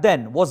trade back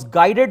then was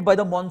guided by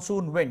the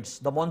monsoon winds,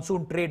 the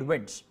monsoon trade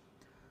winds.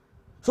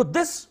 So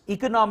this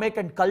economic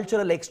and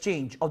cultural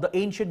exchange of the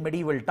ancient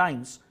medieval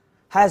times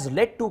has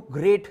led to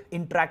great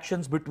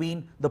interactions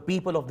between the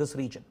people of this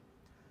region.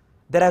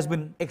 There has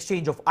been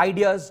exchange of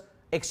ideas,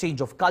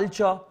 exchange of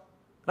culture,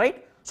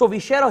 right? So we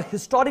share a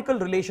historical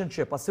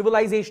relationship, a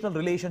civilizational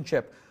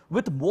relationship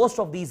with most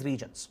of these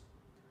regions.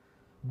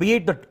 Be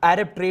it the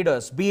Arab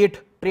traders, be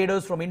it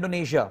traders from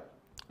Indonesia,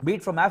 be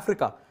it from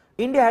Africa,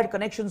 India had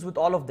connections with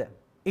all of them.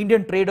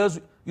 Indian traders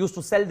used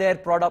to sell their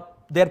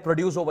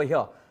produce over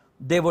here.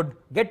 They would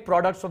get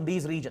products from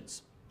these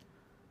regions.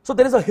 So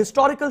there is a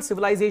historical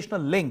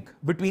civilizational link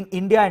between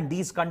India and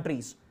these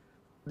countries,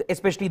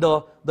 especially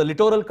the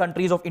littoral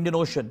countries of Indian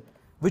Ocean,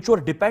 which were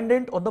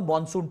dependent on the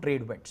monsoon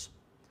trade winds.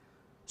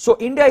 So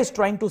India is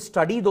trying to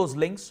study those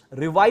links,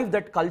 revive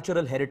that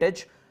cultural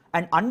heritage,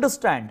 and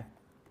understand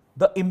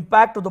the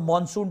impact of the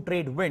monsoon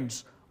trade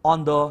winds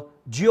on the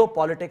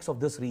geopolitics of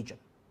this region,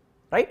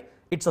 right?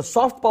 It's a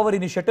soft power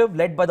initiative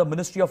led by the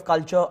Ministry of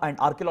Culture and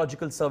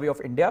Archaeological Survey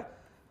of India,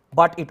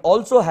 but it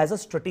also has a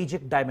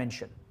strategic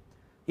dimension.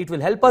 It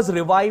will help us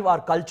revive our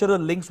cultural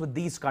links with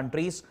these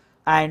countries,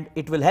 and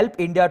it will help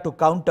India to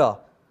counter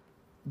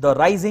the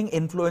rising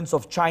influence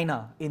of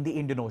China in the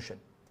Indian Ocean.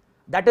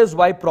 That is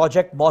why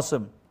Project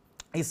Mawsum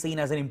is seen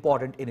as an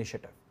important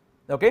initiative.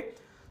 Okay?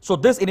 So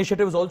this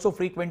initiative is also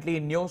frequently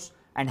in news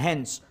and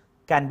hence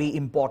can be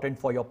important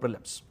for your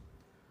prelims.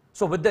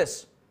 So with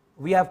this,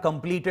 we have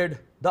completed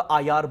the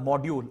IR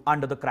module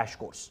under the crash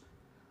course.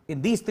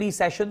 In these 3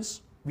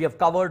 sessions, we have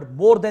covered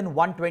more than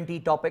 120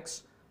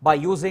 topics by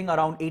using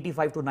around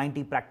 85 to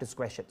 90 practice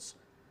questions.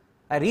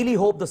 I really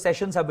hope the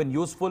sessions have been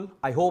useful.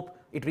 I hope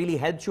it really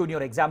helps you in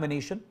your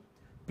examination.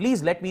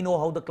 Please let me know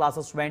how the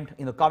classes went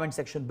in the comment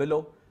section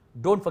below.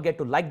 Don't forget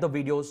to like the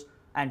videos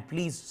and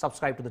please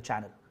subscribe to the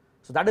channel.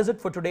 So that is it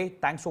for today.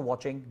 Thanks for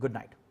watching. Good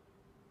night.